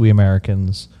humans, we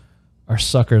Americans, are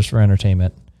suckers for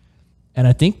entertainment, and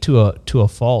I think to a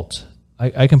fault.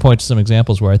 I can point to some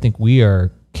examples where I think we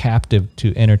are captive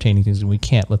to entertaining things, and we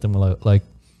can't let them like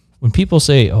when people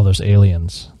say, "Oh, there's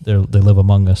aliens. They live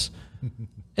among us."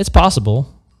 It's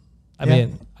possible. I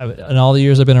mean, in all the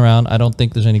years I've been around, I don't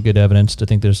think there's any good evidence to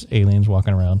think there's aliens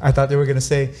walking around. I thought they were going to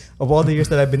say, of all the years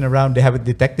that I've been around, they haven't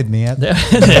detected me yet.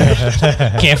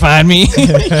 Can't find me.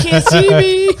 Can't see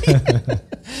me.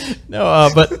 No,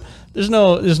 but there's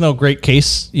no great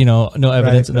case, no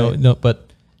evidence. Right. No,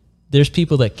 but there's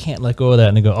people that can't let go of that,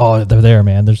 and they go, oh, they're there,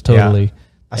 man. There's totally. Yeah.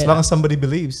 As long as somebody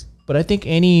believes. But I think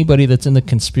anybody that's in the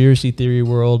conspiracy theory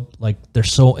world, like they're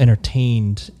so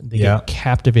entertained, they get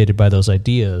captivated by those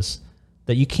ideas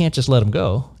that you can't just let them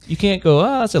go. You can't go,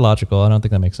 that's illogical. I don't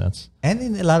think that makes sense. And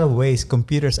in a lot of ways,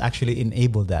 computers actually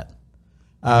enable that.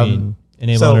 Enable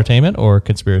entertainment or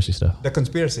conspiracy stuff? The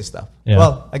conspiracy stuff. Yeah.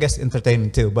 Well, I guess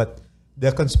entertainment too, but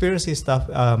the conspiracy stuff,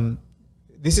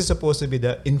 this is supposed to be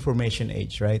the information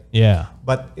age, right? Yeah.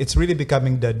 But it's really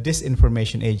becoming the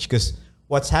disinformation age, because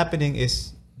what's happening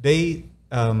is they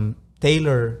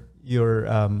tailor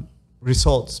your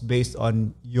results based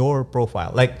on your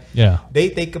profile. Like, they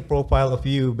take a profile of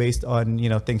you based on,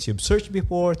 things you've searched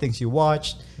before, things you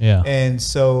watched. Yeah. And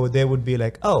so they would be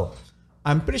like, oh,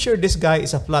 I'm pretty sure this guy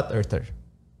is a flat earther.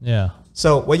 Yeah.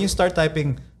 So when you start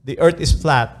typing, the earth is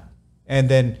flat, and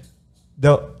then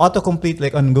the autocomplete,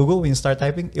 like on Google, when you start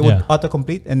typing, it would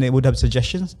autocomplete and it would have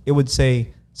suggestions. It would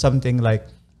say something like,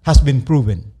 has been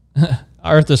proven.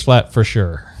 Earth is flat for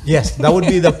sure. Yes, that would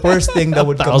be the first thing that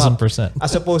would come up. 1,000%.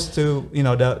 As opposed to,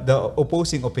 the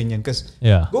opposing opinion. Because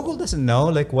Google doesn't know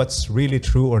like what's really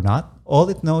true or not. All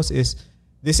it knows is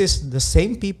this is the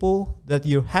same people that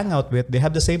you hang out with. They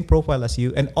have the same profile as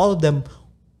you, and all of them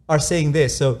are saying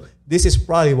this. So this is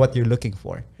probably what you're looking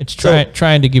for. It's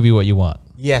trying to give you what you want.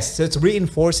 Yes, so it's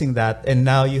reinforcing that, and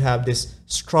now you have this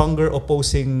stronger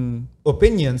opposing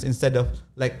opinions instead of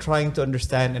like trying to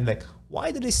understand and like,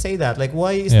 why did they say that? Like,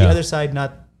 why is the other side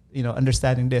not,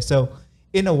 understanding this? So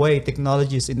in a way,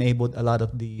 technology has enabled a lot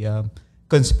of the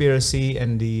conspiracy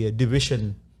and the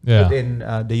division within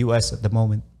the U.S. at the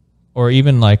moment. Or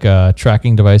even like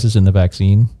tracking devices in the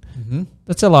vaccine. Mm-hmm.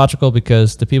 That's illogical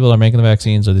because the people that are making the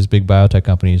vaccines are these big biotech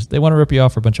companies. They want to rip you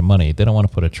off for a bunch of money. They don't want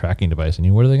to put a tracking device in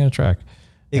you. What are they going to track?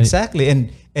 Exactly.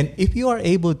 And if you are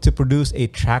able to produce a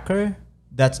tracker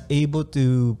that's able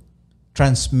to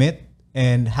transmit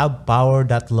and have power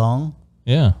that long,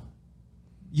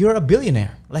 you're a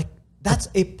billionaire. Like, that's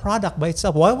a product by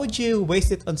itself. Why would you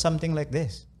waste it on something like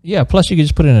this? Yeah, plus you could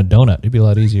just put it in a donut. It'd be a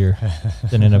lot easier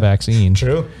than in a vaccine.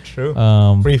 True.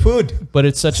 Free food. But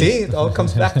it's such it all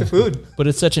comes back to food. But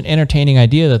it's such an entertaining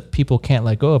idea that people can't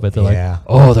let go of it. They're like,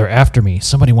 oh, they're after me.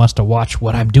 Somebody wants to watch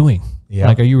what I'm doing. Yeah.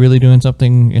 Like, are you really doing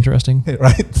something interesting?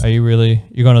 Right. Are you really?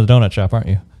 You're going to the donut shop, aren't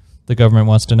you? The government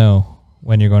wants to know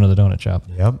when you're going to the donut shop.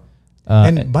 Yep.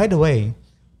 And by the way,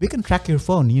 we can track your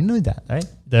phone. You knew that, right?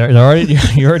 They're already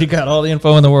you already got all the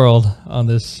info in the world on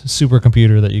this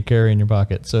supercomputer that you carry in your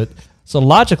pocket. So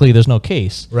logically, there's no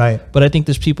case. Right. But I think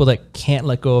there's people that can't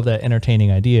let go of that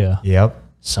entertaining idea. Yep.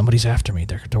 Somebody's after me.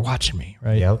 They're watching me,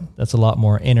 right? Yep. That's a lot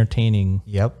more entertaining.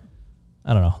 Yep.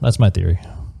 I don't know. That's my theory.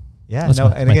 Yeah. That's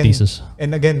my thesis.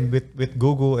 And again, with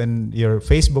Google and your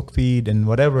Facebook feed and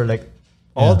whatever, like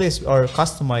all this are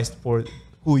customized for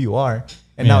who you are.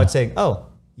 And now it's saying, oh,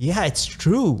 yeah, it's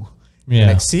true. Yeah.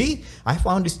 Like, see, I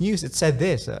found this news. It said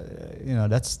this.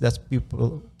 That's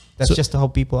people. That's just how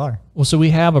people are. Well, so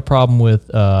we have a problem with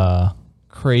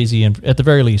crazy, at the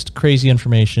very least, crazy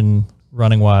information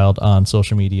running wild on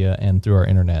social media and through our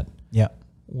internet. Yeah.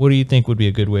 What do you think would be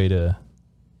a good way to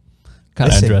kind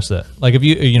of Listen. address that? Like if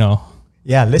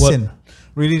Yeah, listen.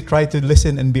 Really try to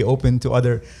listen and be open to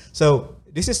other. So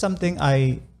this is something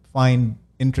I find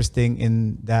interesting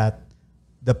in that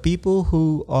the people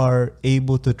who are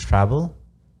able to travel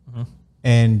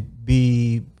and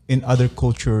be in other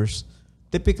cultures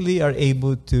typically are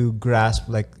able to grasp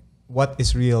like what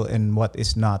is real and what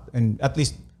is not, and at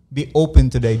least be open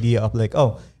to the idea of like,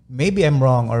 oh, maybe I'm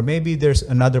wrong, or maybe there's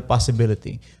another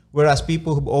possibility. Whereas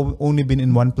people who've only been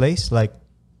in one place, like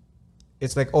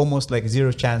it's like almost like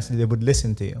zero chance that they would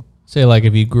listen to you. Say like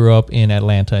if you grew up in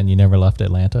Atlanta and you never left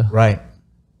Atlanta. Right.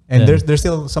 And Then- there's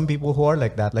still some people who are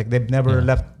like that. Like they've never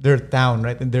left their town,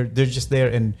 right? And they're just there.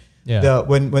 And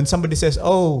when somebody says,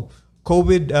 "Oh,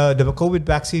 the COVID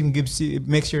vaccine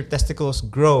makes your testicles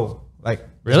grow," like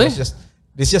really,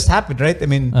 this just happened, right? I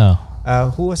mean,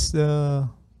 who was a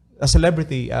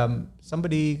celebrity?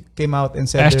 Somebody came out and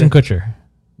said Ashton Kutcher.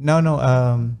 No,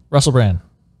 Russell Brand.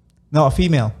 No, a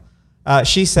female.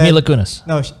 She said Mila Kunis.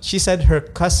 No, she said her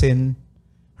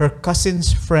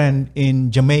cousin's friend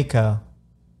in Jamaica,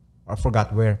 I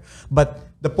forgot where. But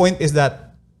the point is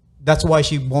that's why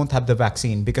she won't have the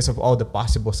vaccine, because of all the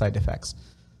possible side effects.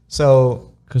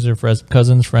 So because her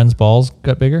cousin's friend's balls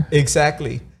got bigger.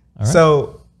 Exactly. All right.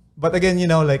 So, but again,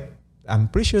 like I'm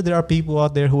pretty sure there are people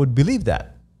out there who would believe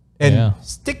that and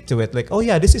stick to it. Like, oh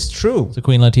yeah, this is true. So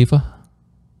Queen Latifah.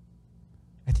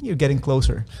 I think you're getting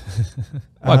closer.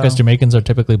 Why? Because Jamaicans are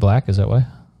typically black. Is that why?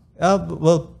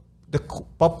 Well, the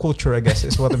pop culture, I guess,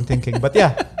 is what I'm thinking. But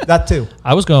yeah, that too.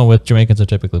 I was going with Jamaicans are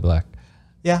typically black.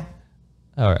 Yeah.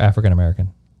 Or African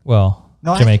American. Well,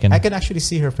 No, Jamaican. I can actually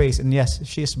see her face, and yes,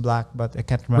 she is black, but I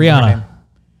can't remember Rihanna. her name.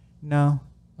 No.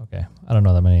 Okay, I don't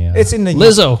know that many. It's in the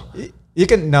Lizzo. You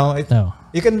can no.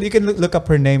 You can look up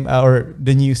her name or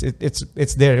the news.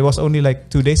 It's there. It was only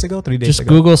like 3 days ago. Just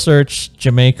Google search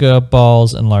Jamaica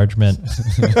balls enlargement.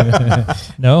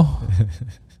 No.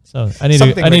 So I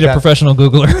need a professional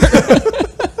Googler.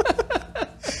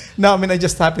 No, I mean I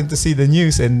just happened to see the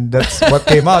news and that's what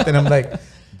came out, and I'm like,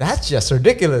 that's just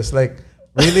ridiculous. Like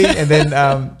really? And then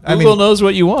Google knows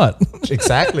what you want.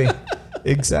 Exactly.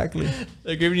 Exactly.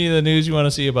 They're giving you the news you want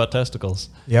to see about testicles.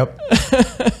 Yep.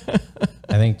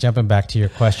 I think jumping back to your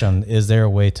question, is there a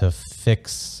way to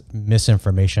fix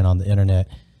misinformation on the internet?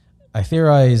 I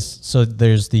theorize, so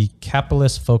there's the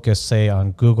capitalist focus, say,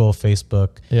 on Google,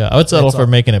 Facebook. Yeah, I would settle for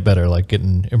making it better, like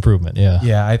getting improvement. Yeah.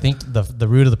 Yeah, I think the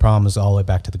root of the problem is all the way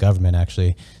back to the government,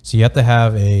 actually. So you have to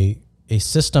have a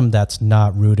system that's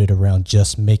not rooted around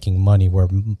just making money, where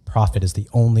profit is the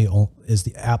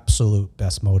absolute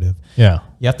best motive. Yeah.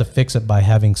 You have to fix it by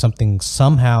having something,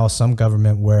 somehow, some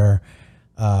government where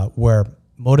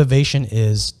motivation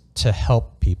is to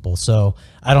help people. So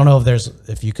I don't know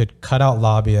if you could cut out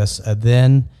lobbyists and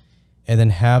then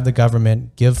have the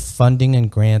government give funding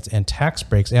and grants and tax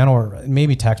breaks, or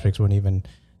maybe tax breaks wouldn't even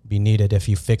be needed if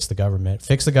you fix the government.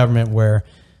 Fix the government where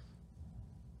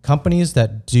companies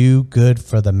that do good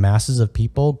for the masses of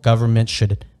people, government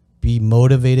should be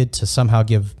motivated to somehow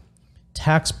give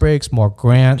tax breaks, more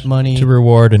grant money to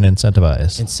reward and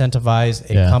incentivize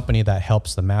a company that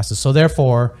helps the masses. So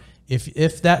therefore,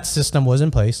 if that system was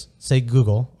in place, say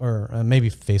Google, or maybe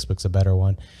Facebook's a better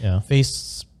one. Yeah.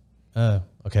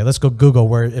 Okay, let's go Google,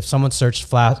 where if someone searched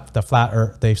flat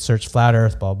Earth, they search flat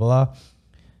Earth, blah, blah, blah.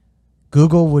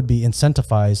 Google would be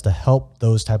incentivized to help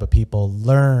those type of people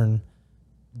learn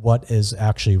what is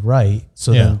actually right.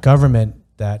 So then government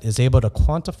that is able to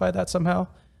quantify that somehow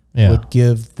would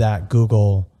give that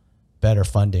Google better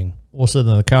funding. Well, so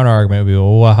then the counter argument would be,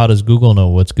 well, how does Google know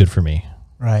what's good for me?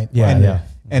 Right. Yeah.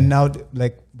 And now,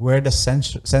 like, where the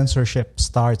censorship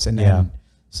starts and ends.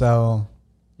 So,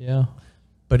 yeah.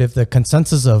 But if the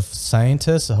consensus of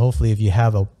scientists, hopefully, if you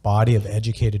have a body of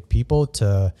educated people,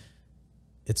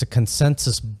 it's a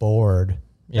consensus board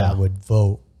that would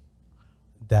vote.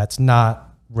 That's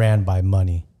not ran by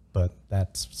money, but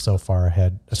that's so far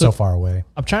ahead, so far away.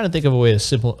 I'm trying to think of a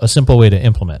simple way to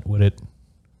implement. What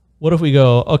if we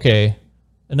go, okay,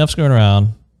 enough screwing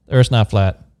around, the Earth's not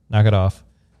flat, knock it off.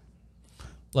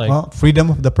 Like, well, freedom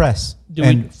of the press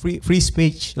and free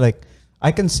speech. Like,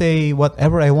 I can say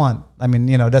whatever I want. I mean,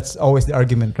 that's always the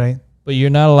argument, right? But you're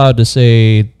not allowed to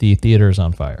say the theater's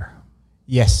on fire.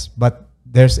 Yes, but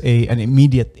there's an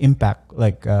immediate impact,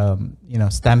 like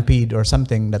stampede or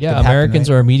something that. Yeah, could Americans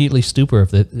happen, right? are immediately stupider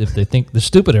if they think they're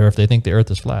stupider if they think the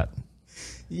Earth is flat.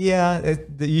 Yeah,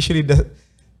 usually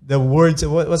the words.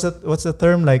 What's the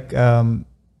term? Like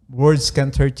words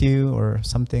can't hurt you or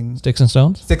something. Sticks and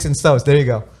stones. Sticks and stones. There you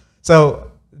go.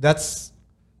 So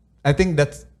I think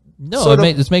that's. No,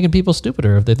 it's making people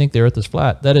stupider if they think the Earth is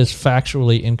flat. That is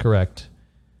factually incorrect.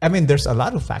 I mean, there's a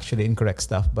lot of factually incorrect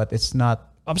stuff, but it's not.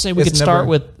 I'm saying we could start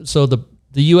with, so the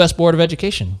U.S. Board of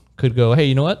Education could go, hey,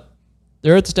 you know what? The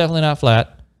Earth is definitely not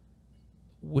flat.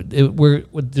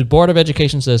 The Board of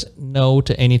Education says no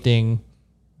to anything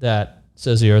that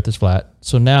says the Earth is flat.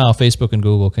 So now Facebook and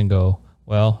Google can go,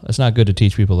 well, it's not good to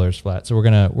teach people the Earth's flat. So we're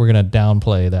gonna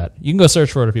downplay that. You can go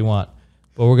search for it if you want,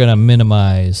 but we're gonna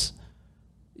minimize.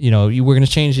 We're going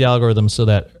to change the algorithm so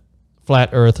that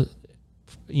flat Earth,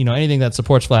 anything that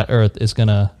supports flat Earth is going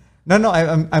to. No,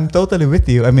 I'm totally with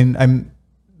you. I mean, I'm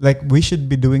like, we should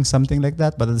be doing something like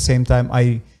that, but at the same time,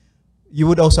 you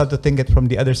would also have to think it from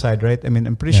the other side, right? I mean,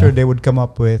 I'm pretty sure they would come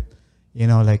up with,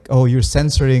 like, oh, you're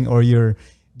censoring or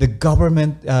the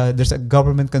government, there's a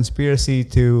government conspiracy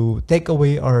to take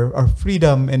away our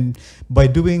freedom, and by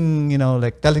doing,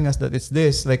 like telling us that it's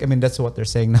this, like, I mean, that's what they're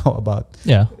saying now about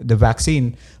the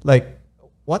vaccine. Like,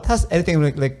 what has anything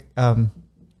like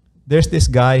there's this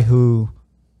guy who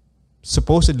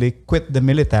supposedly quit the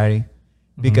military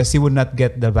because he would not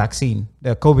get the vaccine,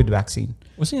 the COVID vaccine.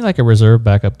 Was he like a reserve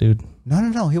backup dude?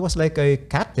 No. He was like a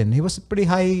captain. He was a pretty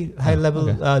high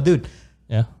level dude.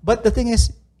 Yeah. But the thing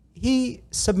is, he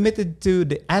submitted to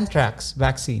the anthrax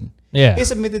vaccine. Yeah. He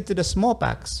submitted to the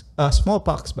smallpox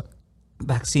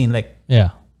vaccine. Like,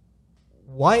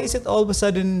 why is it all of a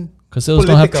sudden? Because those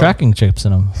don't have tracking chips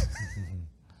in them.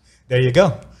 There you go.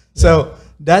 Yeah. So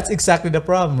that's exactly the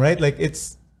problem, right? Like,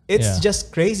 it's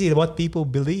just crazy what people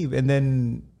believe, and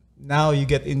then now you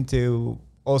get into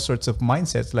all sorts of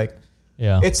mindsets. Like,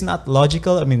 it's not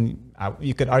logical. I mean,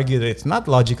 you could argue that it's not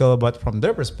logical, but from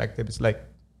their perspective, it's like,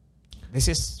 this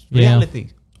is reality.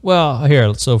 Yeah. Well,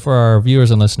 here, so for our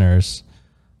viewers and listeners,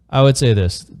 I would say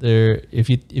this: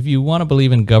 if you want to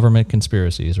believe in government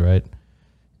conspiracies, right?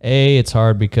 It's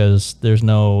hard because there's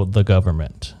the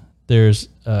government. There's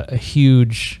a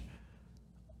huge.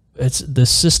 It's the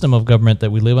system of government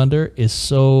that we live under is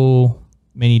so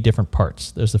many different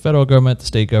parts. There's the federal government, the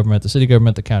state government, the city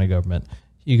government, the county government.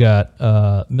 You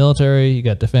got military, you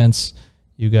got defense,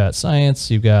 you got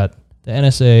science, you got the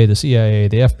NSA, the CIA,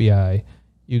 the FBI.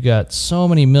 You got so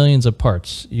many millions of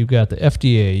parts. You got the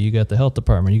FDA, you got the health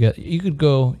department.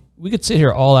 We could sit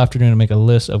here all afternoon and make a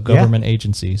list of government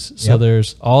agencies. So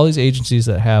there's all these agencies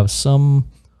that have some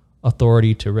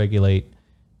authority to regulate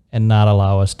and not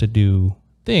allow us to do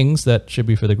things that should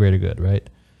be for the greater good, right?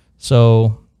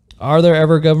 So are there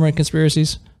ever government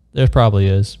conspiracies? There probably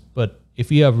is. But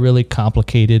if you have really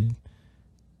complicated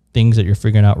things that you're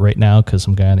figuring out right now because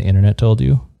some guy on the internet told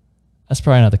you, that's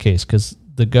probably not the case, because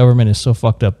the government is so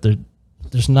fucked up.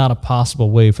 There's not a possible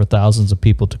way for thousands of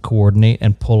people to coordinate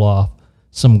and pull off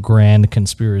some grand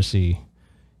conspiracy.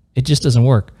 It just doesn't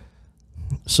work.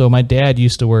 So my dad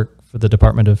used to work for the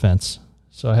Department of Defense,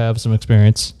 so I have some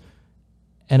experience.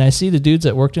 And I see the dudes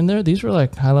that worked in there. These were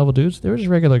like high-level dudes. They were just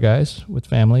regular guys with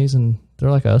families, and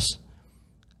they're like us.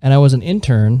 And I was an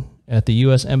intern at the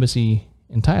U.S. Embassy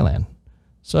in Thailand.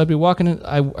 So I'd be walking in.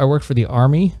 I worked for the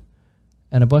Army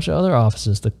and a bunch of other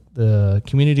offices, the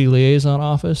Community Liaison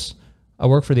Office. I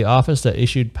worked for the office that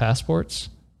issued passports.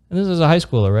 And this is a high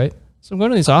schooler, right? So I'm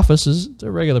going to these offices. They're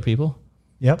regular people.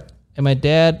 Yep. And my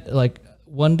dad, like,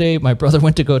 one day my brother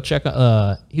went to go check.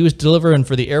 He was delivering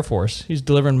for the Air Force. He's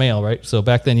delivering mail, right? So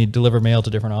back then you'd deliver mail to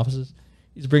different offices.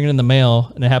 He's bringing in the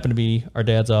mail, and it happened to be our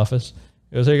dad's office.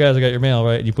 He goes, "Hey guys, I got your mail,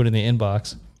 right?" And you put it in the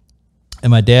inbox. And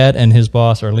my dad and his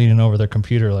boss are leaning over their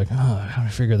computer like, how do I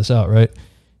figure this out, right?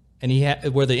 And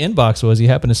where the inbox was, he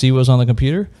happened to see what was on the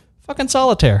computer. Fucking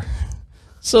solitaire.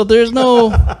 So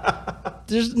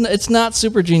it's not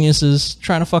super geniuses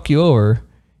trying to fuck you over.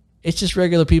 It's just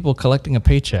regular people collecting a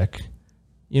paycheck.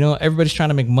 Everybody's trying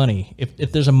to make money.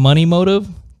 If there's a money motive,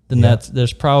 then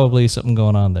there's probably something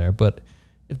going on there. But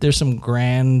if there's some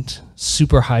grand,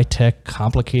 super high tech,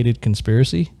 complicated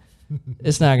conspiracy,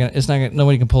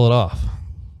 nobody can pull it off.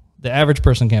 The average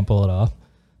person can't pull it off.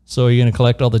 So are you going to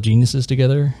collect all the geniuses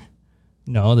together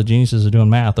No, the geniuses are doing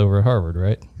math over at Harvard,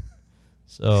 right?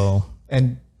 So,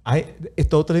 And it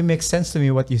totally makes sense to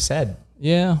me what you said.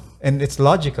 yeah. And it's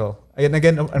logical. And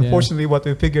again, unfortunately, what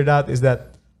we figured out is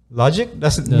that logic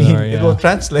doesn't No, mean yeah. it will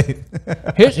translate.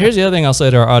 Here's the other thing I'll say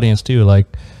to our audience too. Like,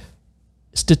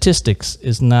 statistics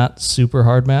is not super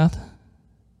hard math.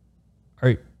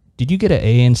 Did you get an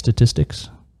A in statistics?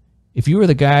 If you were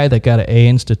the guy that got an A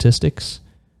in statistics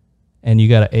and you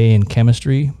got an A in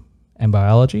chemistry and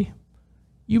biology,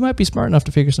 you might be smart enough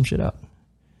to figure some shit out.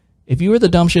 If you were the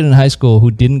dumb shit in high school who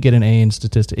didn't get an A in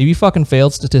statistics, if you fucking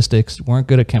failed statistics, weren't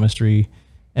good at chemistry,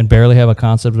 and barely have a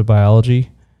concept of biology,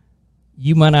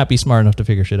 you might not be smart enough to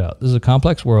figure shit out. This is a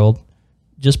complex world.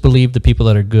 Just believe the people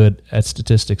that are good at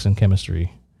statistics and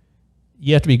chemistry.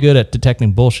 You have to be good at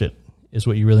detecting bullshit is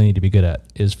what you really need to be good at,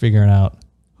 is figuring out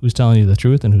who's telling you the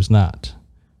truth and who's not.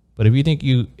 But if you think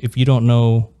if you don't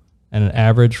know an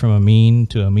average from a mean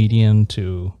to a median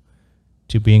to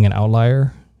being an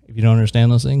outlier, if you don't understand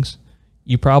those things,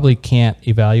 you probably can't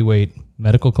evaluate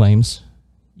medical claims.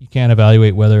 You can't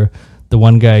evaluate whether the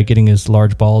one guy getting his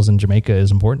large balls in Jamaica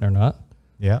is important or not.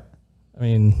 Yeah. I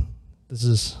mean, this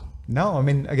is... No, I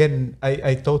mean, again,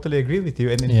 I totally agree with you.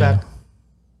 And in Yeah. fact,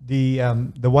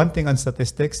 the one thing on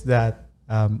statistics that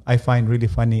I find really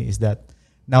funny is that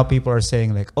now people are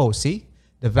saying like, oh, see,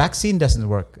 the vaccine doesn't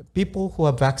work. People who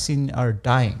have vaccine are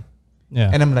dying. Yeah.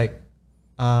 And I'm like,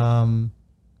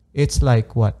 it's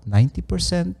like what,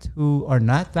 90% who are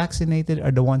not vaccinated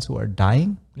are the ones who are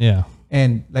dying? Yeah.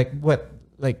 And like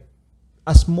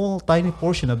a small tiny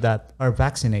portion of that are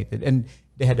vaccinated and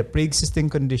they had a pre-existing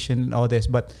condition and all this.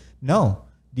 But no,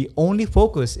 the only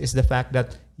focus is the fact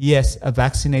that yes, a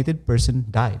vaccinated person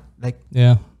died. Like,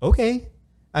 Yeah. okay.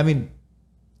 I mean,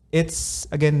 it's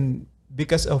again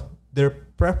because of their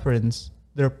preference,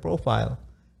 their profile.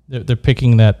 They're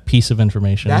picking that piece of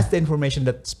information. That's the information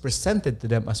that's presented to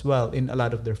them as well in a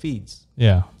lot of their feeds.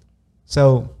 Yeah.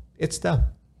 So it's tough.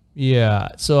 Yeah.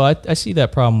 So I see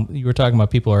that problem. You were talking about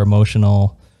people are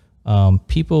emotional.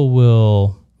 People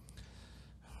will,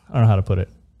 I don't know how to put it.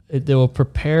 They will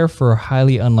prepare for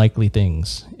highly unlikely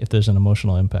things if there's an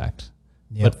emotional impact.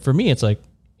 Yep. But for me, it's like,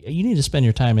 you need to spend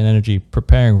your time and energy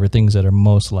preparing for things that are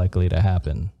most likely to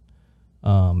happen.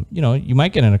 You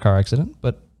might get in a car accident,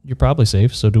 but you're probably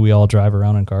safe. So do we all drive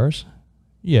around in cars?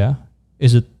 Yeah.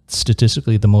 Is it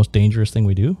statistically the most dangerous thing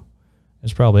we do?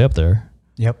 It's probably up there.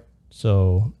 Yep.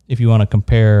 So if you want to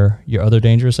compare your other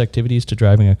dangerous activities to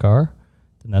driving a car,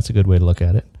 then that's a good way to look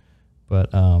at it.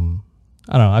 But I don't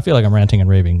know. I feel like I'm ranting and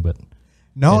raving, but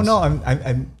No,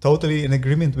 I'm totally in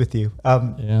agreement with you.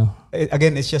 yeah.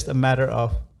 Again, it's just a matter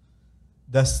of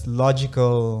does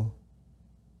logically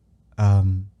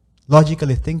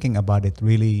thinking about it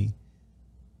really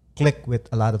click with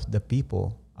a lot of the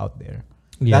people out there.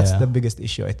 That's Yeah. the biggest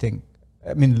issue, I think.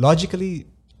 I mean, logically,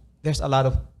 there's a lot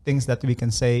of things that we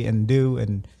can say and do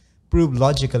and prove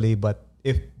logically, but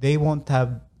if they won't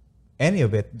have any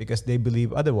of it because they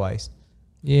believe otherwise,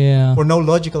 Yeah. for no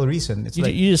logical reason, it's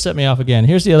like, You just set me off again.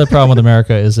 Here's the other problem with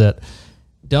America is that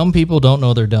dumb people don't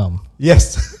know they're dumb,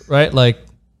 yes. right? Like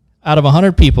out of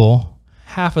 100 people,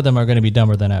 half of them are going to be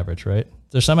dumber than average, right?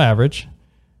 There's some average.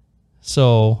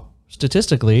 So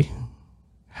statistically,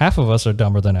 half of us are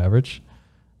dumber than average.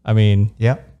 I mean,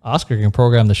 Yeah. Oscar can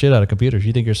program the shit out of computers.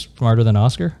 You think you're smarter than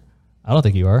Oscar? I don't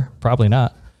think you are. Probably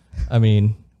not. I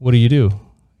mean, what do?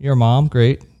 You're a mom.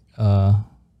 Great.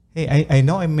 Hey, I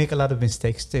know I make a lot of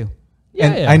mistakes too. Yeah,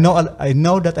 And yeah. I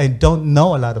know that I don't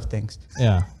know a lot of things.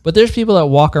 Yeah. But there's people that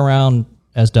walk around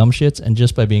as dumb shits and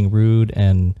just by being rude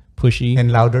and pushy.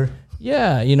 And louder.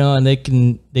 Yeah, and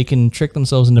they can trick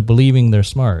themselves into believing they're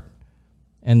smart.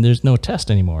 And there's no test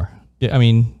anymore. I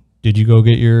mean, did you go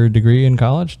get your degree in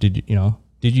college? Did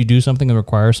you do something that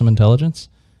requires some intelligence?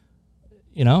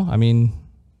 I mean,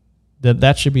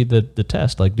 that should be the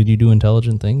test. Like, did you do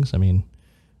intelligent things? I mean,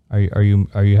 are you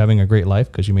having a great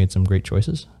life because you made some great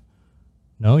choices?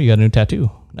 No, you got a new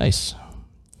tattoo. Nice.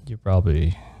 You're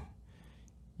probably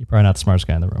not the smartest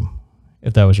guy in the room.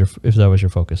 If that was your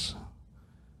focus.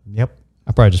 Yep.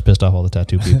 I probably just pissed off all the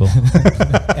tattoo people.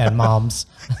 And moms.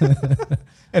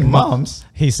 And moms.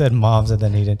 He said moms, and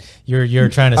then he didn't. You're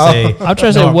trying to say. I'm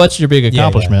trying to say, what's your big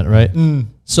accomplishment, right? Mm.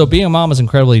 So being a mom is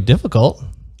incredibly difficult.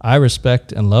 I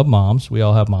respect and love moms. We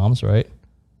all have moms, right?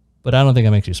 But I don't think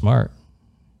that makes you smart.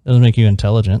 It doesn't make you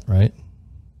intelligent, right?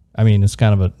 I mean, it's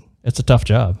a tough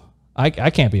job. I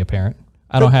can't be a parent.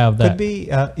 I don't have that. Could be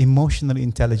emotionally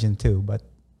intelligent too, but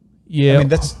Yeah. I mean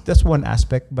that's one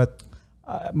aspect. But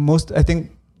I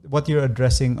think what you're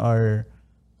addressing are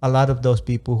a lot of those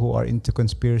people who are into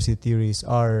conspiracy theories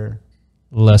are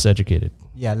less educated.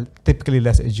 typically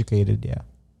less educated. Yeah.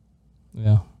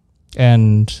 Yeah.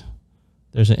 And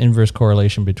there's an inverse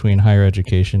correlation between higher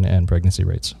education and pregnancy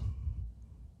rates.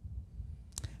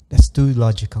 That's too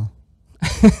logical.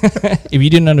 If you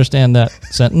didn't understand that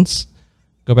sentence,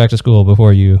 go back to school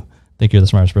before you think you're the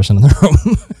smartest person in the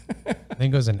room. I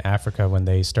think it was in Africa when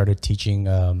they started teaching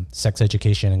sex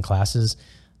education in classes.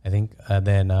 I think I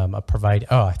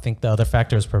think the other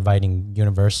factor is providing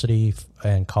university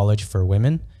and college for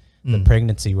women. The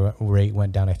pregnancy rate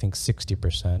went down, I think,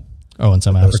 60%. Oh, in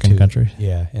some African countries?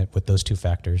 Yeah, with those two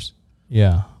factors.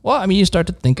 Yeah. Well, I mean, you start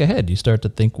to think ahead. You start to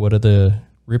think, what are the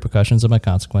repercussions of my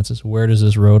consequences? Where does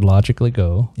this road logically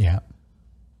go? Yeah.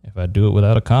 If I do it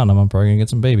without a condom, I'm probably going to get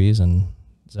some babies. And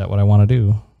is that what I want to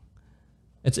do?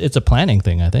 It's a planning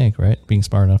thing, I think, right? Being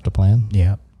smart enough to plan.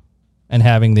 Yeah. And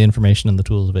having the information and the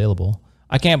tools available.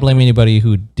 I can't blame anybody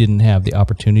who didn't have the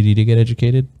opportunity to get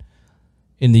educated.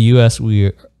 In the U.S.,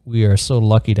 we are so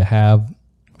lucky to have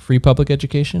free public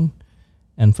education.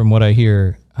 And from what I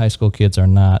hear, high school kids are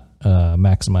not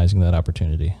maximizing that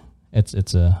opportunity.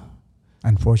 It's a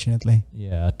Unfortunately.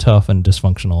 Yeah, a tough and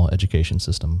dysfunctional education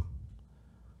system.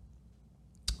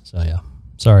 So yeah,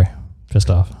 sorry, pissed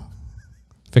off.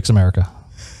 Fix America.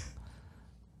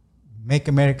 Make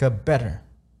America better.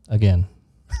 Again.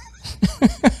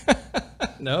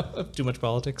 No, too much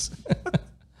politics.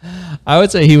 I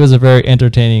would say he was a very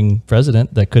entertaining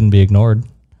president that couldn't be ignored.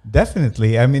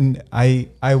 Definitely. I mean,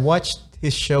 I watched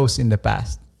his shows in the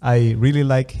past. I really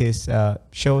like his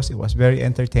shows. It was very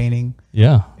entertaining.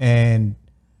 Yeah. And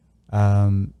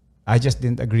I just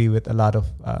didn't agree with a lot of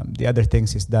the other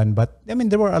things he's done. But, I mean,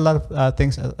 there were a lot of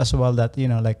things as well that,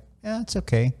 it's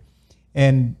okay.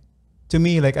 And to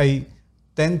me, I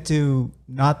tend to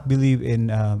not believe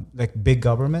in, big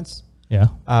governments. Yeah.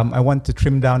 I want to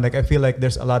trim down. I feel like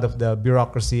there's a lot of the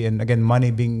bureaucracy and, again, money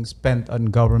being spent on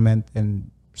government and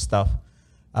stuff.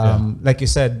 Like you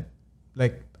said,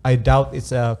 I doubt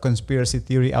it's a conspiracy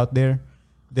theory out there.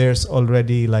 There's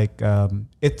already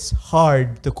it's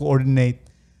hard to coordinate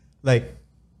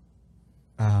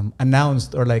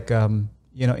announced or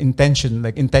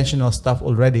intentional stuff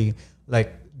already.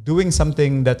 Doing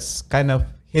something that's kind of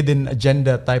hidden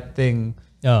agenda type thing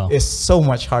is so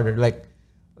much harder.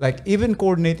 Even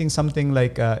coordinating something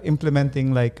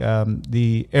implementing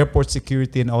the airport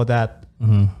security and all that.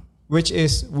 Mm-hmm. Which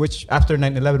after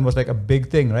 9/11 was a big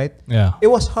thing, right? Yeah. It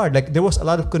was hard. There was a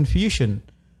lot of confusion.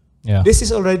 Yeah. This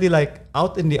is already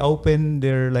out in the open.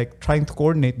 They're trying to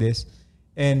coordinate this,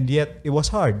 and yet it was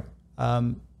hard.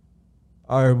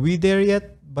 Are we there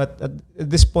yet? But at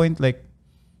this point,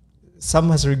 some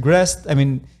has regressed. I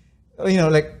mean,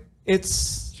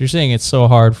 it's. You're saying it's so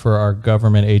hard for our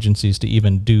government agencies to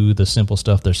even do the simple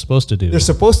stuff they're supposed to do. They're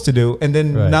supposed to do, and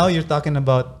then now you're talking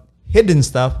about hidden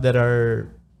stuff that are.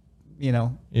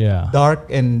 Dark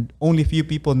and only few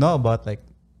people know about.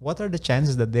 What are the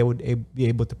chances that they would be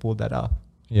able to pull that off?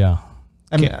 Yeah,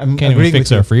 I'm can't even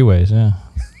fix our freeways. Yeah,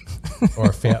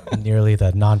 or nearly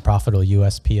the non-profitable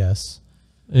USPS.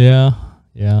 Yeah.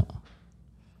 I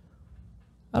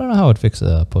don't know how it would fix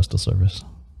the postal service.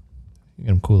 You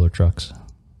get them cooler trucks.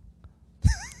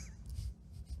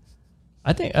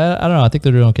 I think I don't know. I think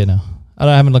they're doing okay now.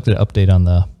 I haven't looked at an update on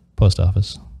the post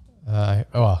office. I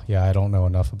don't know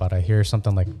enough about it. I hear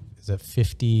something is it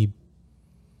 $50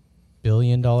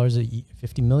 billion,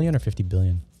 50 million or 50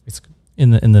 billion? It's in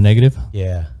the negative.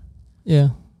 Yeah.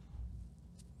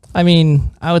 I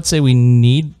mean, I would say we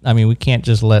can't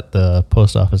just let the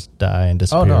post office die and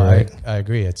disappear. Oh no, right? I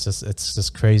agree. It's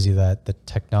just crazy that the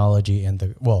technology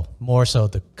and more so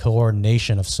the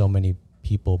coordination of so many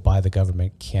people by the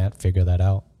government can't figure that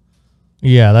out.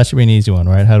 Yeah, that should be an easy one,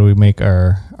 right? How do we make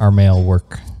our mail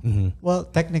work? Mm-hmm. Well,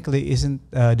 technically, isn't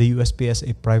the USPS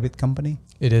a private company?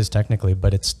 It is technically,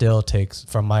 but it still takes,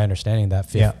 from my understanding, that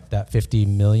 $50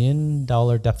 million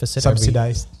deficit.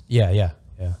 Subsidized.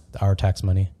 Our tax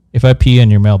money. If I pee in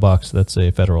your mailbox, that's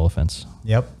a federal offense.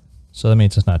 Yep. So that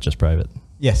means it's not just private.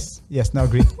 Yes. No,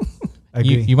 agree.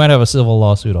 Agree. You might have a civil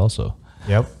lawsuit also.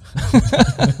 Yep.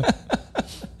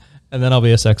 And then I'll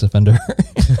be a sex offender.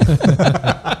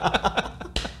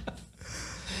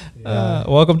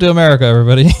 Welcome to America,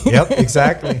 everybody. Yep,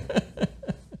 exactly.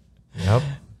 Yep.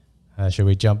 Should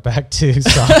we jump back to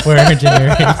software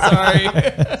engineering? Sorry.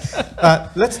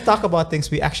 Let's talk about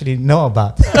things we actually know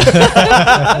about.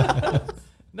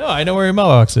 No, I know where your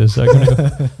mailbox is. So I'm going to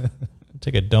go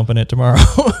take a dump in it tomorrow.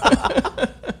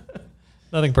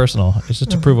 Nothing personal. It's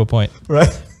just to prove a point.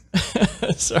 Right.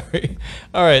 Sorry.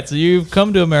 All right. So you've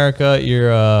come to America.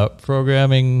 You're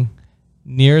programming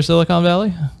near Silicon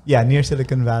Valley? Yeah, near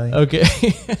Silicon Valley. Okay.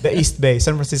 The East Bay,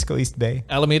 San Francisco East Bay.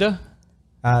 Alameda?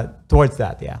 Towards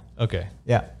that, yeah. Okay.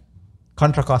 Yeah.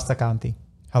 Contra Costa County.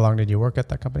 How long did you work at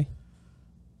that company?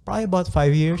 Probably about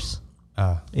 5 years.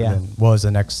 Yeah. What was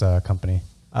the next company?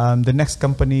 The next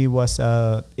company was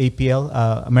APL,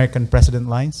 American President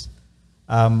Lines.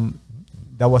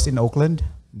 That was in Oakland.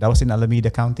 That was in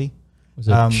Alameda County. Was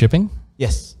it shipping?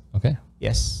 Yes. Okay.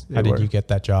 Yes. How did you get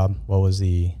that job? What was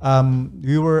the...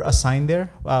 we were assigned there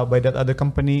by that other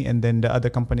company, and then the other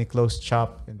company closed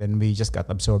shop, and then we just got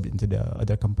absorbed into the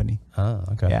other company.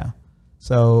 Okay. Yeah.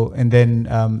 So, and then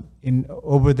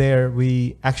over there,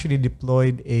 we actually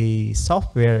deployed a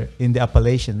software in the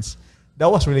Appalachians. That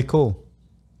was really cool.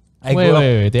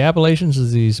 Wait. The Appalachians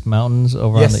is these mountains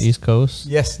over on the East Coast?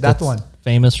 Yes, that one.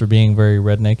 Famous for being very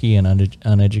rednecky and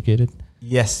uneducated?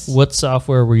 Yes. What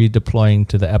software were you deploying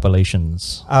to the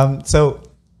Appalachians? So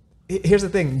here's the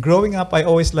thing. Growing up, I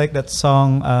always liked that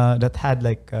song that had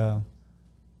like...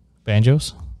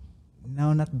 Banjos?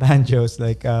 No, not banjos.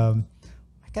 Like, I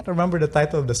can't remember the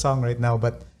title of the song right now,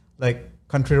 but like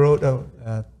Country Road.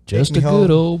 Just a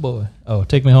good old boy. Oh,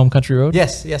 Take Me Home, Country Road?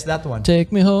 Yes, that one.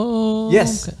 Take Me Home.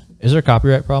 Yes. Is there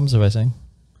copyright problems if I sing?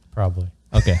 Probably.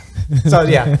 Okay. So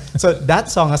that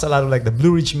song has a lot of like the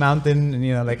Blue Ridge Mountain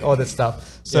and like all that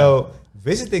stuff. So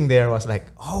visiting there was like,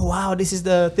 oh wow, this is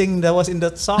the thing that was in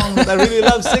that song that I really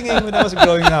loved singing when I was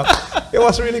growing up. It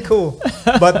was really cool.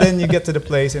 But then you get to the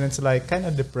place and it's like kind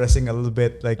of depressing a little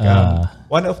bit. Like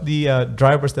one of the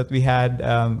drivers that we had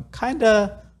kind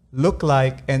of look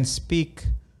like and speak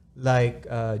like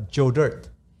Joe Dirt.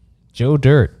 Joe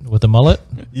Dirt with a mullet?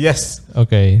 Yes.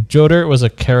 Okay. Joe Dirt was a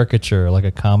caricature, like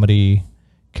a comedy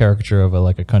caricature of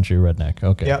a country redneck.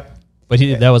 Okay. Yeah. But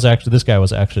this guy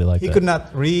was actually like that. He could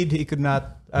not read. He could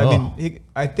not,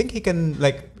 I think he can,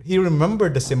 he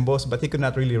remembered the symbols, but he could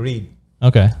not really read.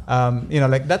 Okay.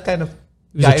 Like that kind of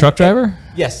He was a truck driver?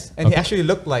 Yes. And he actually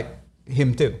looked like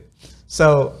him too.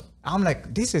 So I'm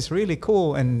like, this is really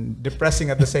cool and depressing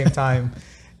at the same time.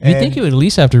 You think he would at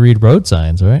least have to read road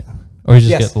signs, right? Or he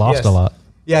just get lost a lot?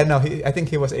 Yeah, no, I think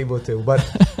he was able to. But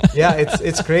yeah,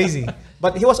 it's crazy.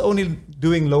 But he was only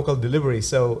doing local delivery.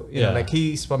 So, you know,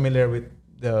 he's familiar with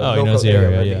the local he knows the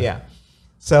area. Yeah.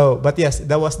 So, but yes,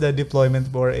 that was the deployment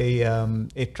for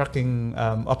a trucking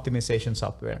optimization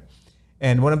software.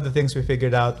 And one of the things we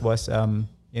figured out was, I'm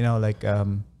not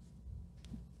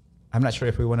sure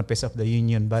if we want to piss off the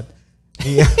union, but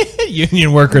the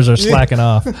union workers are slacking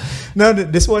off. No,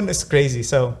 this one is crazy.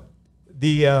 So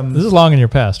this is long in your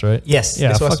past, right? Yes.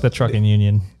 Yeah, fuck the trucking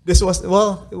union. This was,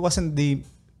 it wasn't the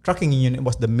trucking union, it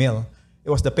was the mill. It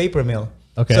was the paper mill.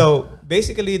 Okay. So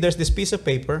basically there's this piece of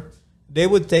paper. They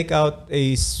would take out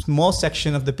a small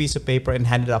section of the piece of paper and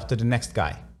hand it off to the next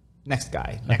guy. Next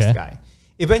guy.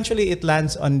 Eventually it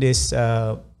lands on this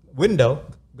glass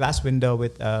window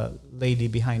with a lady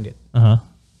behind it. Uh-huh.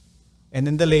 And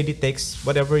then the lady takes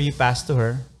whatever you pass to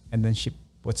her and then she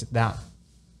puts it down.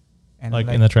 And like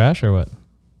in the trash or what?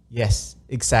 Yes,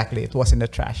 exactly. It was in the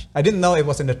trash. I didn't know it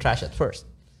was in the trash at first.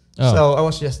 Oh. So I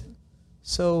was just,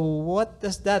 so what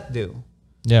does that do?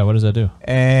 Yeah, what does that do?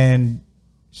 And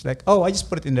she's like, oh, I just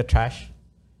put it in the trash.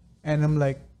 And I'm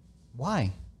like,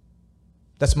 why?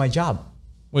 That's my job.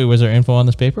 Wait, was there info on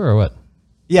this paper or what?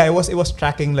 Yeah, it was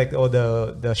tracking like all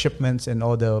the shipments and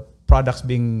all the products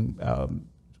being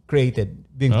created,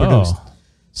 being produced.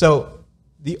 So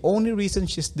the only reason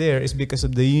she's there is because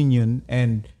of the union,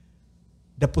 and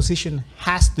the position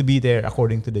has to be there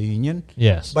according to the union.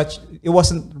 Yes. But it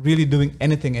wasn't really doing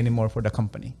anything anymore for the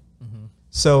company. Mm-hmm.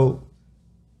 So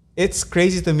it's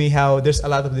crazy to me how there's a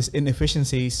lot of these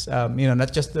inefficiencies,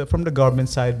 not just from the government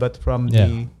side, but from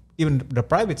even the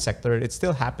private sector. It's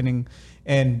still happening.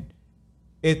 And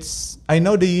I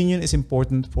know the union is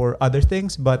important for other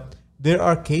things, but there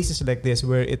are cases like this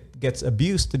where it gets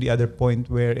abused to the other point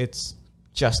where it's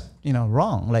just,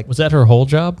 wrong. Like, was that her whole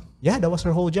job? Yeah, that was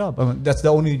her whole job. I mean, that's the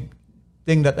only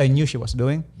thing that I knew she was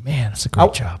doing. Man, that's a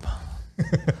great job.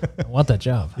 I want that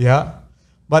job. Yeah.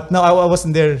 But no, I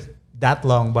wasn't there that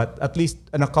long, but at least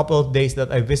in a couple of days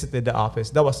that I visited the office,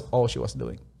 that was all she was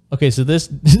doing. Okay, so this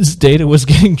data was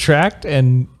getting tracked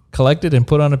and collected and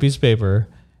put on a piece of paper,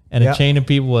 and a chain of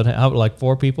people like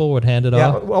 4 people would hand it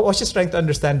off? Yeah, I was just trying to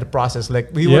understand the process. Like,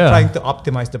 we were trying to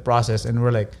optimize the process, and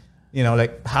we're like,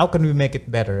 how can we make it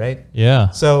better, right? Yeah.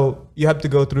 So you have to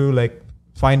go through like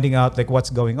finding out like what's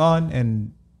going on,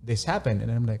 and this happened, and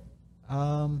I'm like,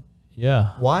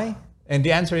 why? And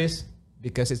the answer is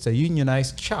because it's a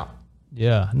unionized shop.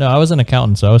 Yeah. No, I was an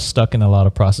accountant, so I was stuck in a lot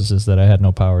of processes that I had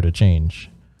no power to change.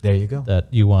 There you go. That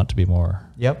you want to be more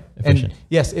efficient. And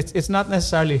yes, it's not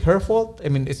necessarily her fault. I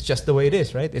mean, it's just the way it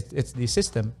is, right? It's the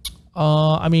system.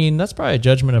 I mean, that's probably a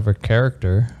judgment of her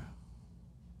character,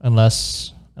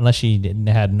 unless unless she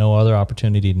had no other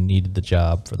opportunity and needed the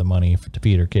job for the money to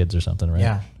feed her kids or something,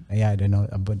 right? Yeah, I don't know.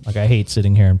 But Like I hate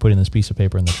sitting here and putting this piece of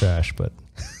paper in the trash, but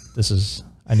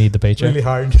I need the paycheck. really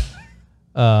hard.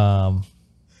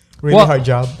 Really Well- hard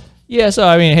job. Yeah, so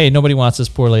I mean, hey, nobody wants this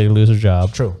poor lady to lose her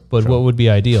job. True. But true. what would be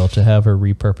ideal? To have her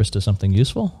repurposed to something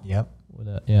useful? Yep.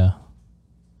 Yeah.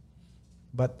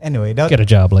 But anyway, that Get a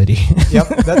job, lady.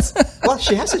 yep, well,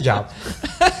 she has a job,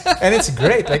 and it's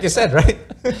great. Like you said, right?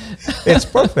 It's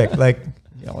perfect. Like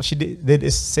she did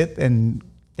is sit and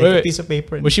take a Wait. piece of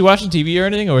paper. And Was she watching TV or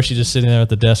anything, or was she just sitting there at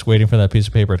the desk waiting for that piece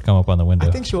of paper to come up on the window?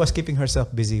 I think she was keeping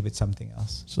herself busy with something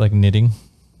else. She's like knitting.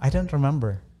 I don't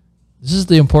remember. This is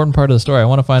the important part of the story. I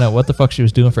want to find out what the fuck she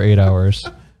was doing for 8 hours,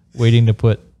 waiting to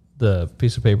put the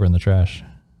piece of paper in the trash.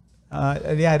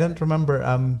 Yeah, I don't remember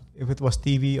if it was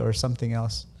TV or something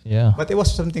else. Yeah. But it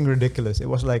was something ridiculous. It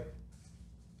was like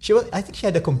I think she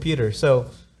had a computer, so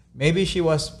maybe she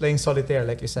was playing solitaire,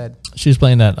 like you said. She was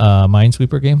playing that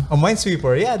Minesweeper game A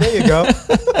Minesweeper. Yeah, there you go.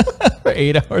 for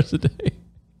 8 hours a day.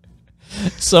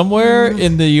 Somewhere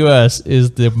in the U.S.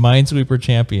 is the Minesweeper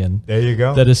champion There you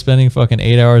go. that is spending fucking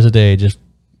 8 hours a day just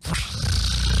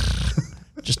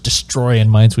destroying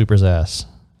Minesweeper's ass.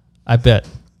 I bet.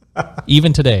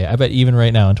 Even today, I bet even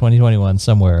right now in 2021,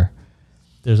 somewhere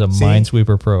there's a See,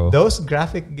 Minesweeper Pro. Those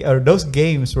those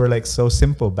games were like so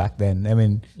simple back then. I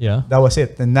mean, Yeah. that was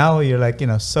it. And now you're like,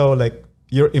 so like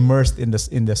you're immersed in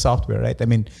the software, right? I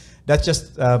mean, that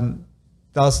just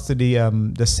tells to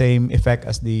the same effect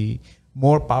as the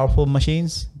more powerful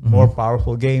machines, more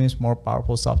powerful games, more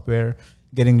powerful software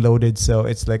getting loaded. So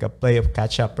it's like a play of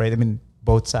catch up, right? I mean,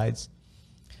 both sides.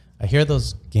 I hear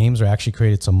those games are actually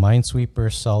created. So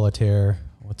Minesweeper, Solitaire.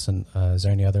 Is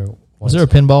there any other ones? Was there a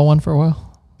pinball one for a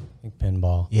while? I think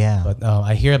pinball. Yeah. But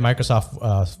I hear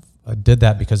Microsoft did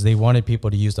that because they wanted people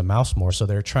to use the mouse more. So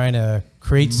they're trying to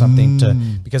create something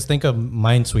because think of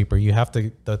Minesweeper. You have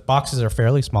to, the boxes are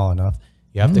fairly small enough.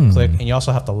 You have to click, and you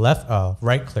also have to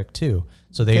right click too.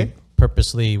 So they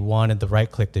purposely wanted the right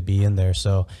click to be in there.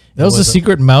 So That was the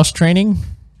secret mouse training?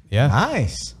 Yeah.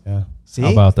 Nice. Yeah. See?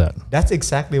 How about that? That's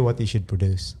exactly what you should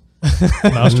produce.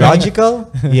 Mouse training?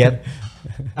 Logical, yet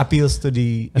appeals to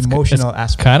the emotional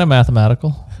aspect. Kind of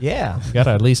mathematical. Yeah. You got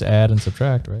to at least add and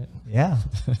subtract, right? Yeah.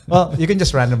 Well, you can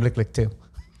just randomly click too.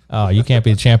 Oh, you can't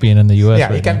be the champion in the U.S. Yeah,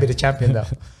 right you can't now. be the champion though.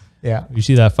 Yeah. You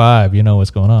see that 5, you know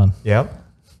what's going on. Yep.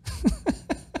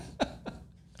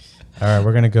 All right,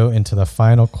 we're gonna go into the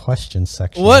final question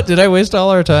section. What? Did I waste all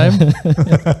our time?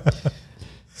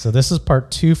 So this is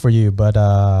part 2 for you, but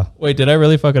Wait, did I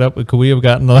really fuck it up? Could we have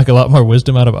gotten like a lot more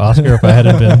wisdom out of Oscar if I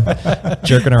hadn't been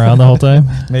jerking around the whole time?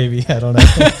 maybe I don't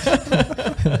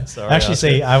know. Sorry,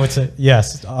 Actually, I would say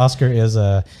yes. Oscar is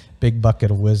a big bucket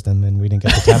of wisdom, and we didn't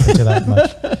get to tap into that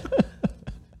much.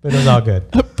 But it was all good.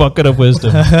 Bucket of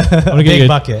wisdom. I'm gonna Big get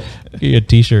bucket. you a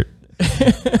T-shirt.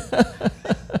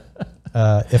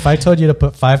 If I told you to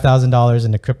put $5,000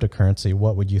 into cryptocurrency,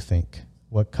 what would you think?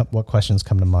 What questions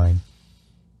come to mind?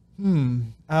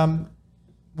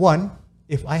 One,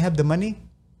 if I have the money,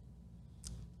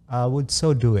 I would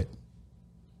so do it.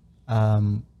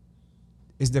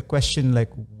 Is the question like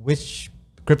which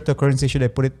cryptocurrency should I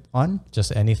put it on?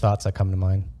 Just any thoughts that come to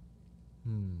mind.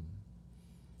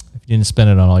 If you didn't spend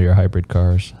it on all your hybrid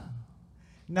cars.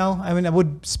 No, I mean I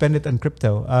would spend it on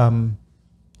crypto.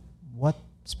 What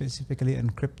specifically in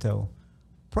crypto?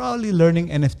 Probably learning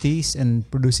NFTs and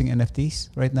producing NFTs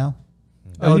right now.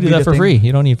 Oh, would you do be that the for thing. free.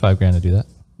 You don't need $5,000 to do that.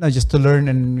 No, just to learn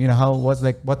and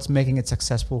what's making it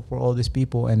successful for all these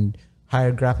people and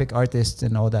hire graphic artists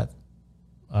and all that.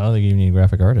 I don't think you need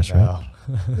graphic artists, right? Wow.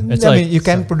 It's I like mean, you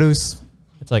can produce.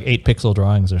 It's like 8-pixel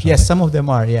drawings or something. Yes, some of them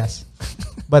are. Yes,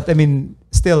 but I mean,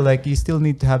 still, like you still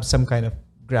need to have some kind of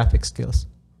graphic skills.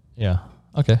 Yeah.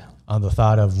 Okay. On the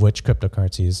thought of which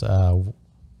cryptocurrencies,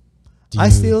 I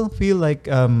still feel like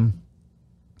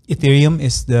Ethereum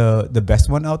is the best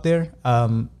one out there.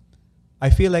 I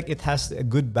feel like it has a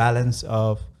good balance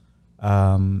of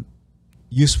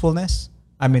usefulness.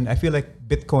 I mean, I feel like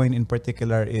Bitcoin in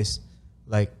particular is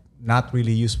like not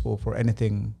really useful for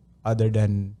anything other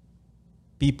than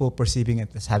people perceiving it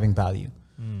as having value.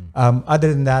 Other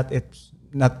than that, it's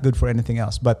not good for anything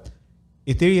else. But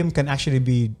Ethereum can actually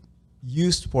be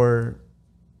used for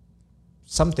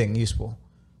something useful.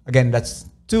 Again, that's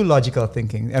too logical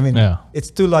thinking. I mean,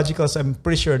 it's too logical, so I'm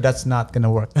pretty sure that's not going to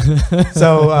work.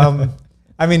 So,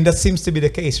 I mean, that seems to be the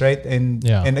case, right? And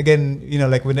and again, you know,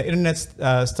 like when the internet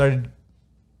started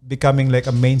becoming like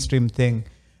a mainstream thing,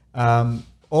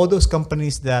 all those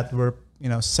companies that were, you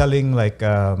know, selling like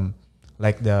the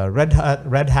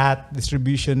Red Hat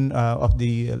distribution of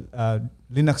the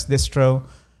Linux distro,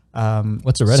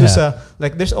 What's a Red SUSE. Hat?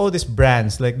 Like there's all these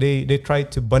brands. Like they try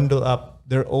to bundle up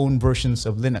their own versions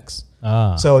of Linux.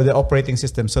 So the operating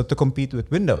system. So to compete with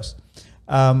Windows.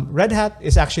 Red Hat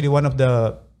is actually one of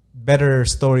the better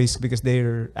stories because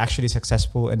they're actually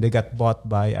successful and they got bought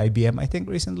by IBM, I think,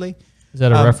 recently. Is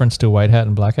that a reference to White Hat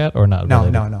and Black Hat or not? No,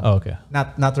 related? no. Oh, okay.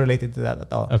 Not related to that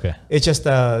at all. Okay. It's just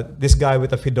this guy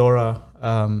with a fedora,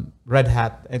 Red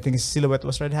Hat. I think his silhouette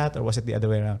was Red Hat, or was it the other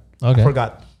way around? Okay. I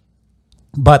forgot.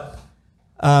 But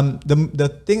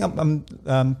the thing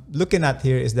I'm looking at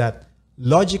here is that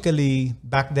logically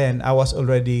back then I was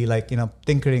already like,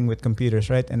 tinkering with computers,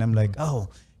 right? And I'm like, oh,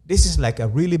 this is like a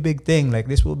really big thing. Like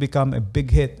this will become a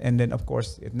big hit. And then of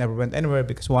course it never went anywhere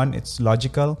because one, it's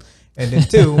logical. And then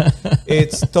two,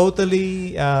 it's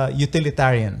totally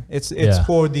utilitarian. It's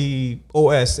for the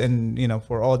OS and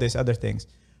for all these other things.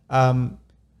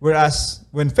 Whereas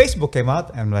when Facebook came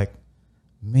out, I'm like,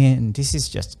 man, this is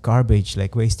just garbage.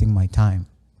 Like wasting my time.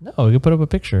 No, you put up a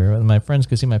picture. My friends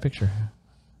could see my picture.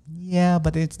 Yeah,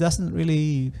 but it doesn't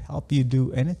really help you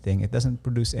do anything. It doesn't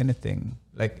produce anything.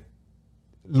 Like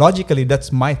logically,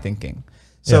 that's my thinking.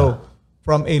 So.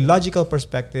 From a logical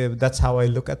perspective, that's how I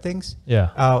look at things.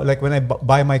 Yeah. Like when I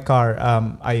buy my car,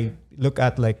 I look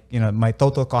at my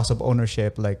total cost of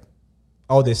ownership, like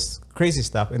all this crazy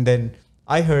stuff. And then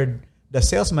I heard the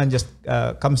salesman just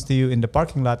comes to you in the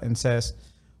parking lot and says,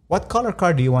 "What color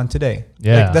car do you want today?"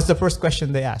 Yeah. Like, that's the first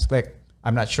question they ask. Like,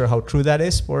 I'm not sure how true that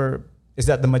is. Is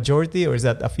that the majority or is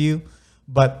that a few?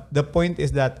 But the point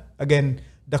is that, again,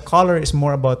 the color is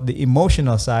more about the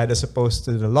emotional side as opposed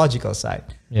to the logical side.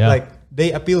 Yeah. Like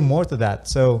they appeal more to that.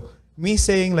 So me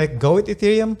saying like go with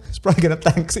Ethereum is probably gonna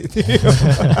tank Ethereum.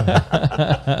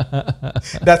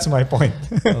 That's my point.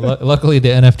 Luckily, the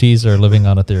NFTs are living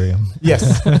on Ethereum.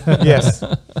 Yes. Yes.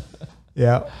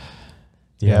 Yeah.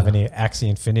 Do you have any Axie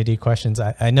Infinity questions?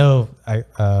 I know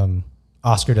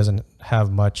Oscar doesn't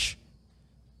have much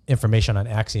information on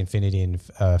Axie Infinity in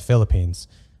Philippines.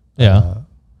 Yeah.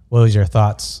 What was your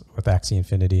thoughts with Axie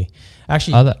Infinity?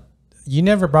 Actually, you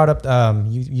never brought up.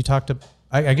 You talked.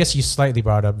 I guess you slightly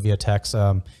brought up via text.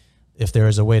 If there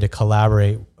is a way to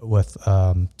collaborate with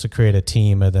to create a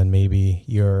team, and then maybe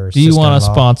your. Do you want to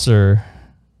sponsor?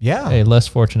 Yeah. A less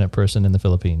fortunate person in the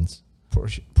Philippines.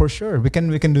 For sure, we can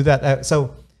do that.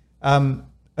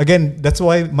 Again, that's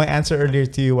why my answer earlier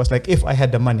to you was like if I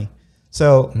had the money.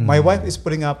 So my wife is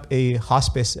putting up a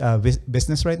hospice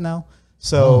business right now.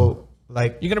 So.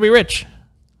 Like you're gonna be rich.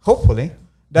 Hopefully,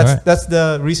 that's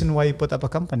the reason why you put up a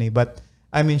company. But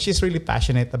I mean, she's really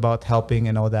passionate about helping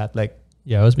and all that. Like,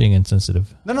 yeah, I was being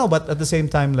insensitive. No, but at the same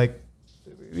time, like,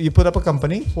 you put up a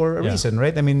company for a reason,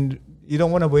 right? I mean, you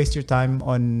don't want to waste your time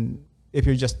on if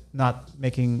you're just not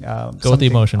making. Go with the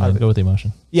emotion, man. Go with the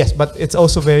emotion. Yes, but it's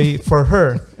also very for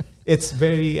her. It's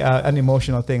very an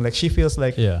emotional thing. Like she feels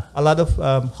like a lot of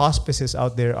hospices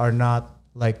out there are not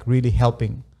like really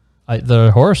helping.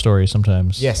 The horror stories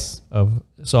sometimes. Yes.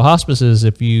 So hospices,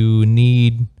 if you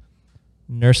need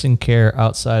nursing care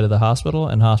outside of the hospital,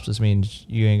 and hospice means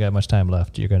you ain't got much time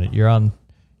left. You're on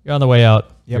the way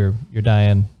out. Yep. You're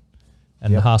dying,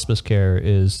 and the hospice care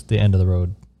is the end of the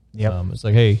road. Yep. It's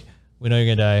like, hey, we know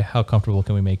you're gonna die. How comfortable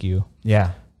can we make you?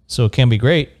 Yeah. So it can be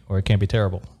great or it can be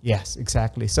terrible. Yes,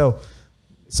 exactly. So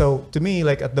to me,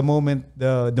 like at the moment,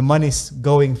 the money's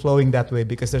flowing that way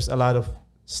because there's a lot of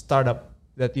startup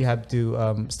that you have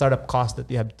to startup costs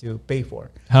that you have to pay for.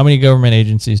 How many government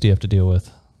agencies do you have to deal with?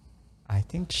 I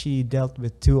think she dealt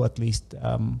with 2 at least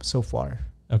so far.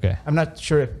 Okay. I'm not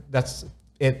sure if that's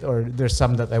it or there's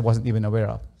some that I wasn't even aware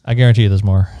of. I guarantee you there's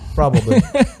more. Probably.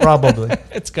 Probably.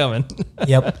 It's coming.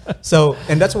 Yep. So,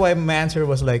 and that's why my answer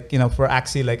was like, for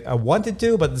Axie, like I wanted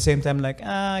to, but at the same time, like,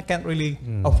 I can't really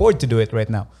afford to do it right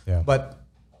now. Yeah. But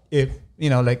if,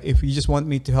 like if you just want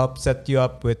me to help set you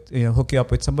up with, hook you up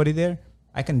with somebody there,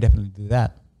 I can definitely do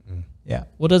that. Yeah.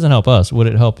 Well, it doesn't help us. Would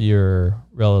it help your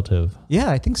relative? Yeah,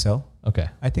 I think so. Okay.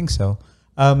 I think so.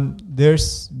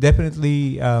 There's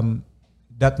definitely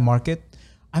that market.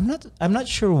 I'm not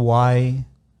sure why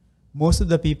most of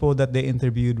the people that they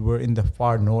interviewed were in the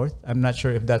far north. I'm not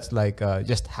sure if that's like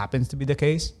just happens to be the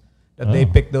case that they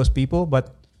picked those people,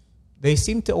 but they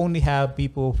seem to only have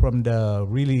people from the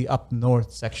really up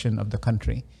north section of the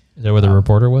country. Is that where the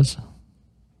reporter was?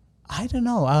 I don't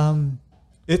know.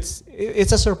 It's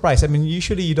a surprise. I mean,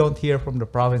 usually you don't hear from the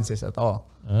provinces at all.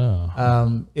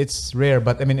 Oh. It's rare,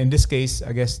 but I mean, in this case,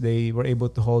 I guess they were able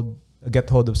to get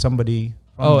hold of somebody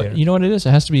from there. You know what it is?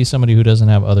 It has to be somebody who doesn't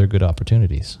have other good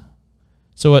opportunities.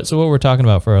 So what we're talking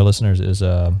about for our listeners is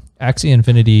Axie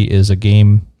Infinity is a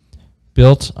game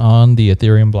built on the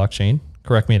Ethereum blockchain.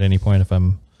 Correct me at any point if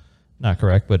I'm not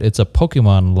correct, but it's a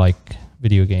Pokemon-like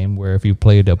video game, where if you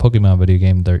played a Pokemon video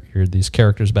game, you're these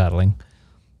characters battling.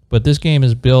 But this game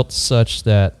is built such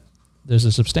that there's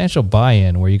a substantial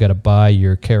buy-in where you got to buy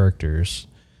your characters.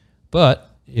 But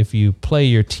if you play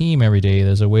your team every day,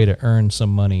 there's a way to earn some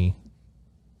money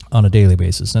on a daily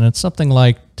basis. And it's something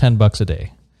like $10 a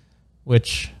day,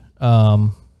 which I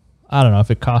don't know,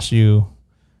 if it costs you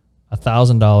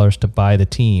 $1,000 to buy the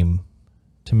team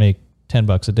to make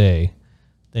 $10 a day,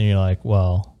 then you're like,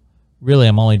 well, really,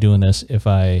 I'm only doing this if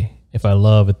I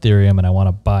love Ethereum and I want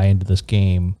to buy into this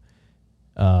game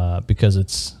because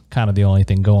it's kind of the only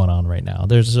thing going on right now.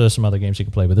 There's some other games you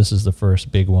can play, but this is the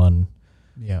first big one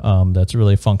that's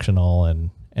really functional, and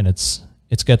it's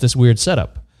got this weird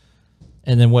setup.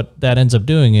 And then what that ends up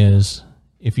doing is,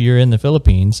 if you're in the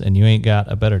Philippines and you ain't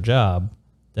got a better job,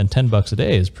 then $10 a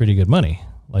day is pretty good money.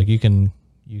 Like you can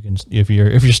if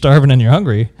you're starving and you're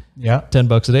hungry,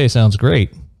 $10 a day sounds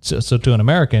great. So to an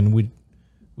American, we'd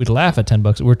laugh at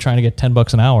 $10. We're trying to get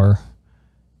 $10 an hour,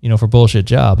 for bullshit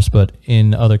jobs. But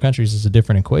in other countries, it's a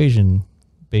different equation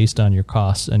based on your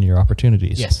costs and your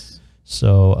opportunities. Yes.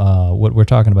 So what we're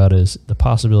talking about is the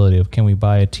possibility of, can we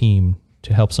buy a team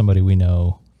to help somebody we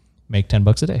know make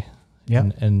 $10 a day? Yeah.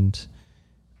 And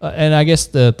I guess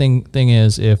the thing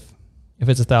is, if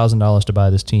it's $1,000 to buy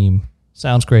this team,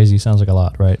 sounds crazy, sounds like a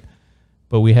lot, right?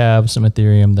 But we have some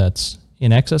Ethereum that's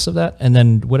in excess of that, and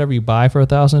then whatever you buy for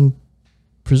 $1,000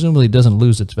 presumably doesn't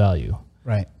lose its value.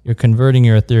 Right. You're converting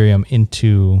your Ethereum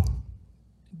into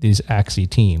these Axie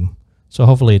team, so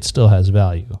hopefully it still has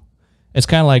value. It's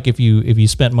kind of like if you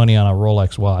spent money on a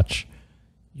Rolex watch,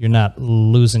 you're not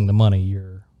losing the money.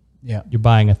 You're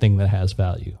buying a thing that has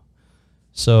value.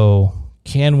 So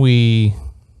can we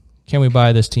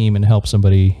buy this team and help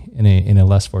somebody in a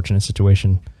less fortunate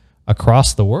situation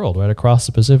across the world, right across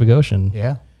the Pacific Ocean?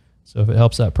 Yeah. So if it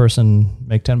helps that person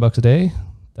make $10 a day,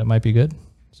 that might be good.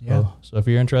 So if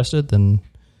you're interested, then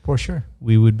for sure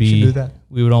we would do that.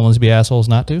 We would almost be assholes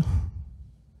not to,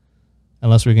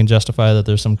 unless we can justify that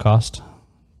there's some cost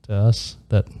to us.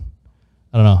 That,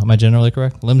 I don't know. Am I generally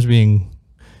correct? Lim's being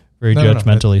very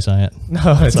judgmentally silent.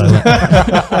 No, it's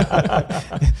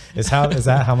is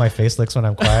that how my face looks when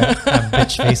I'm quiet? I'm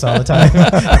bitch face all the time.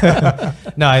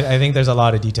 No, I think there's a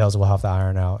lot of details we'll have to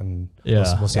iron out, and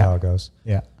we'll see how it goes.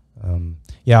 Yeah. On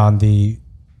the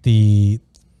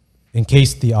in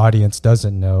case the audience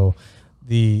doesn't know,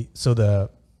 the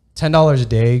 $10 a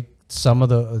day, some of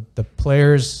the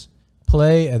players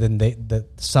play, and then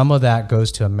some of that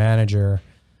goes to a manager.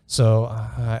 So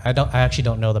I actually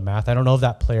don't know the math. I don't know if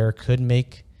that player could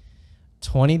make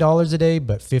 $20 a day,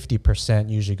 but 50%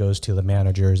 usually goes to the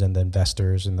managers and the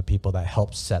investors and the people that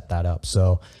help set that up.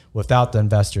 So without the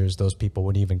investors, those people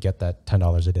wouldn't even get that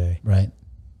 $10 a day. Right.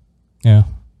 Yeah.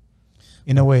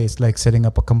 In a way, it's like setting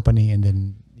up a company, and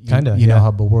then you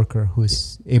have a worker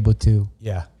who's able to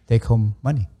take home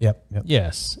money. Yep.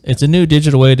 Yes. It's a new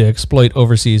digital way to exploit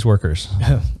overseas workers.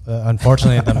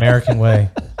 Unfortunately, the American way.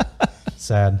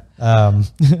 Sad.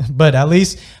 But at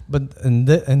least, to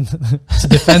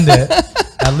defend it,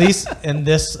 at least in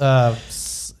this,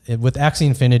 with Axie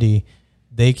Infinity,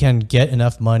 they can get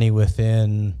enough money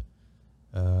within,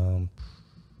 how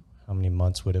many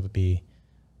months would it be?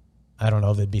 I don't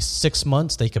know if it'd be 6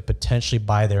 months. They could potentially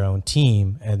buy their own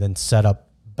team and then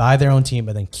buy their own team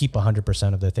and then keep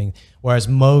 100% of their thing. Whereas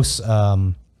most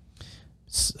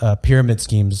pyramid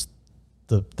schemes,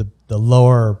 the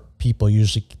lower people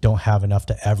usually don't have enough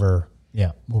to ever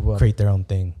create their own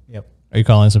thing. Yep. Are you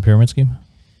calling this a pyramid scheme?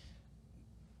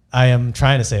 I am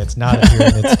trying to say it's not a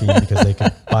pyramid scheme because they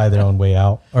could buy their own way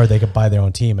out, or they could buy their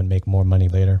own team and make more money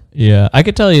later. Yeah, I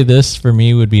could tell you this for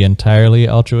me would be entirely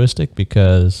altruistic,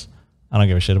 because I don't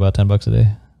give a shit about $10 a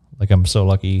day. Like, I'm so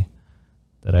lucky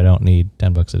that I don't need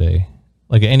 $10 a day.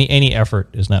 Like, any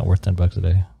effort is not worth $10 a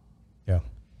day. Yeah.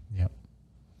 Yep.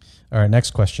 All right,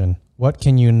 next question. What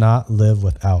can you not live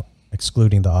without,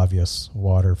 excluding the obvious: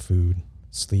 water, food,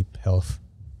 sleep, health?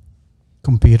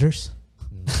 Computers.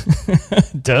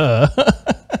 Duh.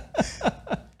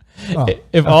 Oh.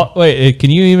 Can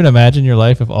you even imagine your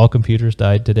life if all computers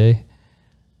died today?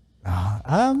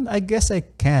 I guess I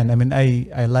can. I mean,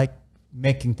 I like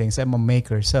making things. I'm a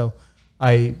maker, so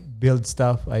I build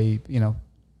stuff. I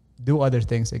do other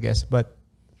things, I guess. But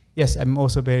yes, I'm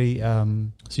also very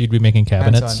so you'd be making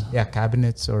cabinets? hands-on. Yeah,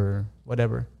 cabinets or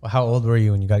whatever. Well, how old were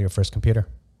you when you got your first computer?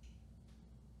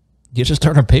 You just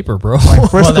start on paper, bro. My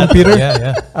first computer. Yeah.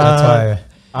 That's why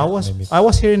I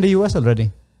was here in the US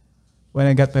already when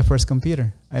I got my first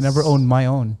computer. I never owned my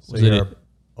own. So you're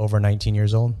over 19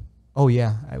 years old? Oh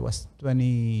yeah, I was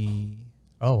 20.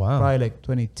 Oh wow. Probably like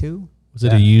 22. Was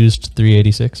it a used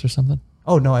 386 or something?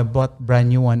 Oh no, I bought brand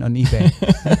new one on eBay.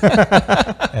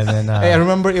 And then I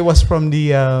remember it was from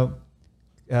the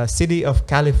city of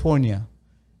California.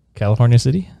 California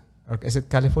City? Or is it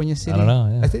California City? I don't know.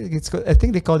 Yeah. I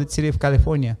think they called it City of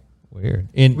California. Weird.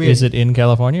 Weird. Is it in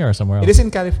California or somewhere else? It is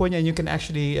in California, and you can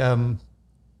actually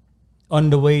on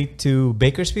the way to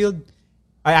Bakersfield,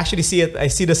 I actually see it. I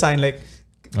see the sign like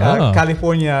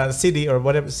California City or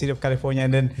whatever, City of California,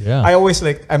 and then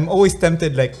I'm always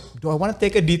tempted, like, do I want to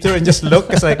take a detour and just look?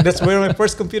 Because like that's where my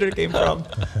first computer came from.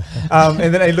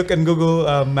 And then I look in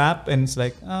Google Map, and it's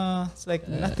like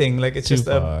nothing. Like it's just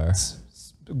a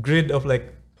grid of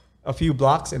like a few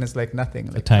blocks, and it's like nothing.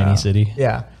 Like a tiny city.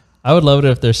 Yeah. I would love it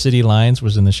if their city lines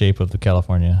was in the shape of the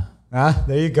California.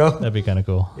 There you go. That'd be kind of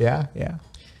cool. Yeah, yeah.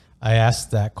 I asked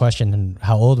that question, and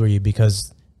how old were you?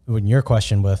 Because when your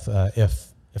question with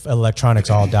if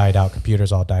electronics all died out,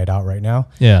 computers all died out right now.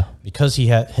 Yeah. Because he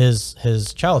had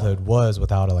his childhood was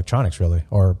without electronics really,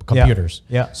 or computers.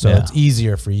 Yeah. So it's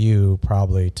easier for you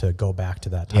probably to go back to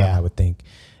that time. I would think.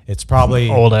 It's probably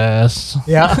old ass.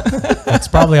 Yeah. It's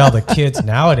probably all the kids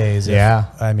nowadays.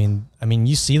 I mean,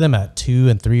 you see them at 2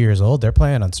 and 3 years old. They're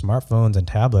playing on smartphones and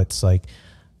tablets. Like,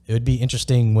 it would be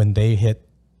interesting when they hit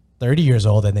 30 years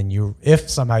old, and then if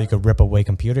somehow you could rip away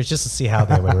computers just to see how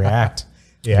they would react.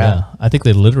 Yeah. I think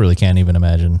they literally can't even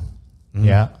imagine.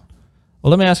 Yeah.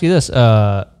 Well, let me ask you this.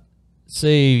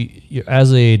 Say you're,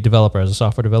 as a developer, as a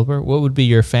software developer, what would be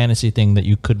your fantasy thing that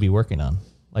you could be working on?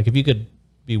 Like if you could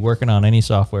be working on any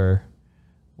software,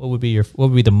 what would be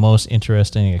the most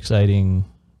interesting, exciting?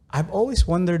 I've always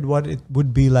wondered what it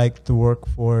would be like to work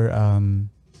for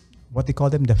what they call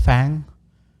them, the FANG,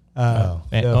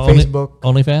 Facebook,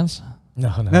 OnlyFans. No.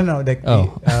 Like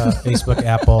Facebook,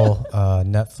 Apple,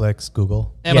 Netflix,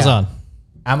 Google, Amazon.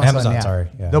 Amazon. Yeah. Sorry,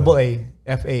 yeah.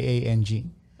 AAFAANG.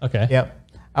 Okay. Yep.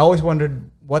 I always wondered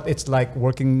what it's like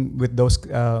working with those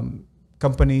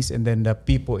companies and then the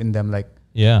people in them. Like,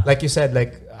 like you said,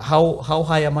 like how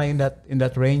high am I in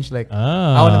that range? Like,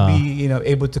 I want to be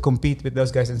able to compete with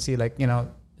those guys and see, like,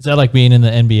 Is that like being in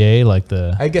the NBA? Like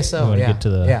I guess so. You want to get to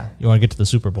the you want to get to the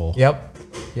Super Bowl. Yep.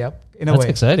 In a way, that's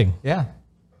exciting. Yeah.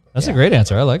 That's a great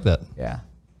answer. I like that. Yeah.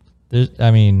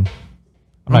 I'm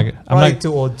not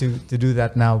too old to do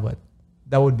that now, but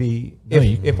that would be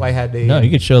if I had a. No, you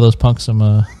could show those punks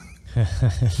some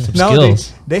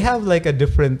skills. They have like a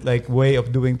different like way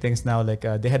of doing things now. Like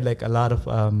they had like a lot of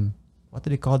what do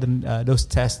they call them? Those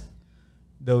tests,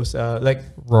 those like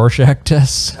Rorschach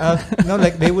tests. No,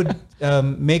 like they would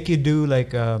make you do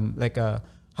like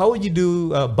how would you do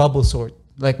bubble sort?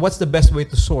 Like what's the best way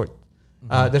to sort?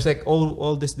 There's like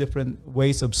all these different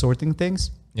ways of sorting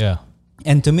things. Yeah.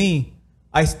 And to me,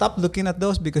 I stopped looking at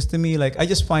those because to me, like I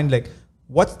just find like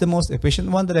what's the most efficient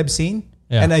one that I've seen,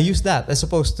 and I use that as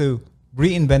opposed to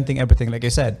reinventing everything, like I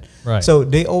said. Right. So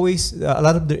they always a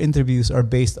lot of their interviews are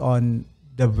based on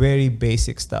the very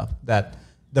basic stuff, that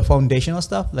the foundational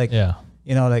stuff, like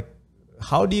like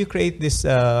how do you create this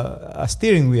a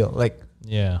steering wheel? Like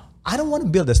I don't want to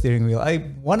build a steering wheel.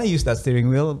 I want to use that steering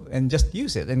wheel and just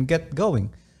use it and get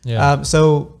going. Yeah.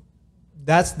 So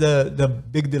that's the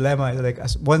big dilemma. Like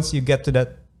once you get to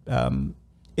that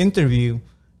interview,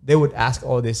 they would ask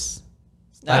all this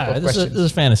type of questions. This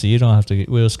is fantasy. You don't have to.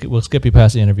 We'll skip you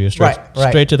past the interview.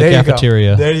 Straight to the there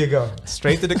cafeteria. There you go.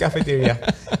 Straight to the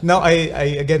cafeteria. No,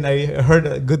 I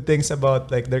heard good things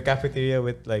about like their cafeteria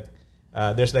with like.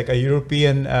 There's like a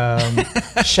European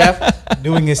chef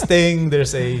doing his thing.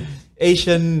 There's a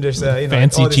Asian. There's a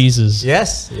fancy cheeses.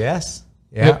 Yes.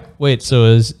 Yeah. Wait. So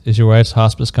is your wife's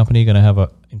hospice company going to have an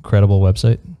incredible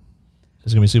website?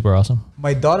 It's going to be super awesome.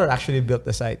 My daughter actually built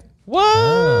the site.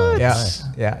 What? Yeah. Nice.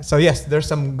 Yeah. So yes, there's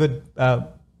some good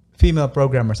female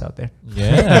programmers out there.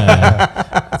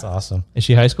 Yeah. That's awesome. Is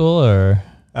she high school or?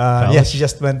 Yes, she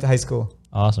just went to high school.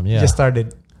 Awesome. Yeah. Just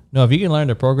started. No, if you can learn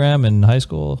to program in high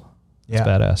school. It's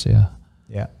badass,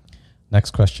 yeah.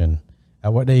 Next question.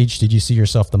 At what age did you see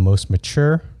yourself the most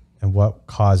mature, and what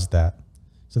caused that?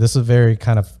 So this is a very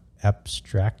kind of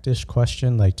abstractish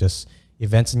question, like just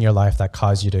events in your life that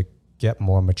caused you to get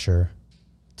more mature.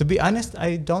 To be honest,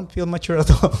 I don't feel mature at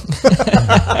all.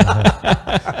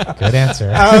 Good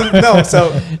answer. No,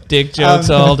 so dick jokes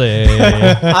all day.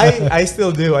 I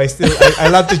still do. I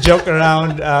love to joke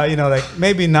around. Like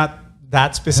maybe not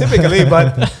that specifically,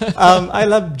 but I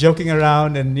love joking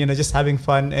around and just having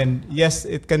fun. And yes,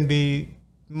 it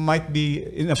might be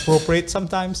inappropriate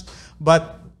sometimes,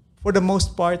 but for the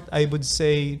most part, I would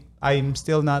say I'm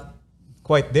still not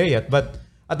quite there yet. But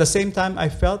at the same time, I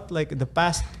felt like the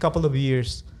past couple of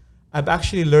years, I've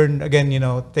actually learned again,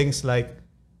 things like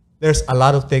there's a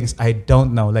lot of things I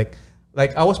don't know. Like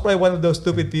Like I was probably one of those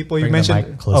stupid people you Bring the mentioned.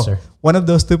 mic closer. One of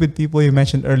those stupid people you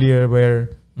mentioned earlier, where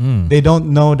they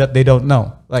don't know that they don't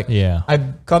know. Like Yeah.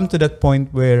 I've come to that point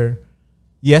where,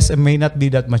 yes, I may not be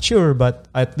that mature, but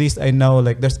at least I know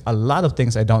like there's a lot of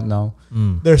things I don't know.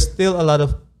 There's still a lot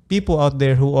of people out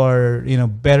there who are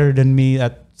better than me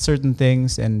at certain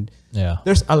things, and Yeah.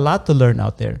 there's a lot to learn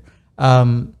out there.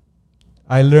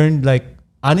 I learned like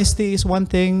honesty is one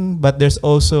thing, but there's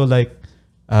also like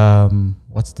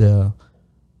what's the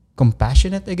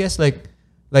compassionate, I guess.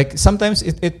 Like sometimes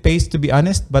it pays to be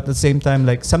honest, but at the same time,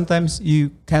 like sometimes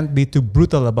you can't be too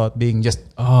brutal about being just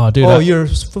Dude. you're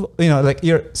like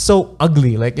you're so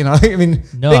ugly, like I mean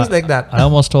things like that. I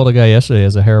almost told a guy yesterday he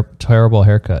has a terrible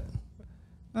haircut.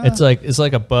 It's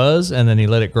like a buzz, and then he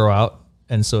let it grow out,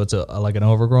 and so it's like an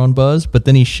overgrown buzz. But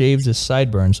then he shaves his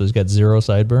sideburn, so he's got zero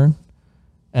sideburn.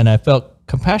 And I felt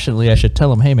compassionately I should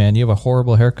tell him, "Hey man, you have a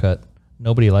horrible haircut.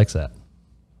 Nobody likes that."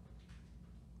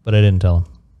 But I didn't tell him.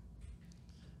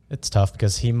 It's tough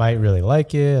because he might really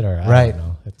like it, or I Right. don't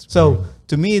know. It's So weird.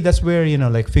 to me, that's where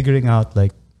like figuring out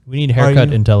like, We need haircut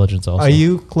you- intelligence also. are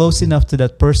you close enough to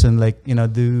that person? Like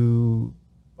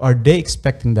are they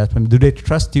expecting that from? Do they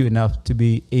trust you enough to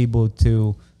be able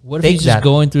to? What if take he's just that?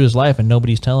 going through his life and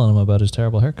nobody's telling him about his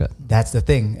terrible haircut? That's the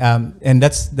thing, and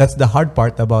that's the hard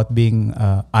part about being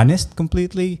honest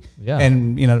completely, Yeah.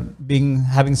 and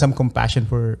having some compassion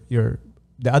for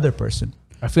the other person.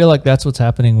 I feel like that's what's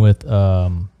happening with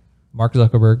Mark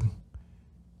Zuckerberg,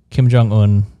 Kim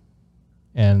Jong-un,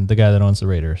 and the guy that owns the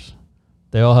Raiders.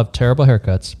 They all have terrible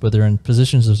haircuts, but they're in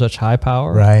positions of such high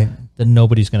power Right. that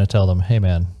nobody's going to tell them, "Hey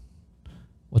man,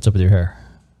 what's up with your hair?"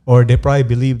 Or they probably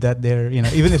believe that they're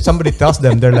even if somebody tells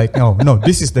them, they're like, no,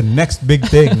 this is the next big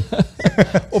thing.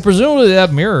 Well, presumably they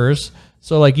have mirrors,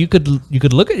 so like you could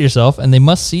look at yourself, and they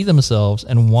must see themselves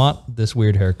and want this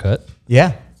weird haircut.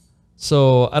 Yeah.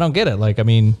 So I don't get it. Like, I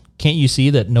mean, can't you see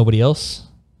that nobody else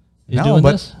is No, doing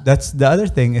but this? that's the other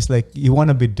thing is like you want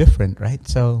to be different, right?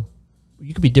 So,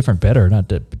 You could be different better, not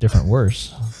different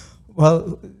worse.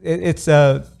 well, it's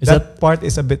that- part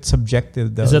is a bit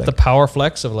subjective, though. Is that the like, power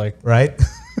flex of like, right?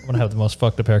 I'm going to have the most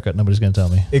fucked up haircut, nobody's going to tell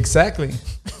me? Exactly.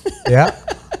 Yeah.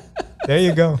 There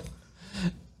you go.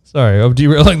 Sorry, I'm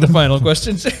derailing the final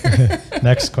questions.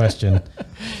 Next question: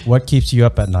 what keeps you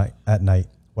up at night?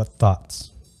 What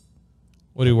thoughts?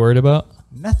 What are you worried about?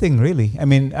 Nothing really. I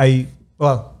mean, I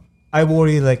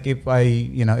worry like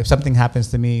if something happens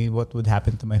to me, what would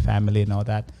happen to my family and all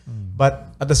that. But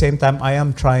at the same time, I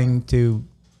am trying to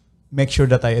make sure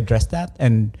that I address that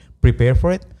and prepare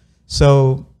for it.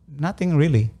 So nothing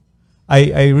really.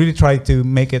 I really try to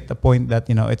make it a point that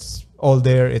it's all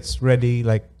there, it's ready.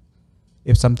 Like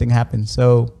if something happens.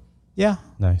 So yeah.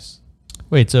 Nice.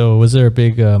 Wait, so was there a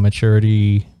big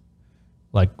maturity,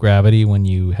 like gravity when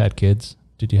you had kids?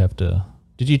 Did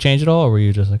you change it all, or were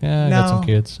you just like, I got some No.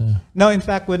 kids? No, in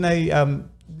fact, when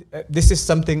this is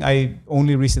something I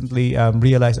only recently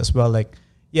realized as well. Like,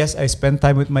 yes, I spend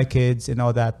time with my kids and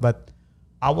all that, but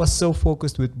I was so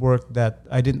focused with work that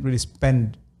I didn't really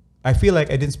I feel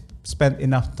like I didn't spend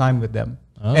enough time with them.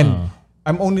 Oh. And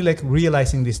I'm only like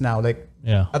realizing this now. Like,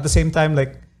 Yeah. at the same time,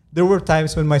 like there were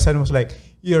times when my son was like,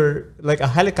 "You're like a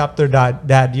helicopter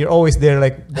dad. You're always there,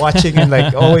 like watching and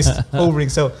like always hovering."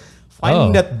 So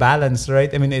finding that balance, right?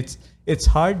 I mean, it's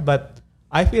hard, but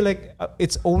I feel like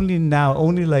it's only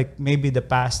like maybe the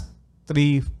past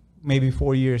 3, maybe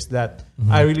 4 years that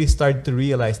I really started to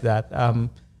realize that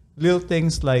little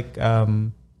things like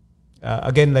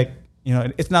again, like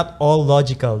it's not all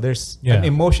logical. There's an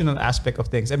emotional aspect of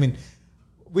things. I mean,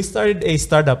 we started a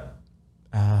startup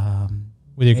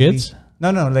With your maybe- kids? No,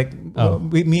 like Oh.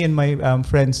 me and my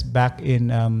friends back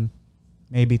in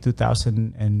maybe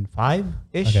 2005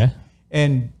 ish. Okay.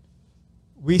 And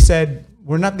we said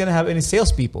we're not gonna have any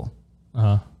salespeople.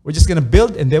 Uh-huh. We're just gonna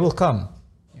build and they will come.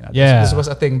 This was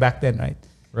a thing back then, right?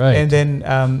 Right. And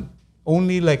then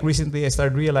only like recently I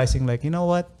started realizing like, you know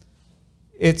what?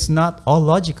 It's not all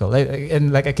logical.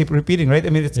 Like I keep repeating, right? I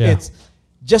mean, it's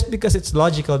just because it's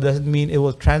logical doesn't mean it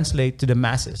will translate to the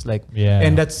masses. Like,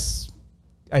 and that's,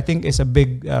 I think, is a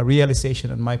big realization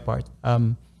on my part.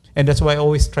 And that's why I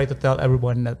always try to tell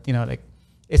everyone that, like,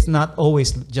 it's not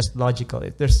always just logical.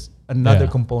 There's another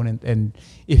component. And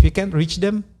if you can't reach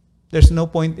them, there's no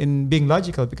point in being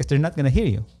logical because they're not going to hear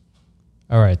you.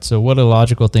 All right. So what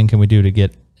illogical thing can we do to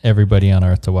get everybody on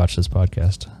earth to watch this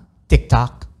podcast?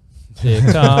 TikTok.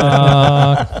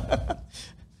 TikTok.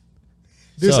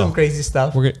 Do some crazy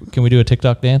stuff. Can we do a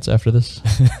TikTok dance after this?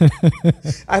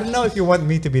 I don't know if you want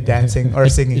me to be dancing or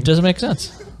singing. It doesn't make sense.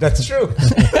 That's true.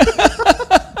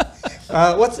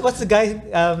 What's the guy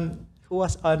who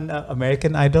was on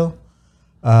American Idol?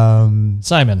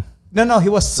 Simon. No, he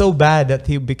was so bad that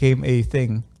he became a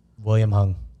thing. William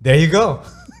Hung. There you go.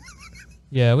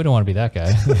 Yeah, we don't want to be that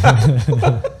guy.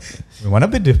 We want to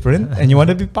be different, and you want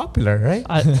to be popular, right?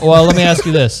 Well, let me ask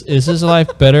you this: is his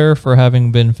life better for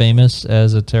having been famous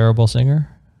as a terrible singer?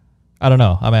 I don't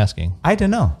know. I'm asking. I don't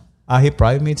know. He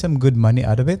probably made some good money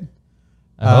out of it.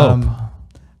 I hope.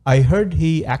 I heard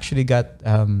he actually got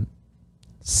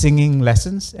singing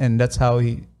lessons, and that's how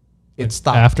it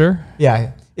stopped. After?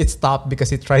 Yeah, it stopped because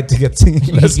he tried to get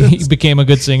singing lessons. He became a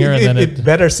good singer, and then it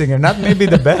better singer, not maybe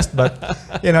the best, but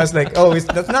it's like, oh,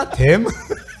 that's not him.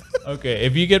 Okay,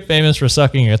 if you get famous for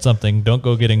sucking at something, don't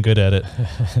go getting good at it.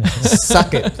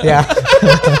 Suck it. Yeah.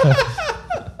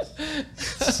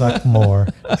 Suck more.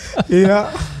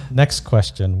 Yeah. Next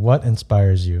question. What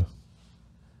inspires you?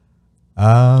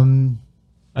 I know.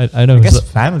 I guess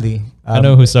family. I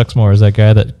know who sucks more is that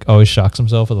guy that always shocks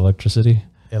himself with electricity.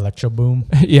 Electro Boom.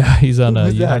 Yeah, he's on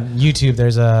on YouTube.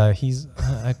 There's I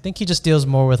think he just deals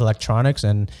more with electronics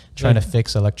and trying to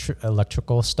fix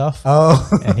electrical stuff. Oh,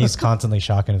 and he's constantly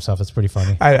shocking himself. It's pretty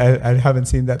funny. I haven't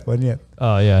seen that one yet.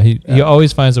 Oh yeah, he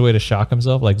always finds a way to shock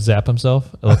himself, like zap himself,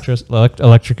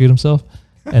 electrocute himself,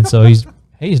 and so he's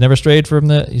never strayed from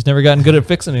that. He's never gotten good at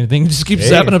fixing anything. He just keeps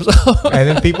zapping himself, and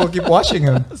then people keep watching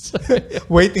him,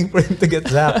 waiting for him to get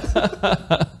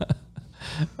zapped.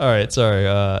 All right, sorry.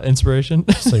 Inspiration.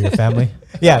 So your family?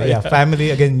 Yeah.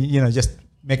 Family. Again, just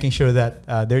making sure that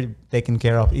they're taken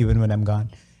care of even when I'm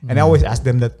gone. And I always ask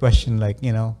them that question, like,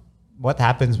 what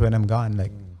happens when I'm gone?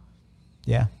 Like,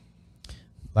 yeah.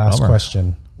 Last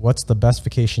question. What's the best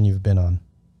vacation you've been on?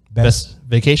 Best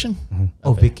vacation? Mm-hmm.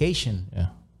 Oh, vacation. Yeah.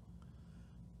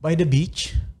 By the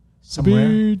beach. Somewhere.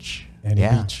 Beach. Any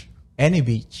beach. Any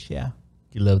beach, yeah.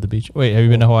 You love the beach. Wait, have you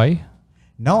been to Hawaii?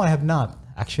 No, I have not.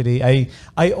 Actually,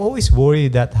 I always worry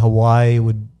that Hawaii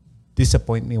would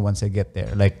disappoint me once I get there.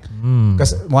 Like,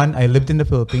 because one, I lived in the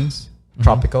Philippines,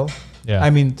 tropical. Yeah. I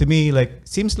mean, to me,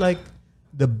 seems like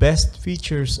the best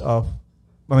features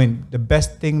the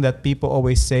best thing that people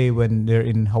always say when they're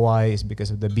in Hawaii is because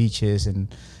of the beaches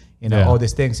and, all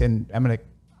these things. And I'm like,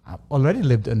 I've already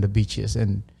lived on the beaches.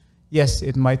 And yes,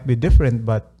 it might be different,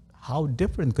 but how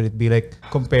different could it be,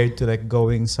 compared to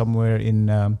going somewhere in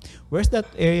where's that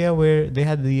area where they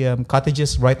had the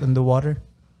cottages right on the water?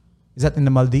 Is that in the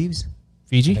Maldives?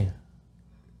 Fiji? I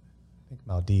think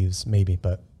Maldives, maybe,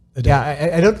 but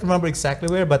yeah, I don't remember exactly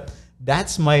where, but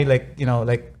that's my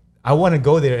I want to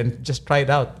go there and just try it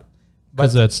out.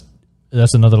 Because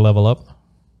that's another level up.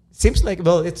 Seems like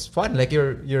it's fun. Like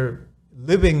you're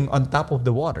living on top of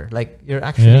the water, like you're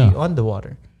actually on the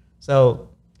water. So.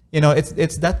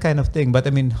 It's that kind of thing. But I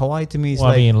mean, Hawaii to me is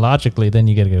logically, then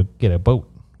you got to go get a boat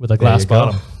with a glass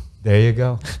bottom. There you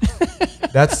go.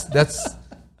 that's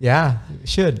you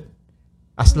should.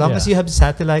 As long as you have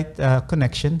satellite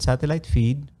connection, satellite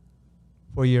feed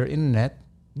for your internet.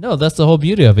 No, that's the whole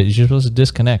beauty of it. You're supposed to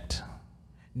disconnect.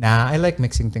 Nah, I like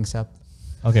mixing things up.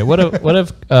 Okay, what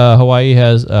if Hawaii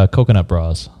has coconut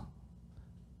bras,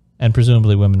 and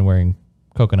presumably women wearing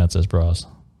coconuts as bras?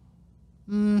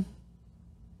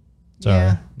 Sorry.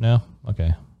 Yeah. No?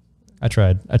 Okay. I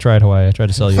tried Hawaii. I tried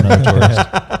to sell you another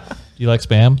tourist. Do you like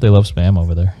Spam? They love Spam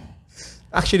over there.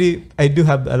 Actually, I do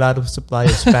have a lot of supply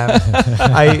of Spam.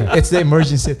 It's the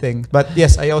emergency thing. But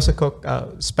yes, I also cook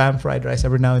Spam fried rice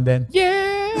every now and then.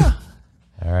 Yeah.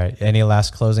 All right. Any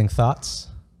last closing thoughts?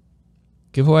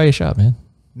 Give Hawaii a shot, man.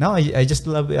 No, I just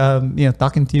love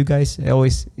talking to you guys. I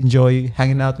always enjoy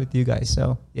hanging out with you guys.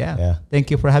 So yeah.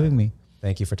 Thank you for having me.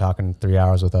 Thank you for talking 3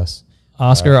 hours with us.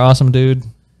 Oscar, awesome dude.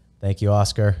 Thank you,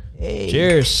 Oscar. Hey.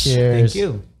 Cheers. Cheers. Thank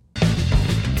you.